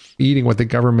were eating what the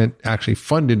government actually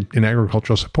funded in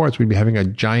agricultural supports, we'd be having a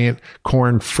giant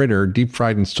corn fritter deep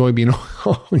fried in soybean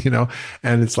oil,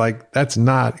 and it's like, that's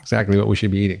not exactly what we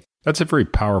should be eating. That's a very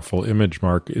powerful image,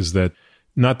 Mark, is that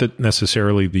not that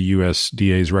necessarily the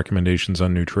USDA's recommendations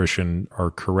on nutrition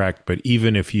are correct, but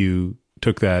even if you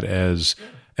took that as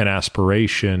an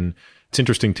aspiration, it's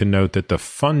interesting to note that the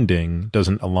funding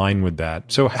doesn't align with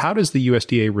that. So how does the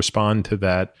USDA respond to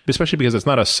that? Especially because it's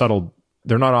not a subtle,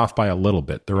 they're not off by a little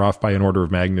bit. They're off by an order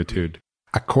of magnitude.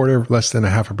 A quarter, less than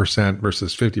 0.5%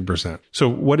 versus 50%. So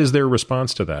what is their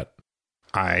response to that?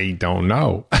 I don't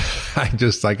know. I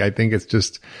think it's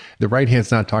just the right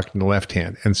hand's not talking to the left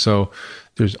hand. And so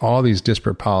there's all these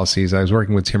disparate policies. I was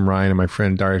working with Tim Ryan and my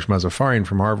friend Dariush Mazafarian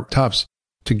from Harvard Tufts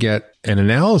to get an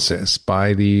analysis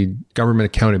by the Government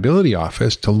Accountability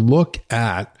Office to look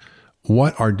at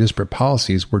what our disparate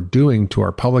policies were doing to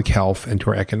our public health and to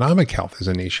our economic health as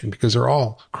a nation, because they're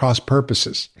all cross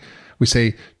purposes. We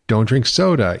say, don't drink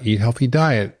soda, eat healthy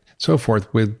diet, so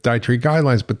forth, with dietary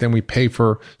guidelines, but then we pay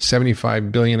for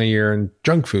 $75 billion a year in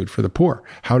junk food for the poor.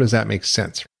 How does that make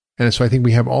sense? And so I think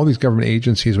we have all these government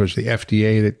agencies, which the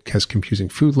FDA that has confusing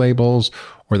food labels,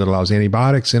 or that allows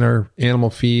antibiotics in our animal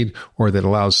feed, or that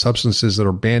allows substances that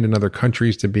are banned in other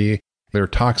countries that are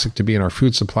toxic to be in our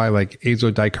food supply, like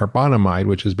azodicarbonamide,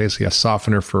 which is basically a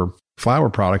softener for flour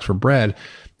products for bread.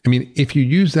 I mean, if you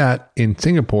use that in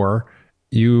Singapore,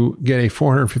 you get a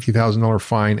 $450,000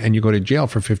 fine and you go to jail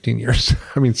for 15 years.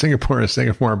 I mean, Singapore is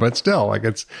Singapore, but still,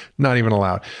 it's not even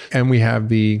allowed. And we have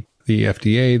the The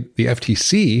FDA, the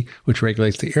FTC, which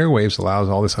regulates the airwaves, allows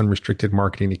all this unrestricted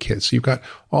marketing to kids. So you've got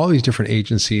all these different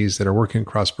agencies that are working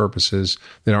across purposes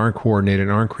that aren't coordinated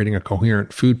and aren't creating a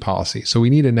coherent food policy. So we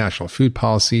need a national food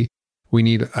policy. We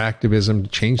need activism to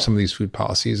change some of these food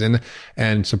policies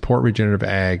and support regenerative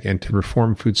ag and to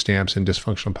reform food stamps and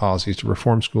dysfunctional policies, to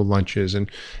reform school lunches and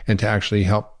to actually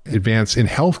help advance in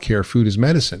healthcare. Food is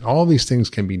medicine. All these things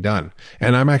can be done.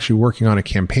 And I'm actually working on a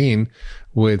campaign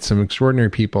with some extraordinary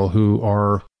people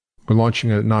we're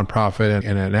launching a nonprofit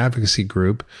and an advocacy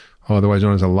group, otherwise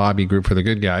known as a lobby group for the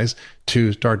good guys,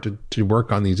 to start to work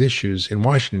on these issues in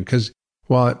Washington. Because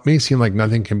while it may seem like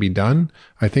nothing can be done,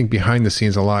 I think behind the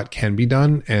scenes a lot can be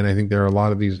done. And I think there are a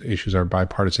lot of these issues are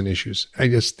bipartisan issues. I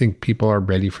just think people are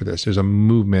ready for this. There's a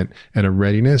movement and a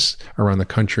readiness around the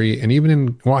country and even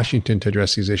in Washington to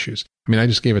address these issues. I mean, I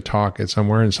just gave a talk at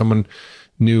somewhere and someone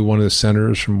knew one of the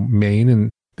senators from Maine, and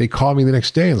they called me the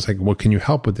next day and it's like, well, can you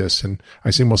help with this? And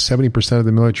I said, well, 70% of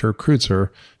the military recruits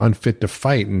are unfit to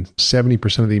fight. And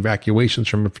 70% of the evacuations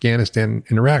from Afghanistan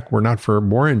and Iraq were not for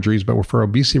war injuries, but were for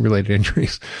obesity related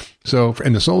injuries. So,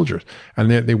 and the soldiers, and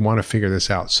they want to figure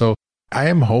this out. So I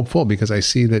am hopeful because I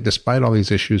see that despite all these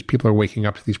issues, people are waking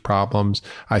up to these problems.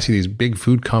 I see these big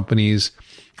food companies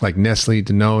like Nestle,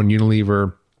 Danone,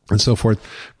 Unilever, and so forth,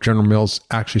 General Mills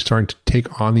actually starting to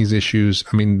take on these issues.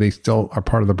 I mean, they still are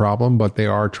part of the problem, but they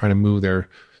are trying to move their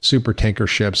super tanker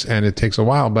ships, and it takes a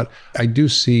while. But I do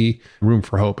see room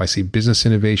for hope. I see business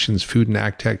innovations, food and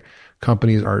ag tech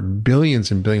companies are billions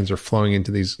and billions are flowing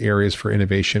into these areas for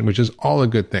innovation, which is all a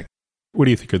good thing. What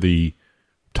do you think are the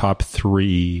top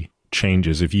 3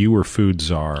 changes if you were food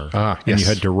czar and you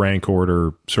had to rank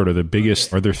order sort of the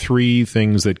biggest? Are there 3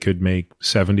 things that could make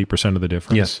 70% of the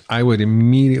difference? Yes, I would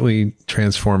immediately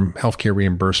transform healthcare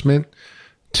reimbursement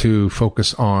to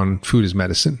focus on food as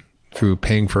medicine through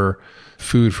paying for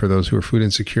food for those who are food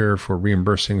insecure, for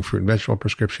reimbursing fruit and vegetable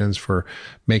prescriptions, for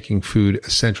making food an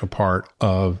essential part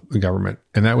of the government.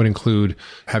 And that would include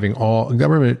having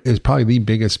government is probably the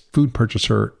biggest food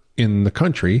purchaser in the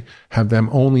country, have them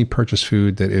only purchase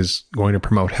food that is going to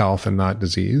promote health and not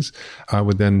disease. I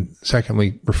would then,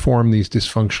 secondly, reform these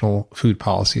dysfunctional food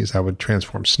policies. I would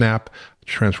transform SNAP,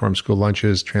 transform school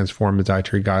lunches, transform the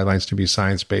dietary guidelines to be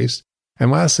science-based. And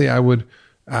lastly, I would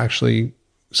actually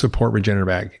support regenerative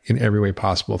ag in every way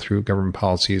possible through government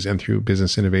policies and through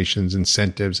business innovations,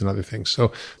 incentives, and other things.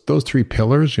 So those 3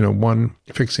 pillars, one,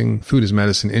 fixing food as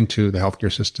medicine into the healthcare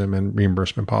system and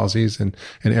reimbursement policies and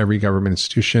every government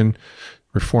institution,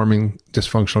 reforming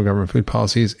dysfunctional government food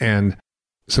policies, and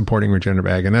supporting regenerative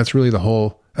ag. And that's really the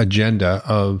whole agenda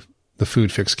of the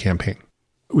Food Fix campaign.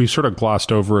 We've sort of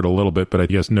glossed over it a little bit, but I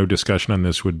guess no discussion on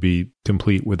this would be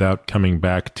complete without coming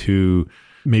back to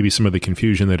maybe some of the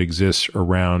confusion that exists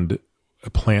around a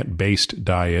plant-based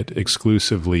diet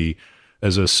exclusively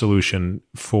as a solution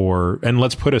for, and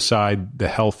let's put aside the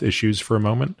health issues for a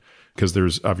moment, because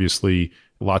there's obviously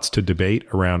lots to debate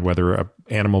around whether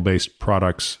animal-based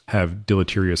products have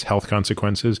deleterious health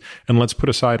consequences. And let's put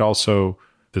aside also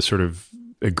the sort of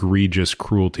egregious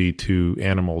cruelty to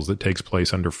animals that takes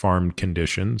place under farmed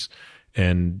conditions.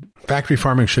 And factory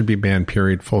farming should be banned,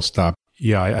 period, full stop.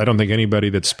 Yeah, I don't think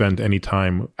anybody that's spent any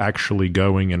time actually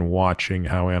going and watching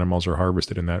how animals are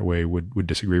harvested in that way would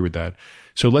disagree with that.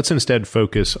 So let's instead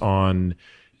focus on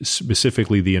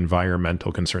specifically the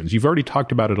environmental concerns. You've already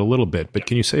talked about it a little bit, but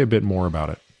can you say a bit more about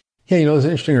it? Yeah, there's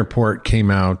an interesting report came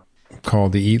out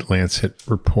called the Eat Lancet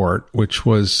report, which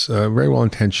was very well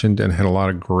intentioned and had a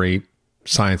lot of great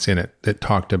science in it that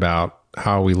talked about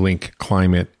how we link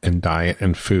climate and diet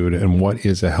and food and what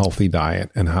is a healthy diet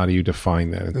and how do you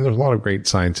define that. And there's a lot of great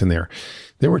science in there.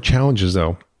 There were challenges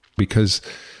though, because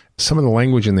some of the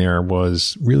language in there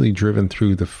was really driven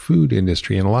through the food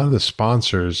industry. And a lot of the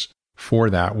sponsors for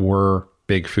that were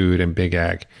big food and big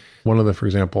ag. One of the, for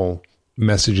example,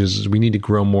 messages is we need to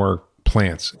grow more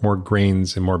plants, more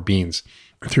grains and more beans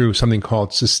through something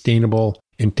called sustainable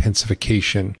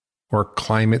intensification or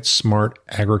climate smart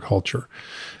agriculture.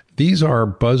 These are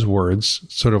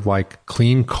buzzwords, sort of like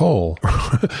clean coal,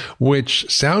 which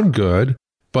sound good,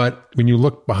 but when you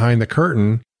look behind the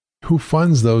curtain, who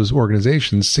funds those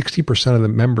organizations? 60% of the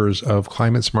members of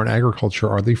climate smart agriculture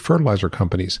are the fertilizer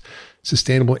companies.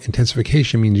 Sustainable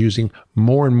intensification means using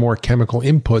more and more chemical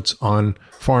inputs on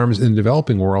farms in the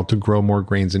developing world to grow more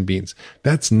grains and beans.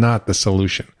 That's not the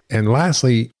solution. And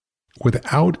lastly,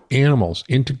 without animals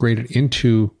integrated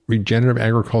into regenerative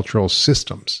agricultural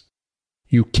systems,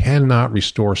 you cannot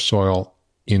restore soil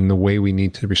in the way we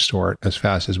need to restore it as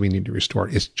fast as we need to restore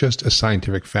it. It's just a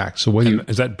scientific fact. So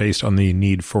is that based on the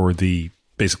need for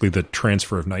basically the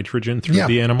transfer of nitrogen through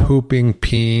the animal? Pooping,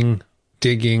 peeing,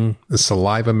 digging, the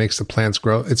saliva makes the plants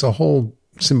grow. It's a whole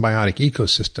symbiotic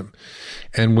ecosystem.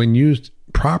 And when used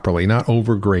properly, not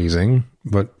overgrazing,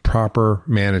 but proper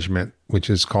management, which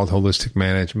is called holistic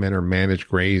management or managed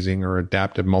grazing or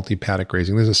adaptive multi-paddock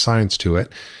grazing, there's a science to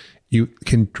it. You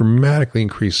can dramatically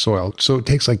increase soil. So it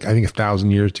takes I think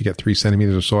 1,000 years to get 3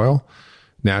 centimeters of soil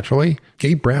naturally.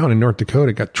 Gabe Brown in North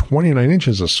Dakota got 29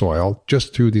 inches of soil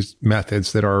just through these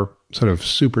methods that are sort of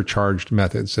supercharged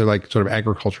methods. They're like sort of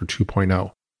agriculture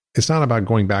 2.0. It's not about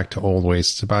going back to old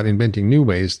ways. It's about inventing new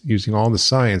ways, using all the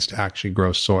science to actually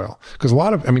grow soil. Because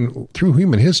through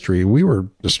human history, we were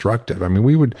destructive.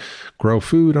 We would grow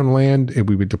food on land, and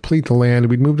we would deplete the land, and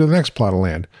we'd move to the next plot of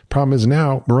land. Problem is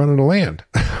now we're running out of land.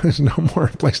 There's no more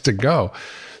place to go.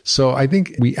 So I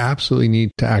think we absolutely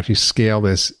need to actually scale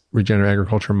this regenerative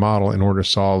agriculture model in order to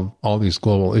solve all these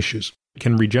global issues.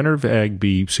 Can regenerative ag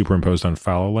be superimposed on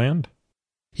fallow land?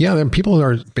 Yeah, then people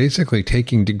are basically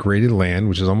taking degraded land,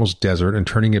 which is almost desert, and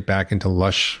turning it back into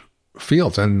lush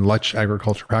fields and lush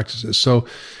agriculture practices. So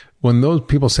when those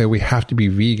people say we have to be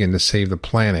vegan to save the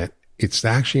planet, it's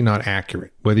actually not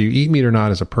accurate. Whether you eat meat or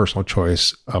not is a personal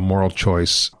choice, a moral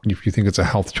choice. If you think it's a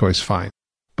health choice, fine.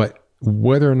 But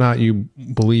whether or not you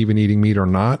believe in eating meat or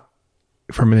not,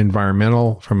 from an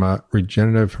environmental, from a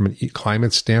regenerative, from a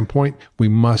climate standpoint, we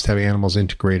must have animals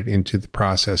integrated into the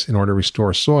process in order to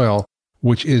restore soil,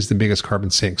 which is the biggest carbon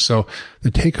sink. So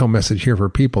the take-home message here for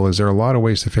people is there are a lot of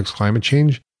ways to fix climate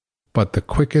change, but the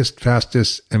quickest,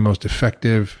 fastest, and most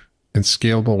effective and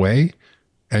scalable way,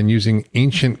 and using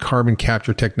ancient carbon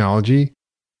capture technology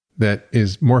that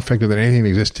is more effective than anything that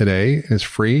exists today and is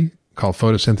free, called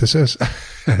photosynthesis.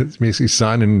 It's basically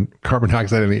sun and carbon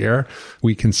dioxide in the air.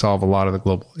 We can solve a lot of the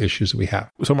global issues that we have.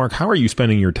 So Mark, how are you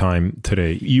spending your time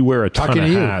today? You wear a ton of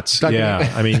hats.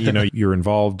 Yeah. You're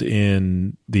involved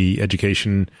in the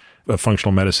education of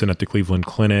functional medicine at the Cleveland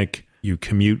Clinic. You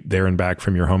commute there and back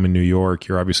from your home in New York.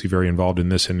 You're obviously very involved in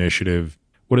this initiative.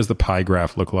 What does the pie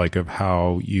graph look like of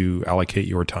how you allocate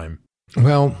your time?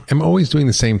 Well, I'm always doing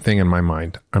the same thing in my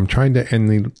mind. I'm trying to end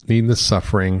the needless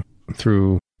suffering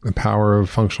through the power of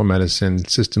functional medicine,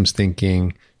 systems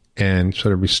thinking, and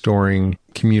sort of restoring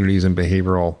communities and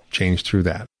behavioral change through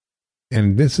that.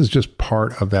 And this is just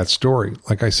part of that story.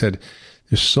 Like I said,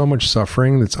 there's so much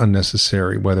suffering that's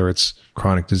unnecessary, whether it's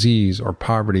chronic disease or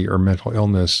poverty or mental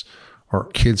illness or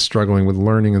kids struggling with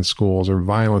learning in schools or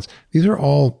violence. These are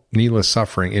all needless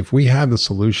suffering. If we have the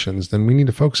solutions, then we need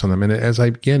to focus on them. And as I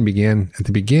began at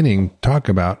the beginning, talk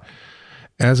about,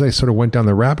 as I sort of went down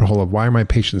the rabbit hole of why are my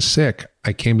patients sick,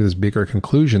 I came to this bigger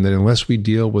conclusion that unless we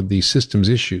deal with the systems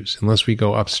issues, unless we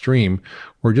go upstream,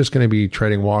 we're just going to be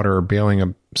treading water or bailing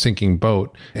a sinking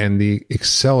boat. And the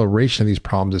acceleration of these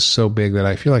problems is so big that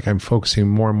I feel like I'm focusing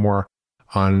more and more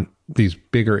on these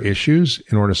bigger issues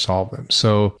in order to solve them.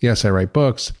 So yes, I write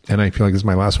books, and I feel like this is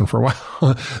my last one for a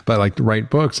while, but I like to write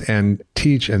books and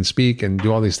teach and speak and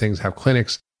do all these things, have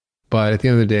clinics. But at the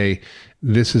end of the day,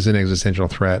 this is an existential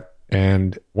threat.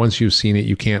 And once you've seen it,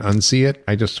 you can't unsee it.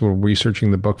 I just was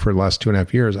researching the book for the last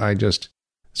 2.5 years. I just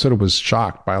sort of was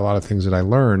shocked by a lot of things that I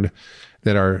learned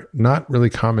that are not really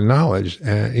common knowledge,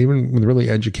 even with really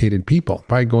educated people.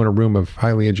 If I go in a room of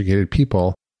highly educated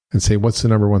people and say, what's the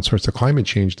number one source of climate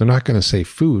change? They're not going to say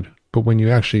food. But when you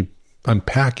actually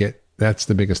unpack it, that's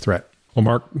the biggest threat. Well,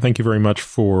 Mark, thank you very much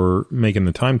for making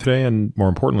the time today. And more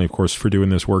importantly, of course, for doing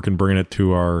this work and bringing it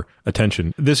to our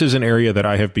attention. This is an area that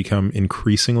I have become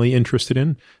increasingly interested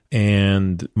in,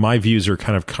 and my views are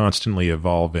kind of constantly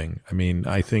evolving.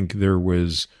 I think there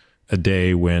was a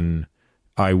day when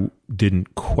I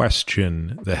didn't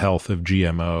question the health of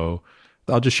GMO.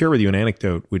 I'll just share with you an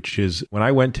anecdote, which is when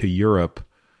I went to Europe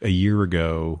a year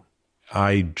ago,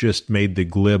 I just made the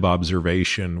glib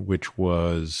observation, which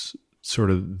was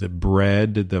sort of the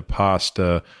bread, the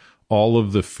pasta, all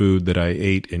of the food that I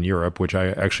ate in Europe, which I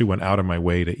actually went out of my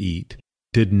way to eat,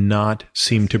 did not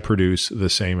seem to produce the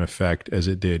same effect as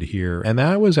it did here. And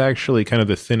that was actually kind of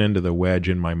the thin end of the wedge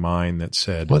in my mind that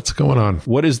said, what's going on?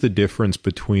 What is the difference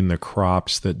between the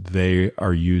crops that they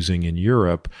are using in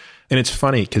Europe? And it's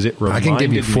funny because it reminded me. I can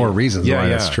give you 4 reasons why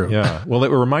that's true. Yeah. Well, it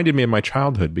reminded me of my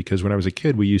childhood because when I was a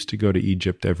kid, we used to go to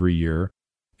Egypt every year.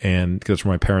 And because that's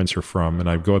where my parents are from. And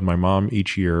I'd go with my mom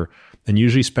each year and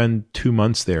usually spend 2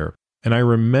 months there. And I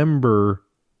remember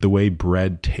the way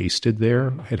bread tasted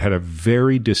there. It had a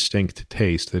very distinct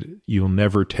taste that you'll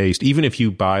never taste. Even if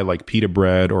you buy like pita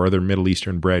bread or other Middle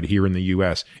Eastern bread here in the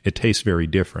US, it tastes very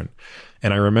different.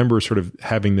 And I remember sort of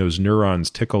having those neurons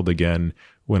tickled again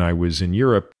when I was in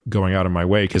Europe, going out of my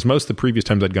way. Because most of the previous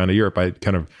times I'd gone to Europe, I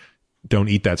kind of don't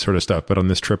eat that sort of stuff. But on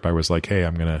this trip, I was like, hey,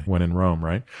 when in Rome,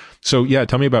 right? So yeah,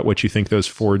 tell me about what you think those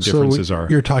four differences are.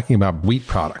 You're talking about wheat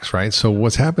products, right? So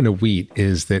what's happened to wheat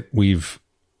is that we've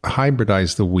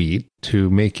hybridized the wheat to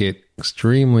make it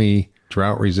extremely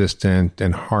drought resistant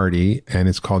and hardy. And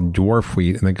it's called dwarf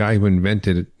wheat. And the guy who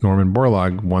invented it, Norman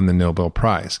Borlaug, won the Nobel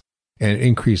Prize, and it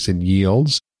increased in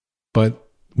yields. But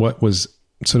what was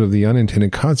sort of the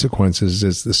unintended consequences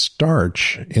is the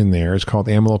starch in there is called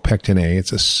amylopectin A.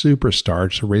 It's a super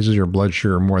starch, so it raises your blood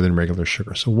sugar more than regular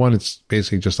sugar. So one, it's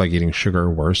basically just like eating sugar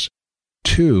or worse.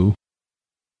 Two,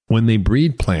 when they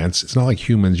breed plants, it's not like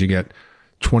humans. You get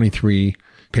 23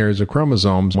 pairs of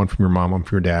chromosomes, one from your mom, one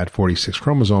from your dad, 46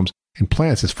 chromosomes. In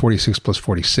plants, it's 46 plus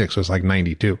 46, so it's like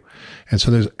 92. And so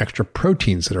there's extra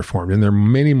proteins that are formed. And there are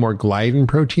many more gliadin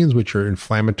proteins, which are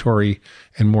inflammatory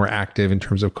and more active in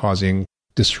terms of causing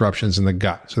disruptions in the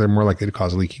gut. So they're more likely to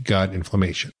cause leaky gut,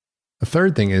 inflammation. The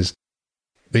third thing is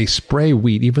they spray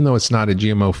wheat, even though it's not a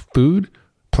GMO food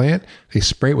plant, they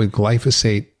spray it with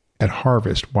glyphosate at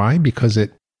harvest. Why? Because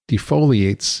it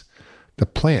defoliates the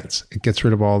plants. It gets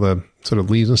rid of all the sort of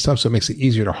leaves and stuff, so it makes it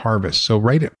easier to harvest. So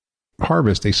right at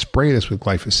harvest, they spray this with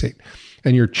glyphosate.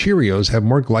 And your Cheerios have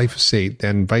more glyphosate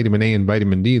than vitamin A and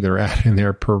vitamin D that are added in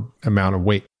there per amount of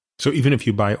weight. So even if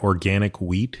you buy organic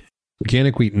wheat?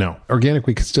 Organic wheat, no. Organic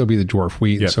wheat could still be the dwarf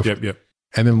wheat. Yep.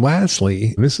 And then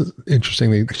lastly, this is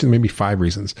interesting, actually maybe 5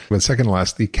 reasons, but second to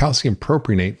last, the calcium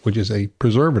propionate, which is a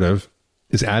preservative,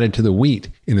 is added to the wheat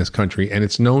in this country, and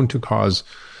it's known to cause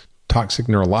toxic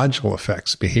neurological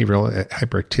effects, behavioral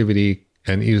hyperactivity,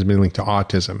 and it has been linked to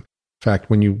autism. In fact,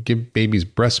 when you give babies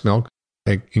breast milk,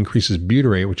 it increases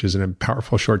butyrate, which is a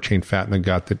powerful short-chain fat in the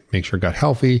gut that makes your gut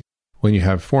healthy. When you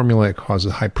have formula, it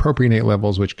causes high propionate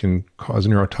levels, which can cause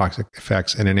neurotoxic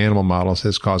effects. And in animal models,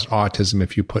 has caused autism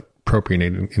if you put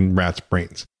propionate in rats'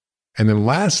 brains. And then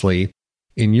lastly,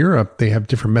 in Europe, they have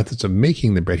different methods of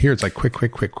making the bread. Here, it's like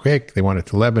quick. They want it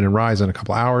to leaven and rise in a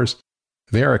couple of hours.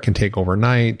 There, it can take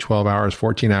overnight, 12 hours,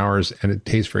 14 hours, and it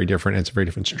tastes very different. And it's a very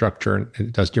different structure, and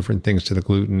it does different things to the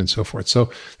gluten and so forth. So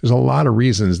there's a lot of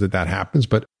reasons that happens.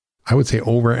 But I would say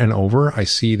over and over, I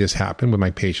see this happen with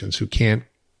my patients who can't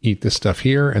eat this stuff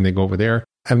here, and they go over there,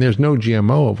 and there's no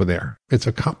GMO over there. It's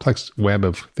a complex web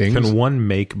of things. Can one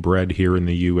make bread here in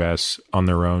the U.S. on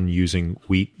their own using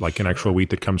wheat, like an actual wheat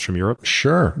that comes from Europe?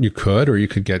 Sure, you could, or you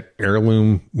could get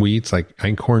heirloom wheats like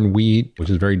einkorn wheat, which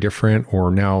is very different, or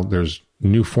now there's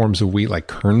new forms of wheat like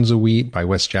kerns of wheat by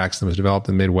West Jackson that was developed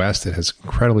in the Midwest. It has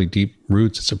incredibly deep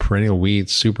roots. It's a perennial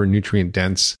wheat, super nutrient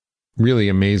dense, really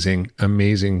amazing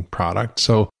product.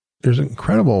 So there's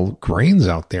incredible grains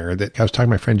out there that I was talking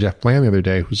to my friend Jeff Bland the other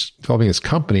day, who's developing his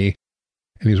company,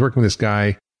 and he's working with this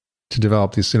guy to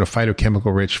develop these,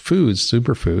 phytochemical rich foods,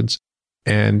 superfoods.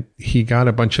 And he got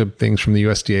a bunch of things from the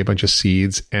USDA, a bunch of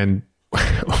seeds, and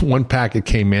one packet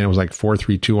came in, it was like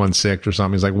 43216 or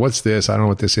something. He's like, what's this? I don't know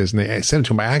what this is. And they sent it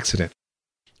to him by accident.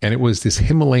 And it was this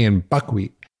Himalayan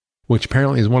buckwheat, which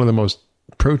apparently is one of the most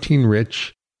protein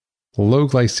rich, low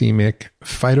glycemic,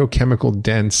 phytochemical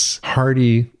dense,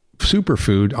 hardy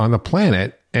superfood on the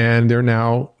planet. And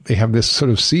they have this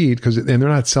sort of seed and they're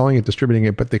not selling it, distributing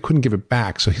it, but they couldn't give it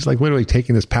back. So he's like literally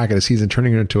taking this packet of seeds and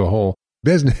turning it into a whole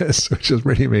business, which is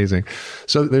pretty amazing.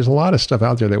 So there's a lot of stuff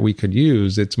out there that we could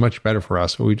use. It's much better for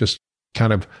us, but we just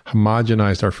kind of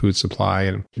homogenized our food supply,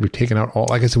 and we've taken out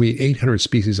like I said, we ate 800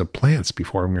 species of plants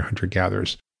before when we were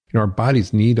hunter-gatherers. Our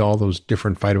bodies need all those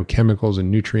different phytochemicals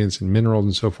and nutrients and minerals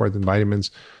and so forth and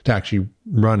vitamins to actually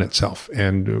run itself.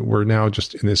 And we're now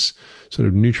just in this sort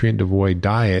of nutrient devoid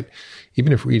diet.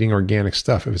 Even if we're eating organic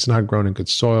stuff, if it's not grown in good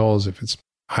soils, if it's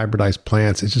hybridized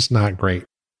plants, it's just not great.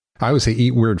 I always say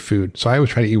eat weird food. So I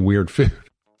always try to eat weird food.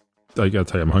 I got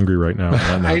to tell you, I'm hungry right now.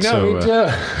 I know, me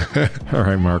too. All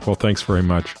right, Mark. Well, thanks very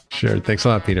much. Sure. Thanks a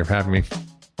lot, Peter, for having me.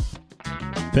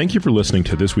 Thank you for listening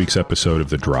to this week's episode of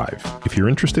The Drive. If you're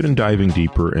interested in diving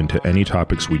deeper into any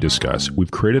topics we discuss, we've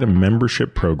created a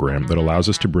membership program that allows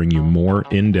us to bring you more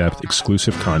in-depth,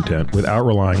 exclusive content without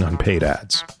relying on paid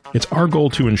ads. It's our goal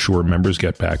to ensure members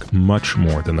get back much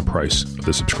more than the price of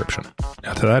the subscription.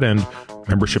 Now, to that end,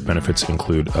 membership benefits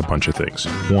include a bunch of things.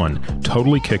 1,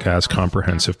 totally kick-ass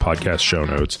comprehensive podcast show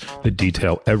notes that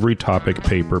detail every topic,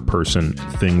 paper, person,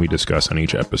 thing we discuss on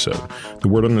each episode. The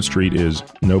word on the street is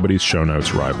nobody's show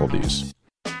notes rival these.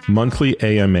 Monthly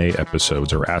AMA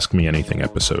episodes or Ask Me Anything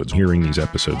episodes, hearing these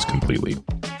episodes completely.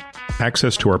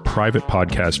 Access to our private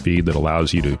podcast feed that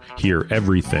allows you to hear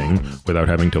everything without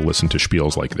having to listen to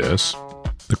spiels like this.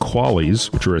 The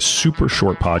Qualies, which are a super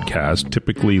short podcast,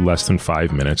 typically less than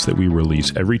 5 minutes, that we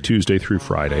release every Tuesday through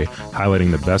Friday,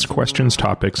 highlighting the best questions,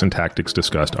 topics, and tactics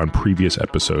discussed on previous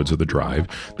episodes of The Drive.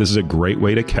 This is a great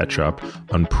way to catch up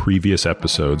on previous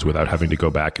episodes without having to go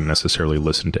back and necessarily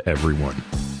listen to every one.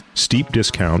 Steep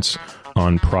discounts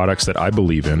on products that I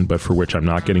believe in, but for which I'm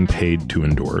not getting paid to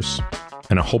endorse,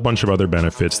 and a whole bunch of other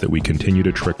benefits that we continue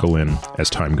to trickle in as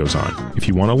time goes on. If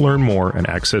you want to learn more and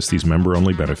access these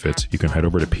member-only benefits, you can head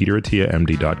over to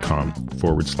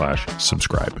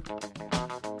peterattiamd.com/subscribe.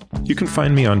 You can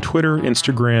find me on Twitter,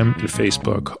 Instagram, and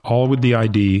Facebook, all with the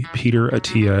ID Peter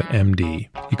Attia MD.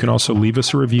 You can also leave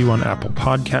us a review on Apple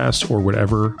Podcasts or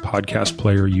whatever podcast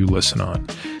player you listen on.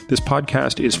 This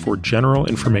podcast is for general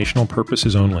informational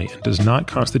purposes only and does not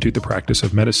constitute the practice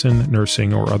of medicine,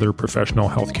 nursing, or other professional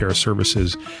healthcare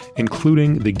services,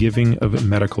 including the giving of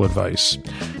medical advice.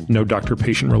 No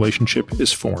doctor-patient relationship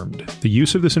is formed. The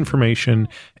use of this information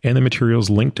and the materials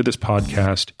linked to this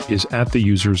podcast is at the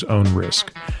user's own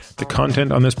risk. The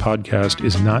content on this podcast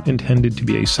is not intended to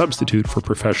be a substitute for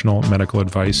professional medical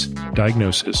advice,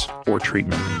 diagnosis, or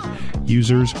treatment.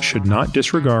 Users should not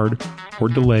disregard or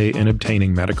delay in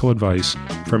obtaining medical advice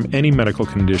from any medical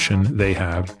condition they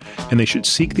have, and they should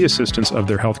seek the assistance of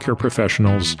their healthcare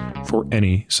professionals for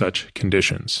any such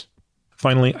conditions.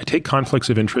 Finally, I take conflicts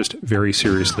of interest very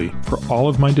seriously. For all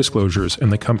of my disclosures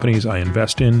and the companies I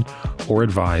invest in or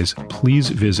advise, please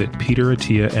visit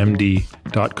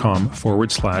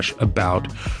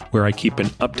peterattiamd.com/about, where I keep an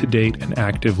up-to-date and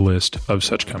active list of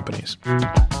such companies.